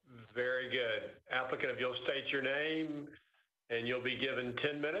 Very good. Applicant, if you'll state your name and you'll be given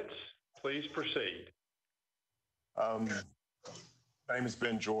 10 minutes, please proceed. My name is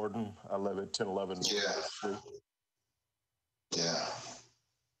Ben Jordan. I live at 1011 North Street. Yeah.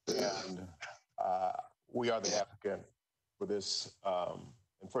 And we are the applicant for this.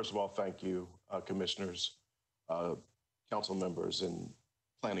 And first of all, thank you, commissioners, council members, and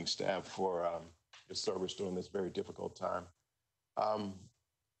planning staff for your service during this very difficult time.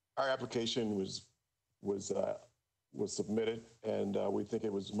 Our application was submitted, and we think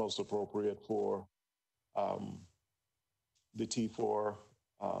it was most appropriate for the T4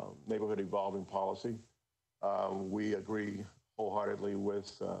 neighborhood evolving policy. We agree wholeheartedly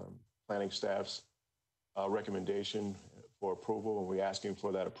with planning staff's recommendation for approval, and we're asking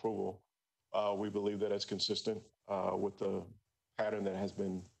for that approval. We believe that it's consistent with the pattern that has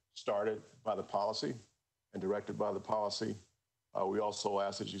been started by the policy and directed by the policy. We also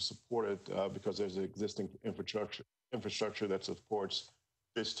ask that you support it because there's an existing infrastructure that supports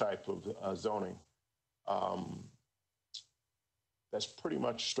this type of zoning. That's pretty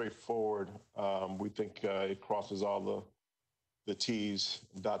much straightforward. We think it crosses all the T's,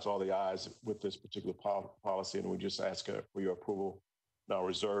 dots all the I's with this particular policy, and we just ask for your approval. Now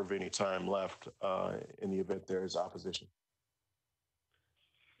reserve any time left in the event there is opposition.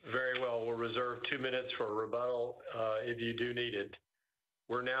 Very well. We'll reserve 2 minutes for rebuttal if you do need it.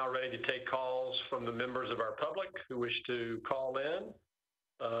 We're now ready to take calls from the members of our public who wish to call in.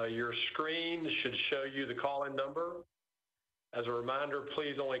 Your screen should show you the call-in number. As a reminder,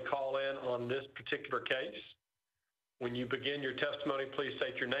 please only call in on this particular case. When you begin your testimony, please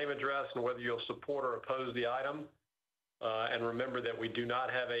state your name, address, and whether you'll support or oppose the item. And remember that we do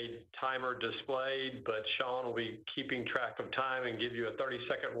not have a timer displayed, but Sean will be keeping track of time and give you a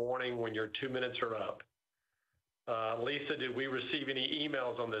 30-second warning when your 2 minutes are up. Lisa, did we receive any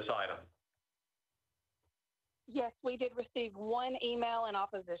emails on this item? Yes, we did receive one email in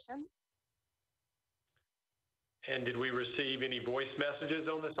opposition. And did we receive any voice messages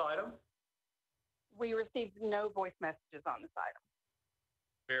on this item? We received no voice messages on this item.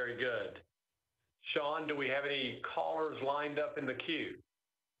 Very good. Sean, do we have any callers lined up in the queue?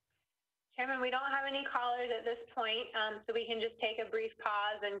 Chairman, we don't have any callers at this point, so we can just take a brief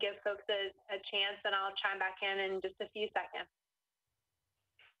pause and give folks a chance, and I'll chime back in just a few seconds.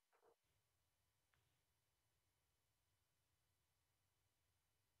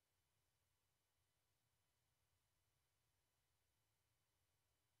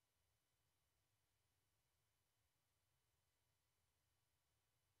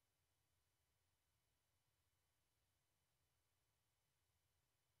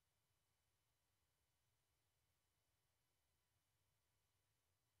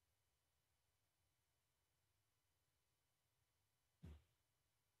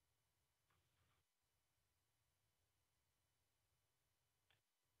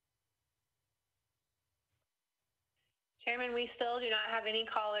 Chairman, we still do not have any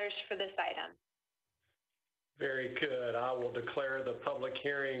callers for this item. Very good. I will declare the public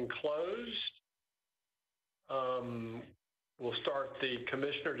hearing closed. We'll start the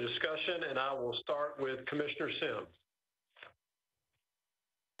commissioner discussion, and I will start with Commissioner Sims.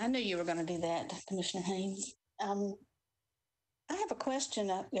 I knew you were going to do that, Commissioner Haynes. I have a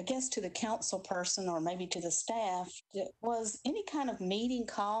question, I guess, to the council person or maybe to the staff. Was any kind of meeting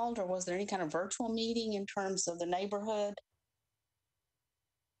called, or was there any kind of virtual meeting in terms of the neighborhood?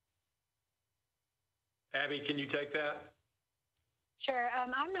 Abby, can you take that? Sure.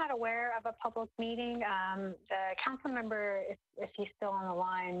 I'm not aware of a public meeting. The council member, if he's still on the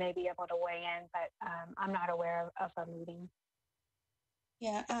line, may be able to weigh in, but I'm not aware of a meeting.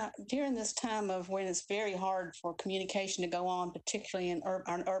 Yeah, during this time of when it's very hard for communication to go on, particularly in our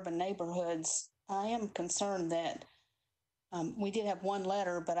urban neighborhoods, I am concerned that we did have one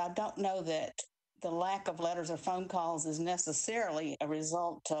letter, but I don't know that the lack of letters or phone calls is necessarily a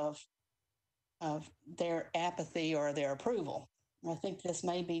result of their apathy or their approval. I think this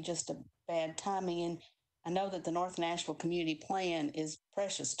may be just a bad timing, and I know that the North Nashville Community Plan is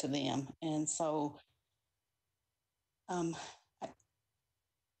precious to them, and so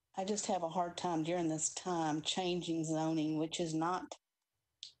I just have a hard time during this time changing zoning, which is not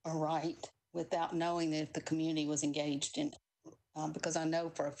a right, without knowing that if the community was engaged in it. Because I know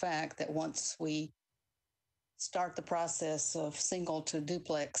for a fact that once we start the process of single to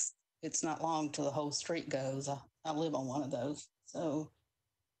duplex, it's not long till the whole street goes. I live on one of those. So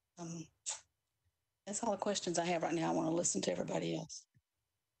that's all the questions I have right now. I want to listen to everybody else.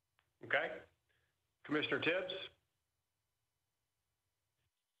 Okay. Commissioner Tibbs?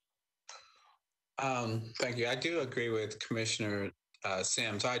 Thank you. I do agree with Commissioner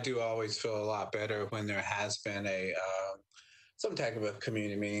Sims. I do always feel a lot better when there has been some type of a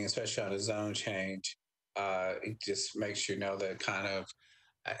community meeting, especially on a zone change. It just makes you know that kind of,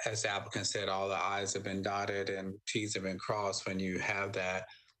 as the applicant said, all the I's have been dotted and T's have been crossed when you have that.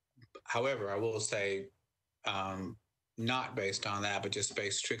 However, I will say, not based on that, but just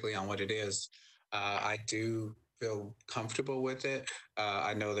based strictly on what it is, I do feel comfortable with it.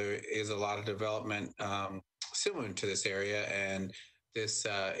 I know there is a lot of development similar to this area, and this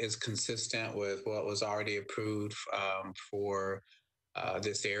is consistent with what was already approved for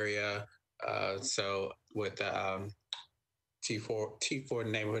this area. So with T4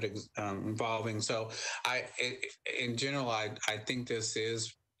 neighborhood involving. So in general, I think this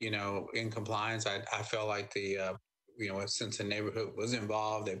is, in compliance. I feel like since the neighborhood was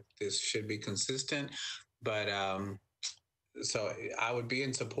involved, that this should be consistent. But so I would be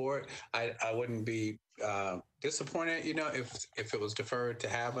in support. I wouldn't be disappointed, if it was deferred to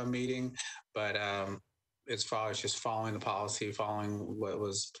have a meeting. But as far as just following the policy, following what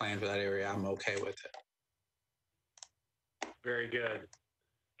was planned for that area, I'm okay with it. Very good.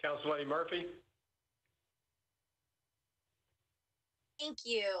 Councilwoman Murphy? Thank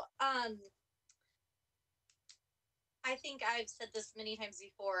you. I think I've said this many times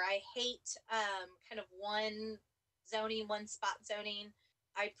before. I hate kind of one spot zoning.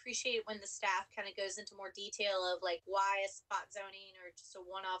 I appreciate when the staff kind of goes into more detail of like why a spot zoning or just a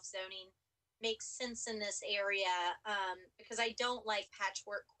one-off zoning makes sense in this area, because I don't like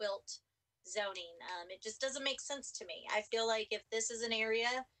patchwork quilt zoning. It just doesn't make sense to me. I feel like if this is an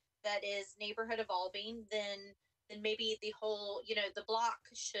area that is neighborhood evolving, then maybe the whole, the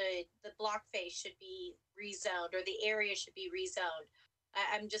block face should be rezoned, or the area should be rezoned.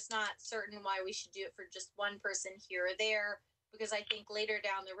 I'm just not certain why we should do it for just one person here or there, because I think later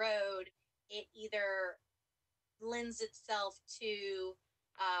down the road, it either lends itself to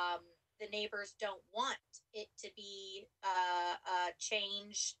the neighbors don't want it to be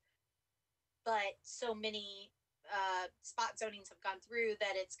changed, but so many spot zonings have gone through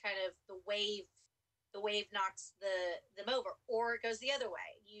that it's kind of the wave knocks them over, or it goes the other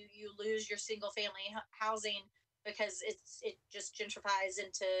way. You lose your single family housing because it just gentrifies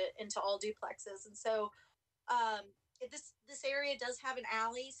into all duplexes. And so this area does have an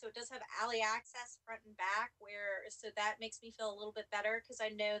alley, so it does have alley access front and back, so that makes me feel a little bit better, because I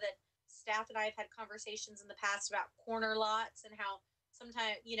know that staff and I have had conversations in the past about corner lots and how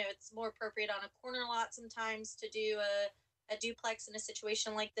sometimes, it's more appropriate on a corner lot sometimes to do a duplex in a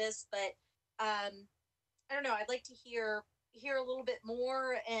situation like this. But I don't know. I'd like to hear a little bit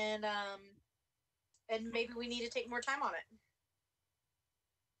more, and maybe we need to take more time on it.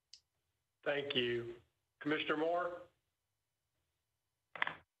 Thank you. Commissioner Moore?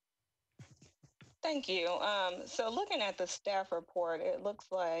 Thank you. So looking at the staff report, it looks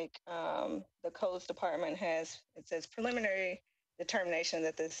like the codes department it says preliminary determination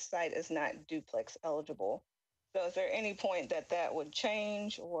that this site is not duplex eligible. So is there any point that would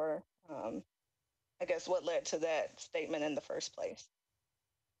change, or I guess what led to that statement in the first place?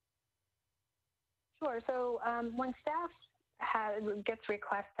 Sure. So when staff gets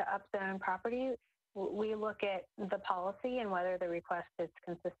requests to upzone property, we look at the policy and whether the request is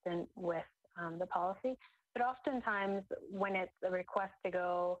consistent with the policy. But oftentimes, when it's a request to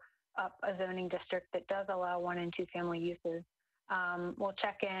go up a zoning district that does allow 1 and 2 family uses, we'll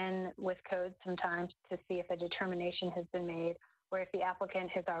check in with codes sometimes to see if a determination has been made, or if the applicant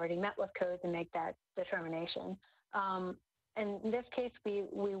has already met with codes and make that determination. In this case,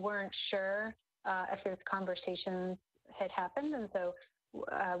 we weren't sure if those conversations had happened, and so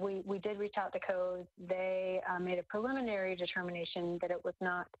we did reach out to codes. They made a preliminary determination that it was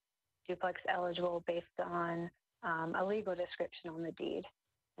not duplex eligible based on a legal description on the deed.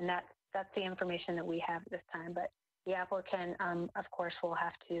 And that's the information that we have at this time. But the applicant, of course, will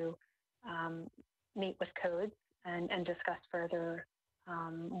have to meet with codes and discuss further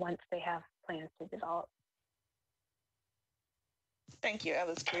once they have plans to develop. Thank you. I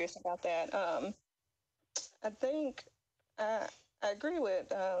was curious about that. I think I agree with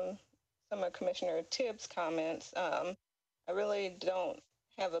some of Commissioner Tibbs' comments. I really don't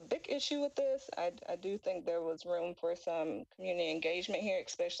have a big issue with this. I do think there was room for some community engagement here,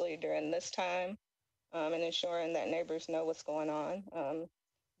 especially during this time, and ensuring that neighbors know what's going on.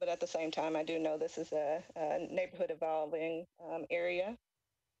 But at the same time, I do know this is a neighborhood evolving area.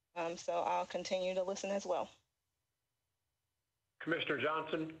 So I'll continue to listen as well. Commissioner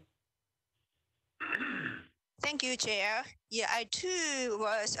Johnson. Thank you, Chair. Yeah, I too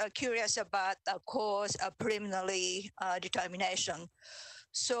was curious about the cause of preliminary determination.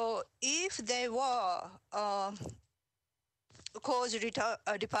 So if they were cause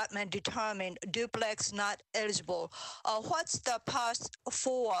department determined duplex not eligible, what's the path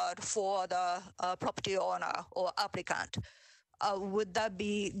forward for the property owner or applicant? Would that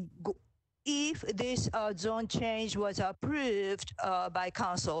be, if this zone change was approved by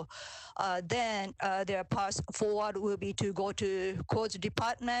council, then their path forward will be to go to codes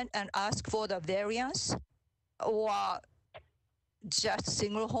department and ask for the variance, or just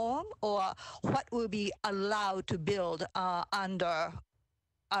single home, or what will be allowed to build under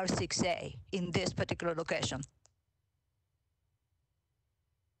R6A in this particular location?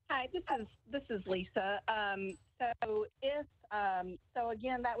 Hi, this is Lisa. So if so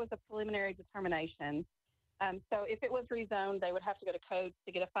again, that was a preliminary determination. So if it was rezoned, they would have to go to codes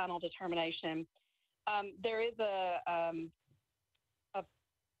to get a final determination. There is a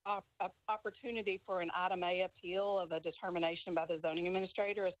opportunity for an item A appeal of a determination by the zoning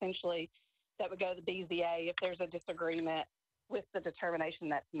administrator. Essentially, that would go to the BZA if there's a disagreement with the determination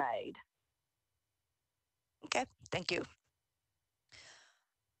that's made. Okay, thank you.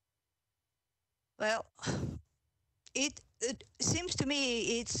 Well, it seems to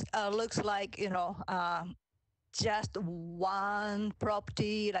me it looks like, just one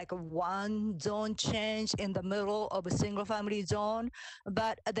property, like one zone change in the middle of a single family zone.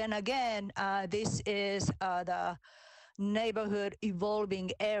 But then again, this is the neighborhood evolving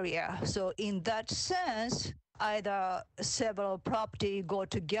area. So in that sense, either several property go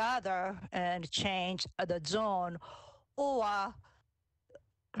together and change the zone, or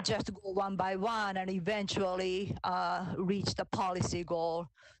just go one by one and eventually reach the policy goal.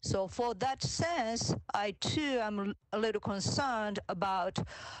 So for that sense, I too am a little concerned about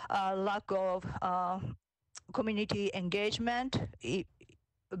lack of community engagement.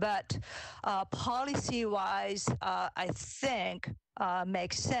 But policy-wise, I think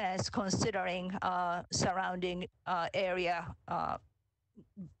makes sense considering surrounding area,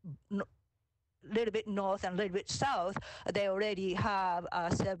 little bit north and a little bit south. They already have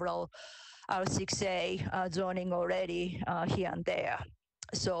several R6A zoning already here and there.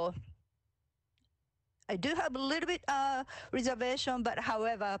 So I do have a little bit reservation, but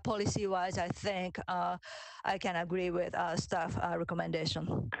however, policy-wise, I think I can agree with staff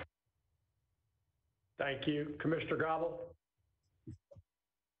recommendation. Thank you. Commissioner Gobble?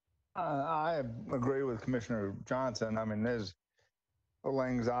 I agree with Commissioner Johnson. I mean, there's a little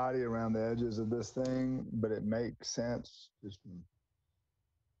anxiety around the edges of this thing, but it makes sense. Just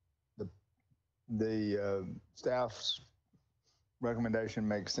the staff's recommendation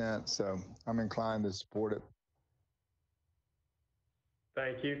makes sense, so I'm inclined to support it.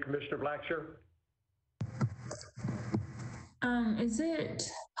 Thank you. Commissioner Blackshear? Is it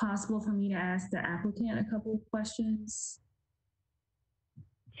possible for me to ask the applicant a couple of questions?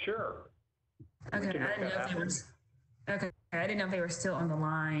 Sure. Okay, I didn't know if they were, okay, I didn't know if they were still on the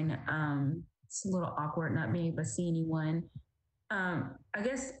line. It's a little awkward not being able to see anyone. I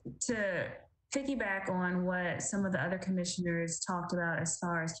guess to piggyback on what some of the other commissioners talked about as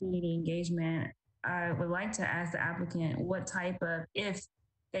far as community engagement, I would like to ask the applicant what type of, if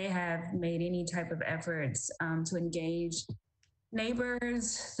they have made any type of efforts to engage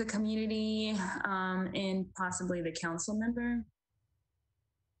neighbors, the community, and possibly the council member.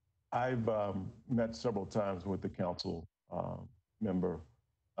 I've met several times with the council member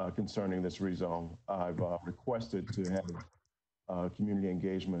concerning this rezone. I've requested to have community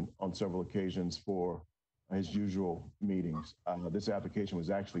engagement on several occasions for his usual meetings. This application was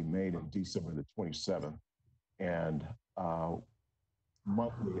actually made in December the 27th. And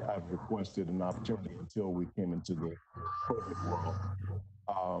monthly, I've requested an opportunity until we came into the COVID world.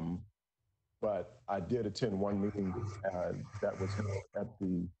 But I did attend one meeting that was held at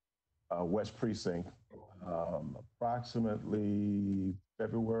the West Precinct, approximately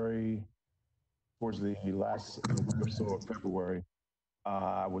February, towards the last week or so of February.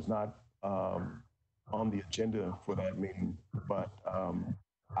 I was not on the agenda for that meeting, but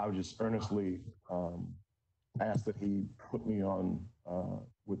I was just earnestly asked that he put me on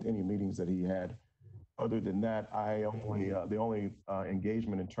with any meetings that he had. Other than that, the only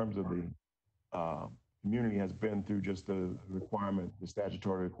engagement in terms of the community has been through just the requirement, the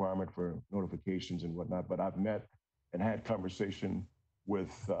statutory requirement for notifications and whatnot. But I've met and had conversation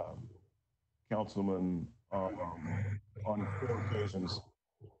with councilmen on 4 occasions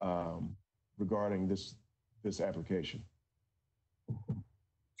regarding this application.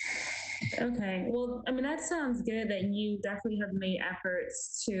 Okay, well, I mean, that sounds good that you definitely have made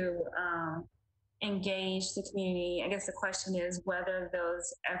efforts to engage the community. I guess the question is whether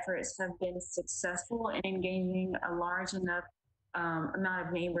those efforts have been successful in engaging a large enough amount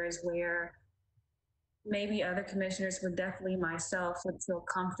of neighbors where maybe other commissioners would, definitely myself, would feel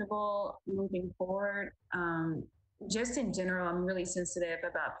comfortable moving forward. Just in general, I'm really sensitive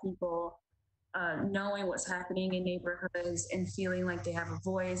about people knowing what's happening in neighborhoods and feeling like they have a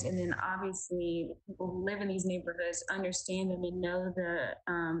voice. And then obviously the people who live in these neighborhoods understand them and know the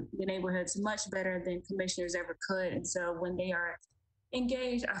neighborhoods much better than commissioners ever could. And so when they are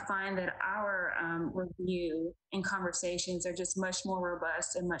engaged, I find that our review and conversations are just much more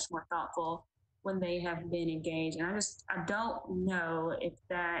robust and much more thoughtful when they have been engaged. And I don't know if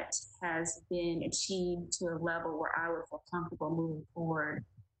that has been achieved to a level where I would feel comfortable moving forward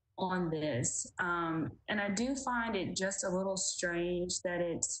on this. And I do find it just a little strange that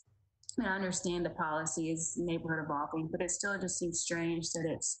it's, I understand the policy is neighborhood evolving, but it still just seems strange that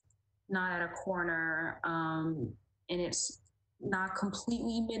it's not at a corner and it's not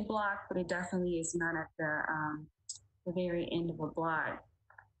completely mid-block, but it definitely is not at the very end of a block.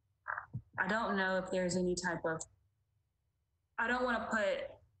 I don't know if there's any type of, I don't want to put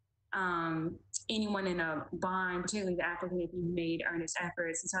anyone in a bind, particularly the applicant, if you've made earnest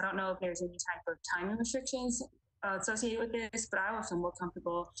efforts. And so I don't know if there's any type of timing restrictions associated with this, but I would feel more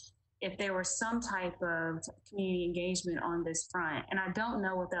comfortable if there was some type of community engagement on this front. And I don't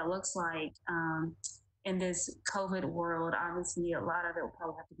know what that looks like in this COVID world. Obviously, a lot of it will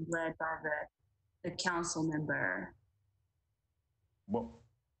probably have to be led by the council member. Well,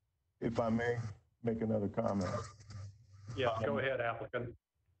 if I may make another comment. Yes, go ahead, applicant.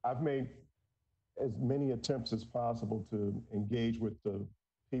 I've made as many attempts as possible to engage with the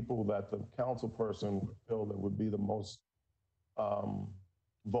people that the council person would feel that would be the most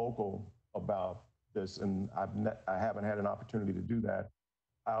vocal about this, and I haven't had an opportunity to do that.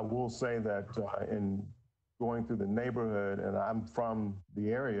 I will say that in going through the neighborhood, and I'm from the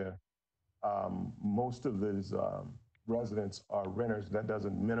area, most of these residents are renters. That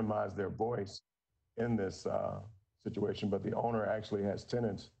doesn't minimize their voice in this situation, but the owner actually has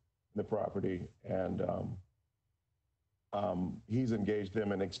tenants in the property, and he's engaged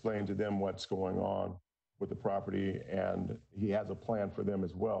them and explained to them what's going on with the property, and he has a plan for them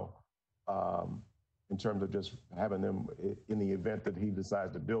as well in terms of just having them, in the event that he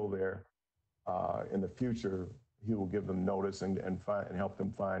decides to build there in the future, he will give them notice and help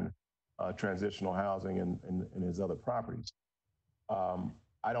them find transitional housing in his other properties.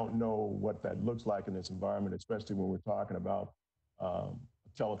 I don't know what that looks like in this environment, especially when we're talking about a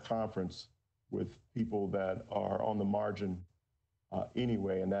teleconference with people that are on the margin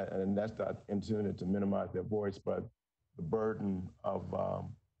anyway, and that's not intended to minimize their voice, but the burden of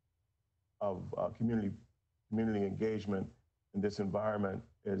community engagement in this environment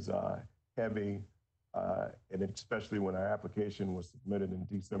is heavy, and especially when our application was submitted in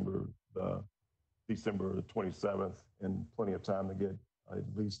December 27th, and plenty of time to get at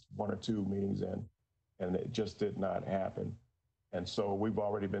least 1 or 2 meetings in, and it just did not happen. And so we've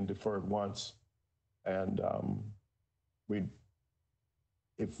already been deferred once, and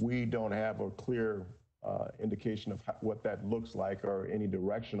if we don't have a clear indication of what that looks like or any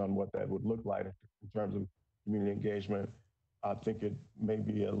direction on what that would look like in terms of community engagement, I think it may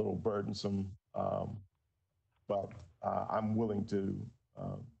be a little burdensome, but I'm willing to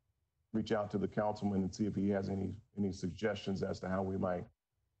reach out to the councilman and see if he has any suggestions as to how we might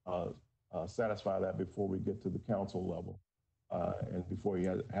satisfy that before we get to the council level and before he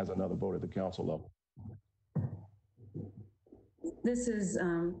has another vote at the council level. This is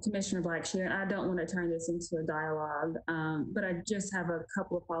Commissioner Blackshear, and I don't want to turn this into a dialogue, but I just have a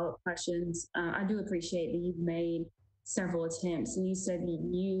couple of follow-up questions. I do appreciate that you've made several attempts, and you said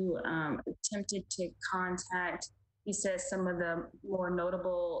you attempted to contact, you said, some of the more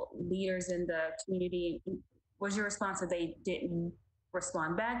notable leaders in the community. Was your response that they didn't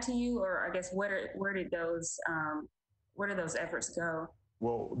respond back to you, or I guess where did those efforts go?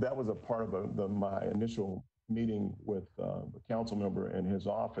 Well, that was a part of my initial meeting with the council member in his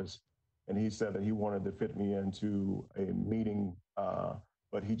office, and he said that he wanted to fit me into a meeting,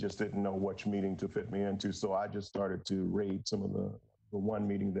 but he just didn't know which meeting to fit me into. So I just started to raid some of the one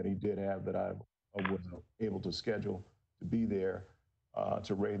meeting that he did have that I was able to schedule to be there,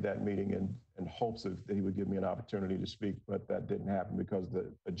 to raid that meeting in hopes that he would give me an opportunity to speak, but that didn't happen because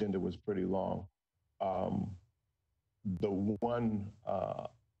the agenda was pretty long. The one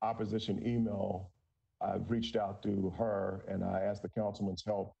opposition email, I've reached out to her and I asked the councilman's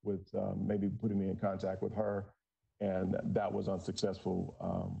help with maybe putting me in contact with her, and that was unsuccessful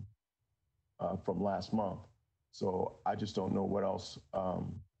from last month. So I just don't know what else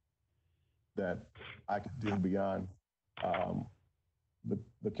that I could do beyond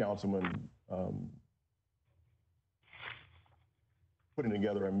the councilman putting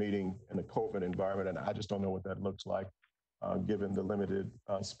together a meeting in a COVID environment, and I just don't know what that looks like, given the limited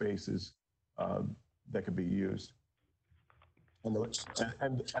spaces that could be used. And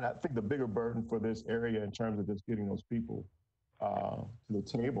I think the bigger burden for this area in terms of just getting those people to the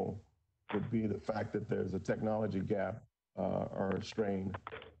table would be the fact that there's a technology gap or a strain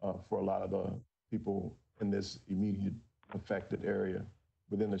for a lot of the people in this immediate affected area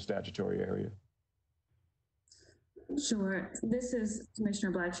within the statutory area. Sure. This is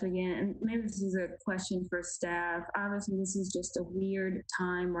Commissioner Blatcher again, and maybe this is a question for staff. Obviously, this is just a weird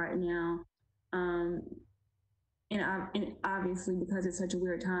time right now. And obviously, because it's such a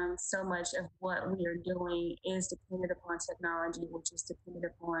weird time, so much of what we are doing is dependent upon technology, which is dependent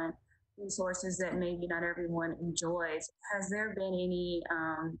upon resources that maybe not everyone enjoys. Has there been any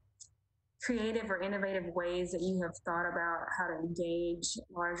creative or innovative ways that you have thought about how to engage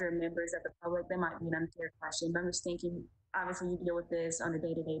larger members of the public? That might be an unfair question, but I'm just thinking, obviously you deal with this on a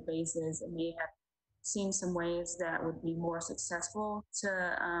day-to-day basis, and may have seen some ways that would be more successful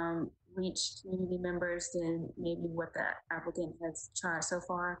to reach community members than maybe what the applicant has tried so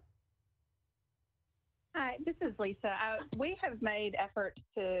far? Hi, this is Lisa. We have made efforts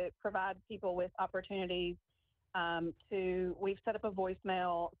to provide people with opportunities we've set up a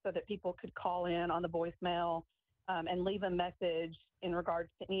voicemail so that people could call in on the voicemail and leave a message in regards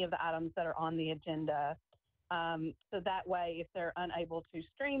to any of the items that are on the agenda. So that way, if they're unable to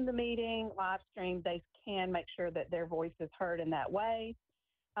stream the meeting, live stream, they can make sure that their voice is heard in that way.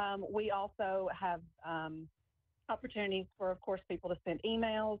 We also have opportunities for, of course, people to send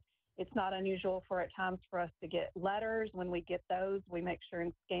emails. It's not unusual at times for us to get letters. When we get those, we make sure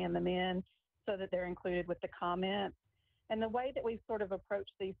and scan them in so that they're included with the comments. And the way that we sort of approach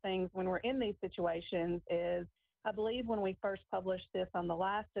these things when we're in these situations is, I believe when we first published this on the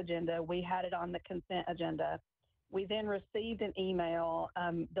last agenda, we had it on the consent agenda. We then received an email,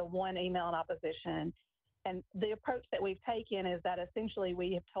 the one email in opposition. And the approach that we've taken is that essentially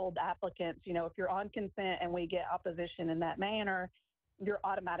we have told applicants, you know, if you're on consent and we get opposition in that manner, you're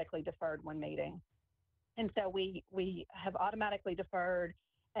automatically deferred one meeting. And so we have automatically deferred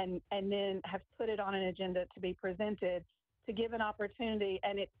and then have put it on an agenda to be presented to give an opportunity.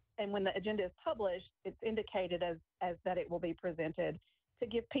 And when the agenda is published, it's indicated as that it will be presented to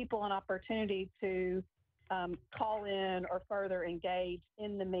give people an opportunity to call in or further engage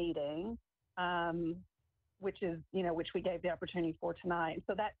in the meeting, which we gave the opportunity for tonight.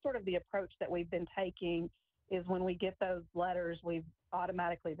 So that's sort of the approach that we've been taking, is when we get those letters, we've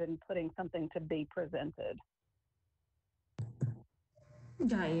automatically been putting something to be presented.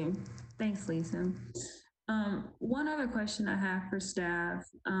 Got you. Thanks, Lisa. One other question I have for staff.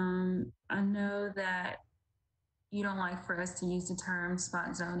 I know that you don't like for us to use the term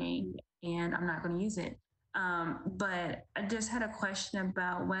spot zoning, and I'm not going to use it. But I just had a question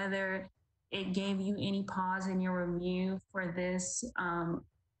about whether it gave you any pause in your review for this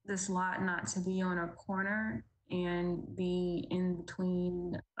lot not to be on a corner and be in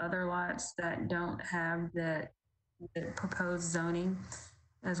between other lots that don't have the proposed zoning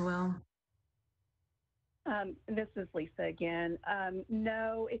as well. This is Lisa again.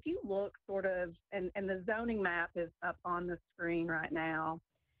 No, if you look sort of, and the zoning map is up on the screen right now.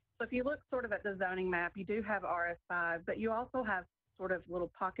 So if you look sort of at the zoning map, you do have RS5, but you also have sort of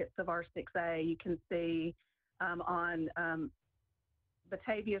little pockets of R6A. You can see on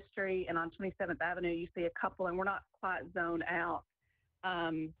Batavia Street and on 27th Avenue, you see a couple, and we're not quite zoned out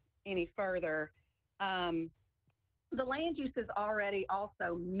any further. The land use is already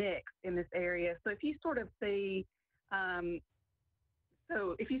also mixed in this area. So if you sort of see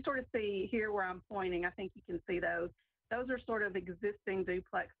So if you sort of see here where I'm pointing, I think you can see those. Those are sort of existing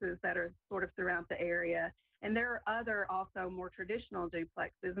duplexes that are sort of throughout the area. And there are other also more traditional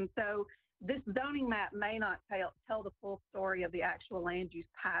duplexes. And so this zoning map may not tell the full story of the actual land use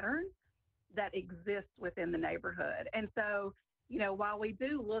pattern that exists within the neighborhood. And so, you know, while we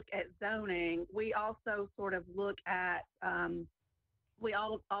do look at zoning, we also sort of look at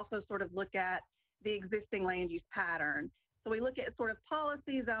the existing land use pattern. So we look at sort of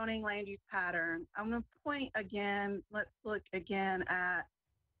policy, zoning, land use pattern. I'm going to point again. Let's look again at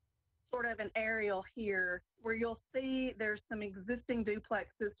sort of an aerial here where you'll see there's some existing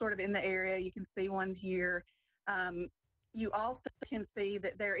duplexes sort of in the area. You can see one here. You also can see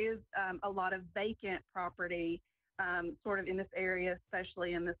that there is a lot of vacant property sort of in this area,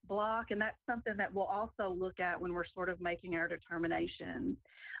 especially in this block. And that's something that we'll also look at when we're sort of making our determinations.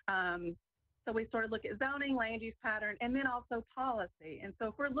 So we sort of look at zoning, land use pattern, and then also policy. And so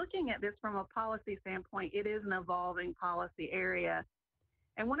if we're looking at this from a policy standpoint, it is an evolving policy area.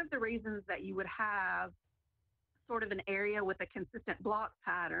 And one of the reasons that you would have sort of an area with a consistent block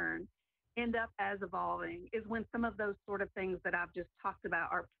pattern end up as evolving is when some of those sort of things that I've just talked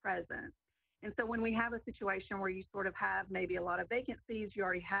about are present. And so when we have a situation where you sort of have maybe a lot of vacancies, you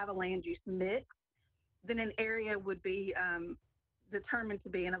already have a land use mix, then an area would be determined to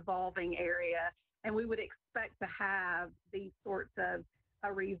be an evolving area. And we would expect to have these sorts of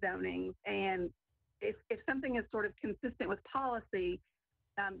rezonings. And if something is sort of consistent with policy,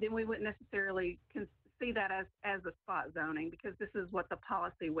 then we wouldn't necessarily see that as a spot zoning, because this is what the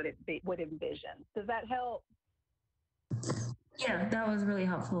policy would envision. Does that help? Yeah, that was really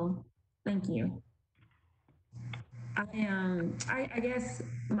helpful. Thank you. I guess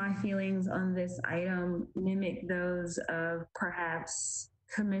my feelings on this item mimic those of perhaps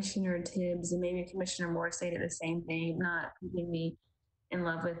Commissioner Tibbs, and maybe Commissioner Moore stated the same thing, not completely in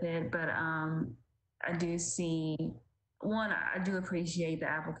love with it, but I do see, one, I do appreciate the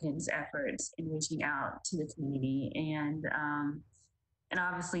applicant's efforts in reaching out to the community, and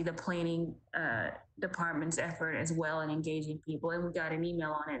obviously the planning department's effort as well in engaging people. And we got an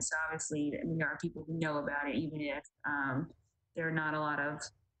email on it, so obviously there are people who know about it, even if there are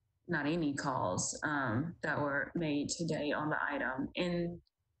not any calls that were made today on the item. And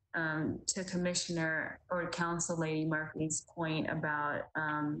to Commissioner or Council Lady Murphy's point about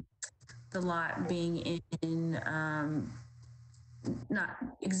the lot being in not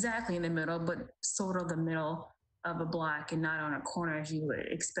exactly in the middle, but sort of the middle of a block and not on a corner as you would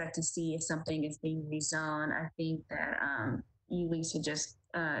expect to see if something is being rezoned. I think that you, Lisa, just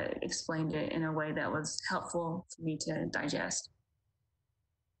explained it in a way that was helpful for me to digest.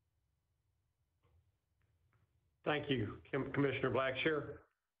 Thank you, Commissioner Blackshear.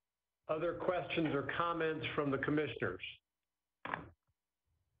 Other questions or comments from the commissioners?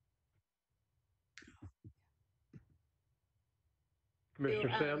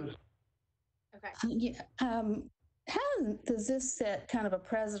 Commissioner Sims? Okay. Yeah. How does this set kind of a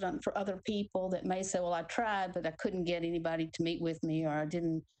precedent for other people that may say, well, I tried, but I couldn't get anybody to meet with me, or I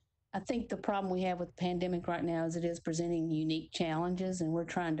didn't. I think the problem we have with the pandemic right now is it is presenting unique challenges, and we're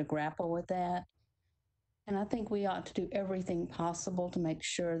trying to grapple with that. And I think we ought to do everything possible to make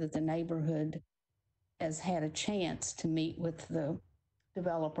sure that the neighborhood has had a chance to meet with the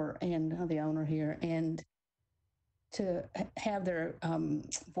developer and the owner here, and to have their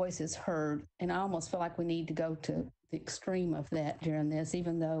voices heard. And I almost feel like we need to go to the extreme of that during this,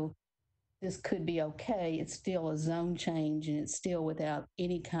 even though this could be okay, it's still a zone change, and it's still without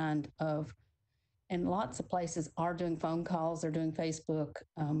any kind of, and lots of places are doing phone calls, they're doing Facebook.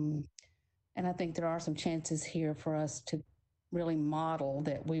 And I think there are some chances here for us to really model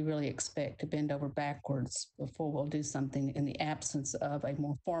that we really expect to bend over backwards before we'll do something in the absence of a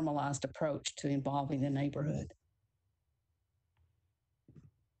more formalized approach to involving the neighborhood.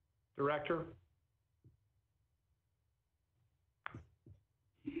 Director?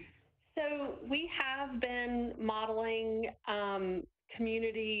 So we have been modeling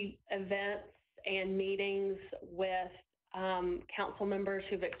community events and meetings with council members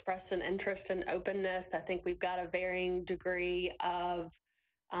who've expressed an interest and openness. I think we've got a varying degree of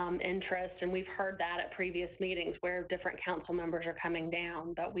interest, and we've heard that at previous meetings where different council members are coming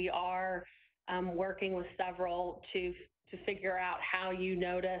down. But we are working with several to figure out how you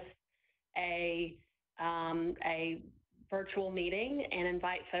notice a virtual meeting and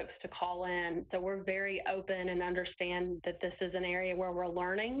invite folks to call in. So we're very open and understand that this is an area where we're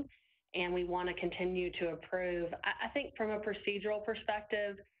learning, and we want to continue to improve. I think from a procedural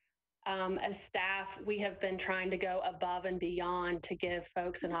perspective, as staff, we have been trying to go above and beyond to give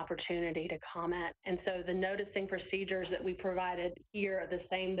folks an opportunity to comment. And so the noticing procedures that we provided here are the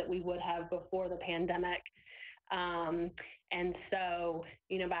same that we would have before the pandemic. And so,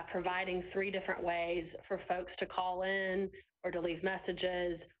 by providing 3 different ways for folks to call in or to leave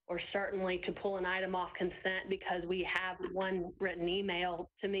messages, or certainly to pull an item off consent because we have one written email,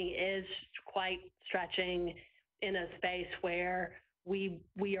 to me is quite stretching in a space where we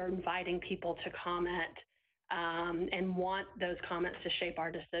are inviting people to comment and want those comments to shape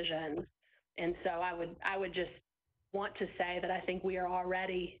our decisions. And so I would just want to say that I think we are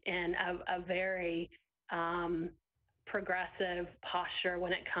already in a very progressive posture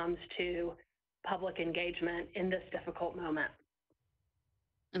when it comes to public engagement in this difficult moment.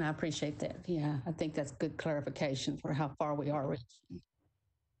 And I appreciate that. Yeah, I think that's good clarification for how far we are reaching.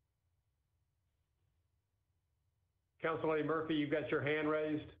 Councilor Murphy, you've got your hand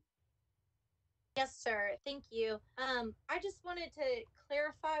raised. Yes, sir. Thank you. I just wanted to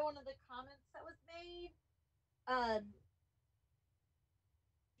clarify one of the comments that was made.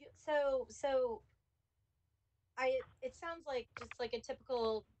 It sounds like just like a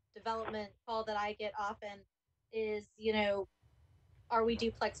typical development call that I get often is, are we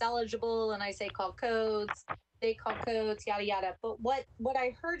duplex eligible? And I say call codes, they call codes, yada yada. But what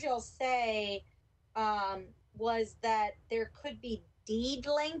I heard y'all say was that there could be deed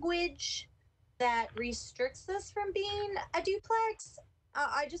language that restricts us from being a duplex.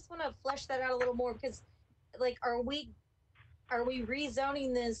 I just want to flesh that out a little more, because are we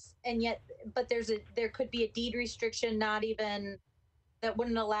rezoning this, and yet but there could be a deed restriction that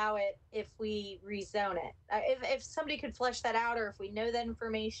wouldn't allow it if we rezone it. If somebody could flesh that out, or if we know that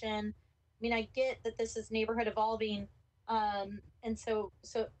information. I mean, I get that this is neighborhood evolving, and so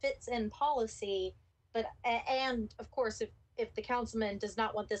it fits in policy, but and of course, if the councilman does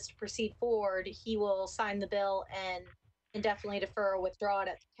not want this to proceed forward, he will sign the bill and indefinitely defer or withdraw it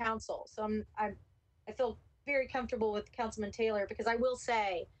at the council. So I feel very comfortable with Councilman Taylor, because I will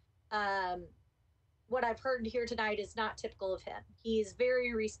say, what I've heard here tonight is not typical of him. He's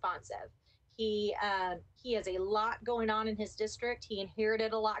very responsive. He has a lot going on in his district. He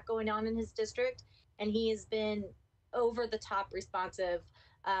inherited a lot going on in his district, and he has been over the top responsive,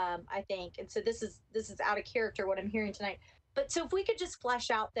 I think. And so this is out of character what I'm hearing tonight. But so if we could just flesh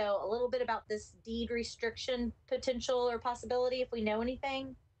out, though, a little bit about this deed restriction potential or possibility, if we know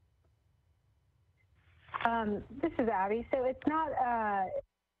anything. This is Abby. So it's not,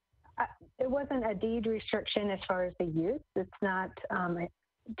 it wasn't a deed restriction as far as the use. It's not,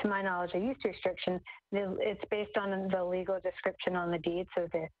 to my knowledge, a use restriction. It's based on the legal description on the deed. So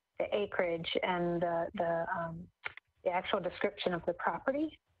the acreage and the actual description of the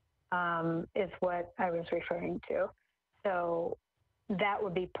property is what I was referring to. So that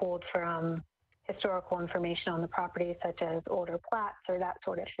would be pulled from historical information on the property, such as older plats or that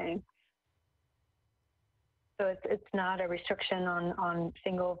sort of thing. So it's not a restriction on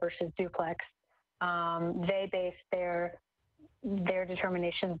single versus duplex. They base their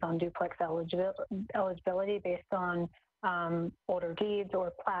determinations on duplex eligibility based on older deeds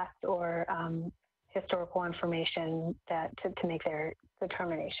or plats or historical information to make their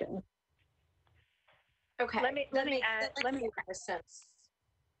determination. Okay. Let me add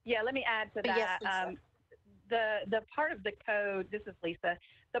to that. Yes, the part of the code, this is Lisa,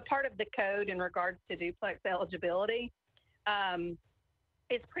 the part of the code in regards to duplex eligibility,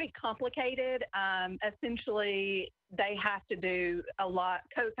 it's pretty complicated. Essentially, they have to do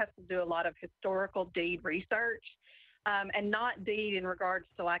codes have to do a lot of historical deed research, and not deed in regards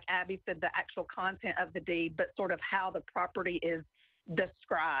to, like Abby said, the actual content of the deed, but sort of how the property is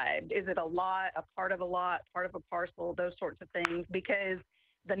described. Is it a lot, a part of a lot, part of a parcel, those sorts of things, because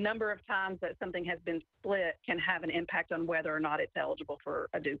the number of times that something has been split can have an impact on whether or not it's eligible for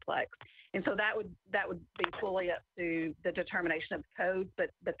a duplex. And so that would be fully up to the determination of the code,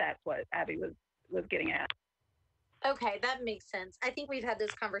 but that's what Abby was getting at. Okay, that makes sense. I think we've had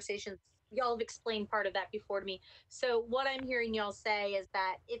those conversations. Y'all have explained part of that before to me. So what I'm hearing y'all say is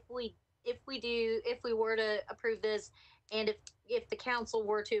that if we were to approve this, and if the council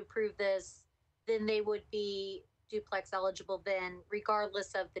were to approve this, then they would be duplex eligible then,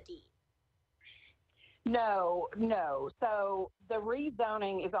 regardless of the deed. No. So the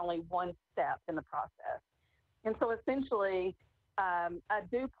rezoning is only one step in the process. And so essentially, a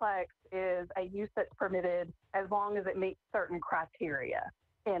duplex is a use that's permitted as long as it meets certain criteria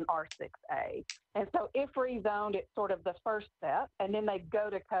in R6A. And so if rezoned, it's sort of the first step, and then they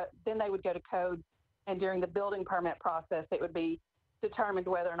would go to code, and during the building permit process, it would be determined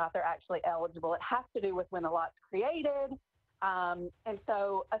whether or not they're actually eligible. It has to do with when the lot's created, And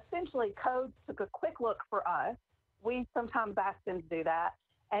so essentially codes took a quick look for us. We sometimes ask them to do that.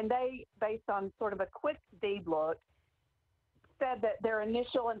 And they, based on sort of a quick deed look, said that their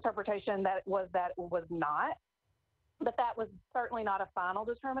initial interpretation that was not, but that was certainly not a final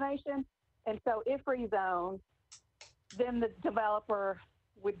determination. And so if rezoned, then the developer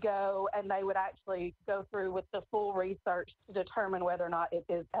would go and they would actually go through with the full research to determine whether or not it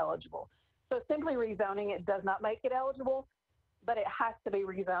is eligible. So simply rezoning it does not make it eligible, but it has to be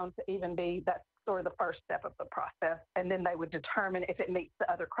rezoned to even be, that's sort of the first step of the process. And then they would determine if it meets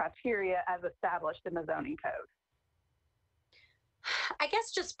the other criteria as established in the zoning code. I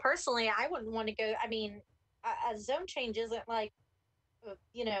guess just personally, I wouldn't want to go. I mean, a zone change isn't like,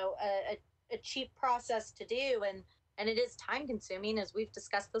 you know, a cheap process to do, and it is time consuming, as we've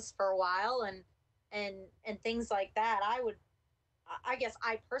discussed this for a while, and things like that. I guess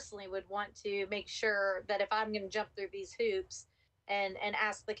I personally would want to make sure that if I'm going to jump through these hoops and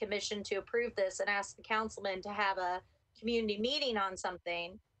ask the commission to approve this and ask the councilman to have a community meeting on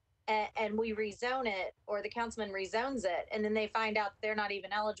something, and we rezone it, or the councilman rezones it, and then they find out they're not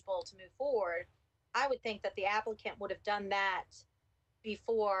even eligible to move forward, I would think that the applicant would have done that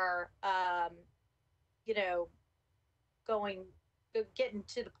before, you know, getting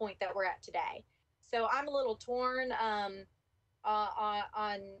to the point that we're at today. So I'm a little torn on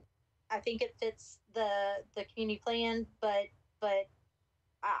I think it fits the community plan, but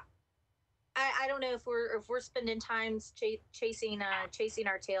I don't know if we're spending time chasing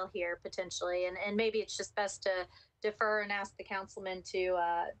our tail here potentially, and maybe it's just best to defer and ask the councilman to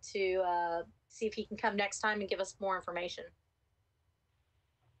see if he can come next time and give us more information.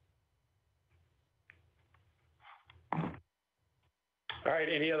 All right,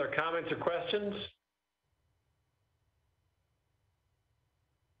 any other comments or questions?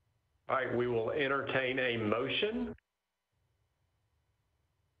 All right, we will entertain a motion.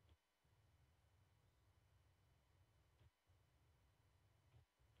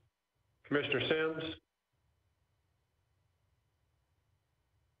 Commissioner Sims?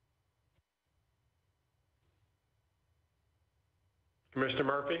 Commissioner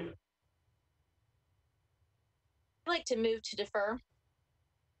Murphy? I'd like to move to defer.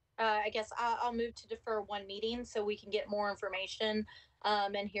 I guess I'll move to defer one meeting so we can get more information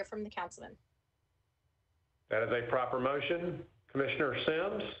and hear from the councilman. That is a proper motion. Commissioner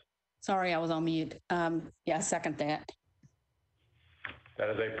Sims? Sorry, I was on mute. Yeah, second that. That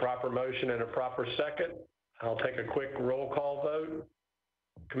is a proper motion and a proper second. I'll take a quick roll call vote.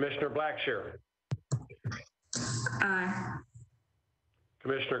 Commissioner Blackshear? Aye.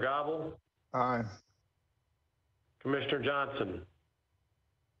 Commissioner Gobble? Aye. Commissioner Johnson?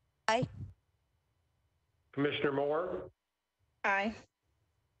 Aye. Commissioner Moore? Aye.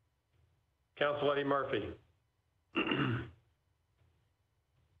 Council Lady Murphy?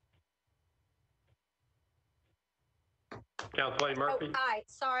 Council Lady Murphy? Oh, aye.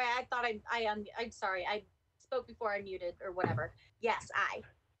 Sorry, I thought I'm sorry. I spoke before I muted or whatever. Yes, aye.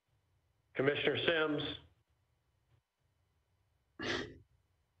 Commissioner Sims?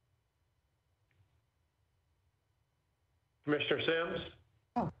 Commissioner Sims?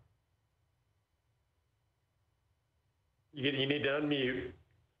 Oh. You need to unmute.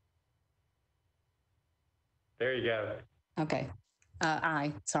 There you go. Okay.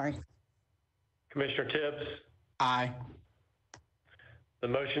 Aye, sorry. Commissioner Tibbs? Aye. The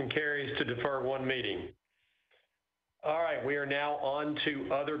motion carries to defer one meeting. All right, we are now on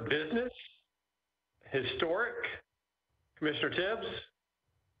to other business. Historic. Commissioner Tibbs?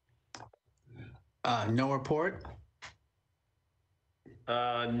 No report.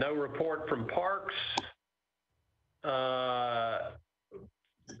 No report from Parks. The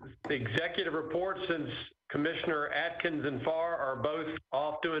executive report, since Commissioner Atkins and Farr are both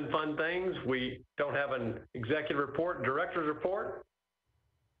off doing fun things, we don't have an executive report, director's report.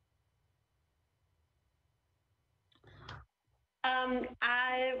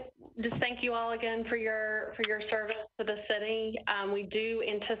 I just thank you all again for your service to the city. We do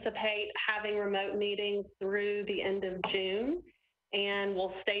anticipate having remote meetings through the end of June, and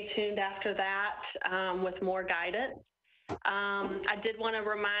we'll stay tuned after that with more guidance. I did want to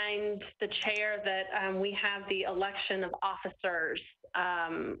remind the chair that we have the election of officers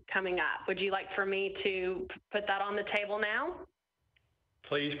coming up. Would you like for me to put that on the table now?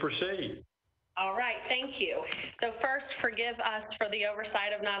 Please proceed. All right, thank you. So first, forgive us for the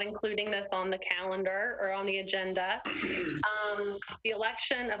oversight of not including this on the calendar or on the agenda. The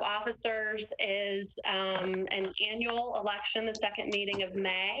election of officers is an annual election, the second meeting of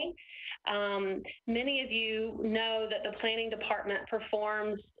May. Many of you know that the planning department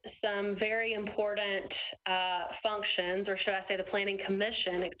performs some very important functions, or should I say the Planning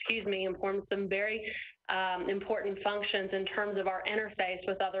Commission, informs some very important functions in terms of our interface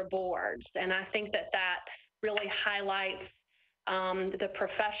with other boards. And I think that really highlights the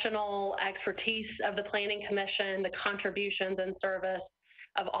professional expertise of the Planning Commission, the contributions and service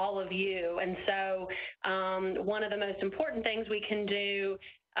of all of you. And so one of the most important things we can do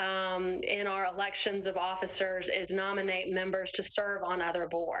in our elections of officers is nominate members to serve on other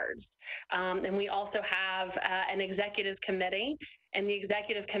boards. And we also have an executive committee, and the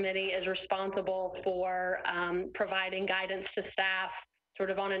executive committee is responsible for providing guidance to staff sort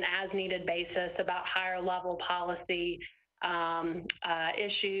of on an as-needed basis about higher level policy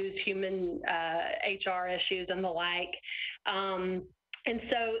issues, human HR issues, and the like. And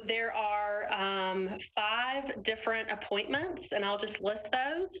so there are 5 different appointments, and I'll just list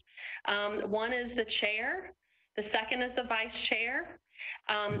those. One is the chair. The second is the vice chair.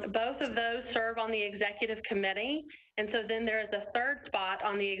 Both of those serve on the executive committee. And so then there is a third spot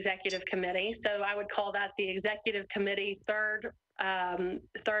on the executive committee. So I would call that the executive committee third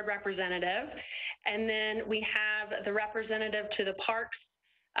representative. And then we have the representative to the Parks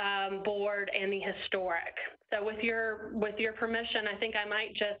board and the historic. So with your permission, I think I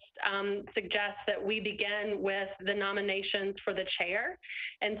might just suggest that we begin with the nominations for the chair.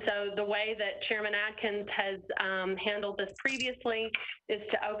 And so the way that Chairman Atkins has handled this previously is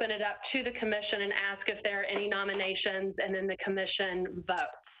to open it up to the commission and ask if there are any nominations, and then the commission votes.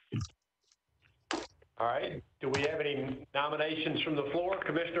 All right. Do we have any nominations from the floor?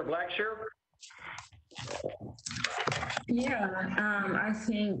 Commissioner Blackshear? Yeah, I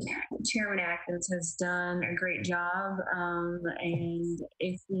think Chairman Atkins has done a great job. And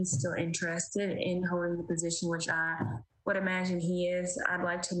if he's still interested in holding the position, which I would imagine he is, I'd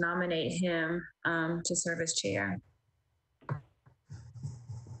like to nominate him to serve as chair.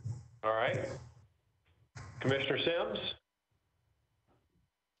 All right. Commissioner Sims?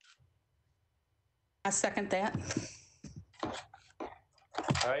 I second that.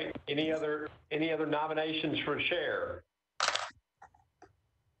 All right. Any other nominations for chair?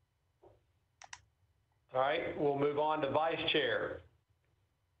 All right. We'll move on to vice chair.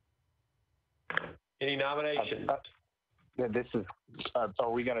 Any nominations? This is.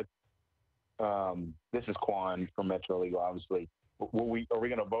 Are we going to? This is Quan from Metro Legal. Obviously, are we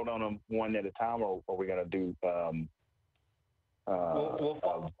going to vote on them one at a time, or are we going to do?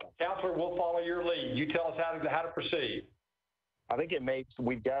 Counselor, we'll follow your lead. You tell us how to proceed. I think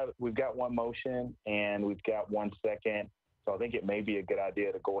we've got one motion and we've got one second. So I think it may be a good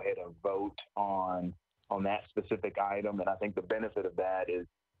idea to go ahead and vote on that specific item. And I think the benefit of that is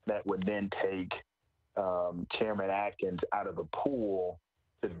that would then take Chairman Atkins out of the pool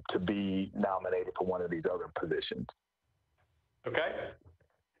to be nominated for one of these other positions. Okay.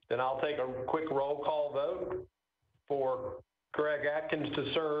 Then I'll take a quick roll call vote for Greg Atkins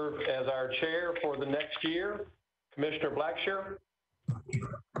to serve as our chair for the next year. Commissioner Blackshear?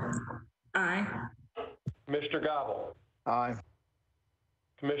 Aye. Commissioner Gobble? Aye.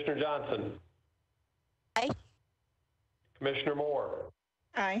 Commissioner Johnson? Aye. Commissioner Moore?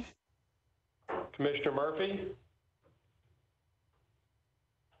 Aye. Commissioner Murphy?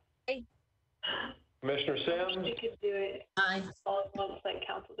 Aye. Commissioner Sims? You could do it. Aye. All at once like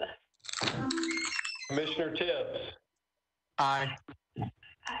council does. Commissioner Tibbs? Aye.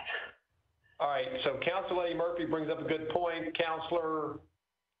 All right, so Council Lady Murphy brings up a good point. Counselor,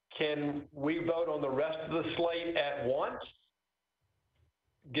 can we vote on the rest of the slate at once,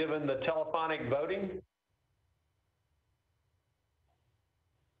 given the telephonic voting?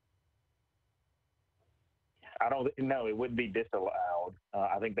 I don't know. It would be disallowed.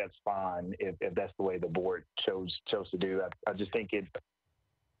 I think that's fine if that's the way the board chose to do. I just think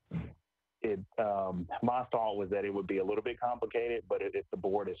my thought was that it would be a little bit complicated, but if the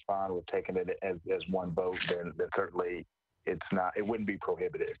board is fine with taking it as one vote, then certainly it wouldn't be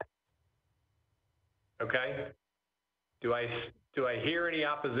prohibited. Okay. Do I hear any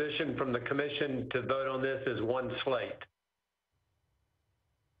opposition from the commission to vote on this as one slate?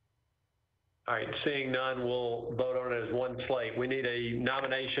 All right, seeing none, we'll vote on it as one slate. We need a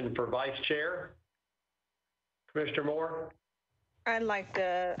nomination for vice chair. Commissioner Moore? I'd like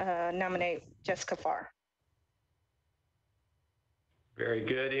to nominate Jessica Farr. Very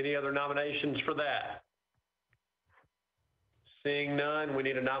good. Any other nominations for that? Seeing none, we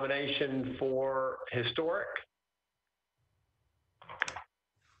need a nomination for historic.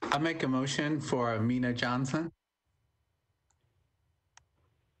 I'll make a motion for Amina Johnson.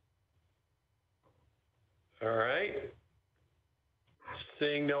 All right.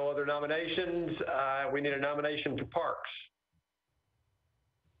 Seeing no other nominations, we need a nomination for parks.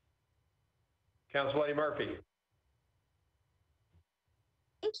 Councilwoman Murphy.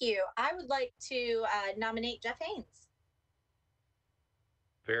 Thank you. I would like to nominate Jeff Haynes.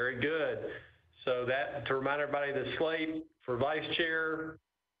 Very good. So that, to remind everybody, the slate for vice chair,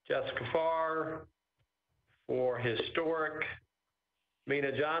 Jessica Farr; for historic,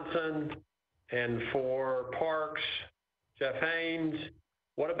 Mina Johnson; and for parks, Jeff Haynes.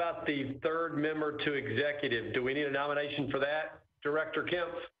 What about the third member to executive? Do we need a nomination for that, Director Kemp?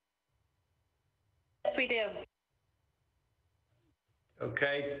 Yes, we do.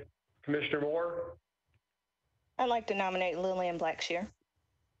 Okay. Commissioner Moore? I'd like to nominate Lillian Blackshear.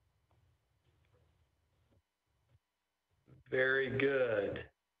 Very good.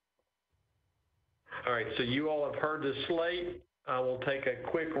 All right, so you all have heard the slate. I will take a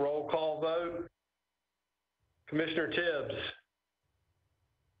quick roll call vote. Commissioner Tibbs?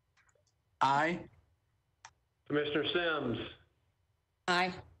 Aye. Commissioner Sims?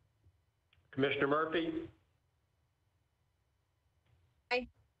 Aye. Commissioner Murphy? Aye.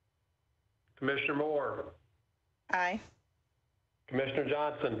 Commissioner Moore? Aye. Commissioner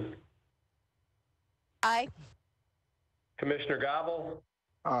Johnson? Aye. Commissioner Gobble?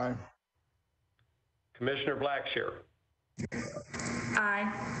 Aye. Commissioner Blackshear?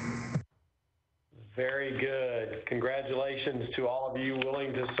 Aye. Very good. Congratulations to all of you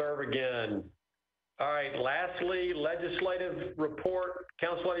willing to serve again. All right, lastly, legislative report,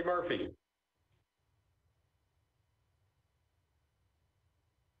 Councilwoman Murphy.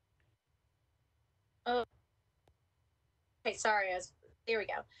 Oh, okay, sorry, there we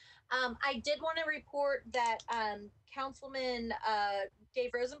go. I did want to report that Councilman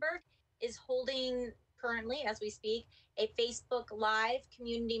Dave Rosenberg is holding currently, as we speak, a Facebook Live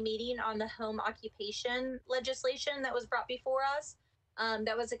community meeting on the home occupation legislation that was brought before us.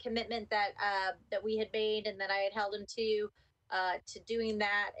 That was a commitment that that we had made and that I had held him to doing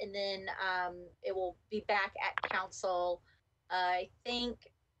that, and then it will be back at council. I think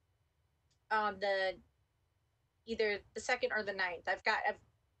on the either the 2nd or the 9th.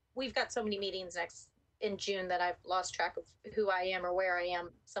 We've got so many meetings in June that I've lost track of who I am or where I am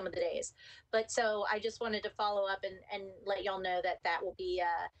some of the days. But so I just wanted to follow up and let y'all know that that will be,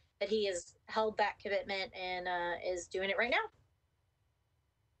 that he has held that commitment and is doing it right now.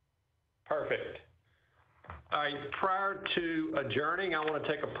 Perfect. All right, prior to adjourning, I want to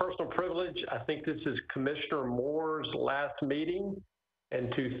take a personal privilege. I think this is Commissioner Moore's last meeting,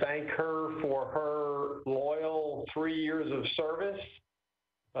 and to thank her for her loyal 3 years of service.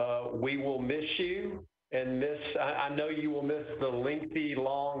 We will miss you and I know you will miss the lengthy,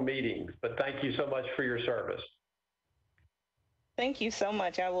 long meetings, but thank you so much for your service. Thank you so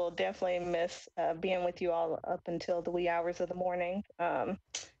much. I will definitely miss being with you all up until the wee hours of the morning.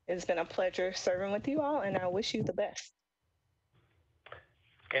 It's been a pleasure serving with you all, and I wish you the best.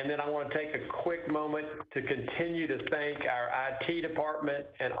 And then I want to take a quick moment to continue to thank our IT department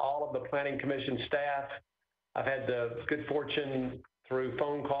and all of the Planning Commission staff. I've had the good fortune through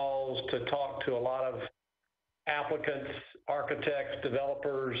phone calls to talk to a lot of applicants, architects,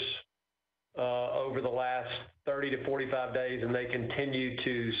 developers over the last 30 to 45 days, and they continue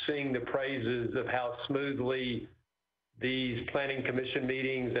to sing the praises of how smoothly these Planning Commission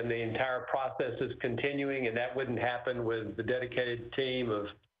meetings and the entire process is continuing, and that wouldn't happen with the dedicated team of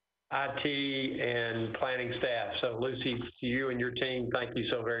IT and planning staff. So Lucy, to you and your team, thank you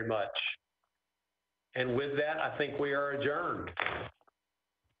so very much. And with that, I think we are adjourned.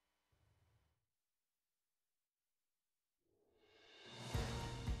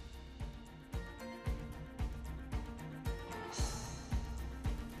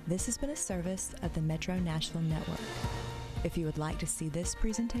 This has been a service of the Metro Nashville Network. If you would like to see this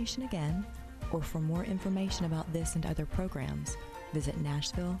presentation again, or for more information about this and other programs, visit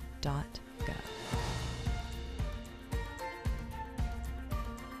nashville.gov.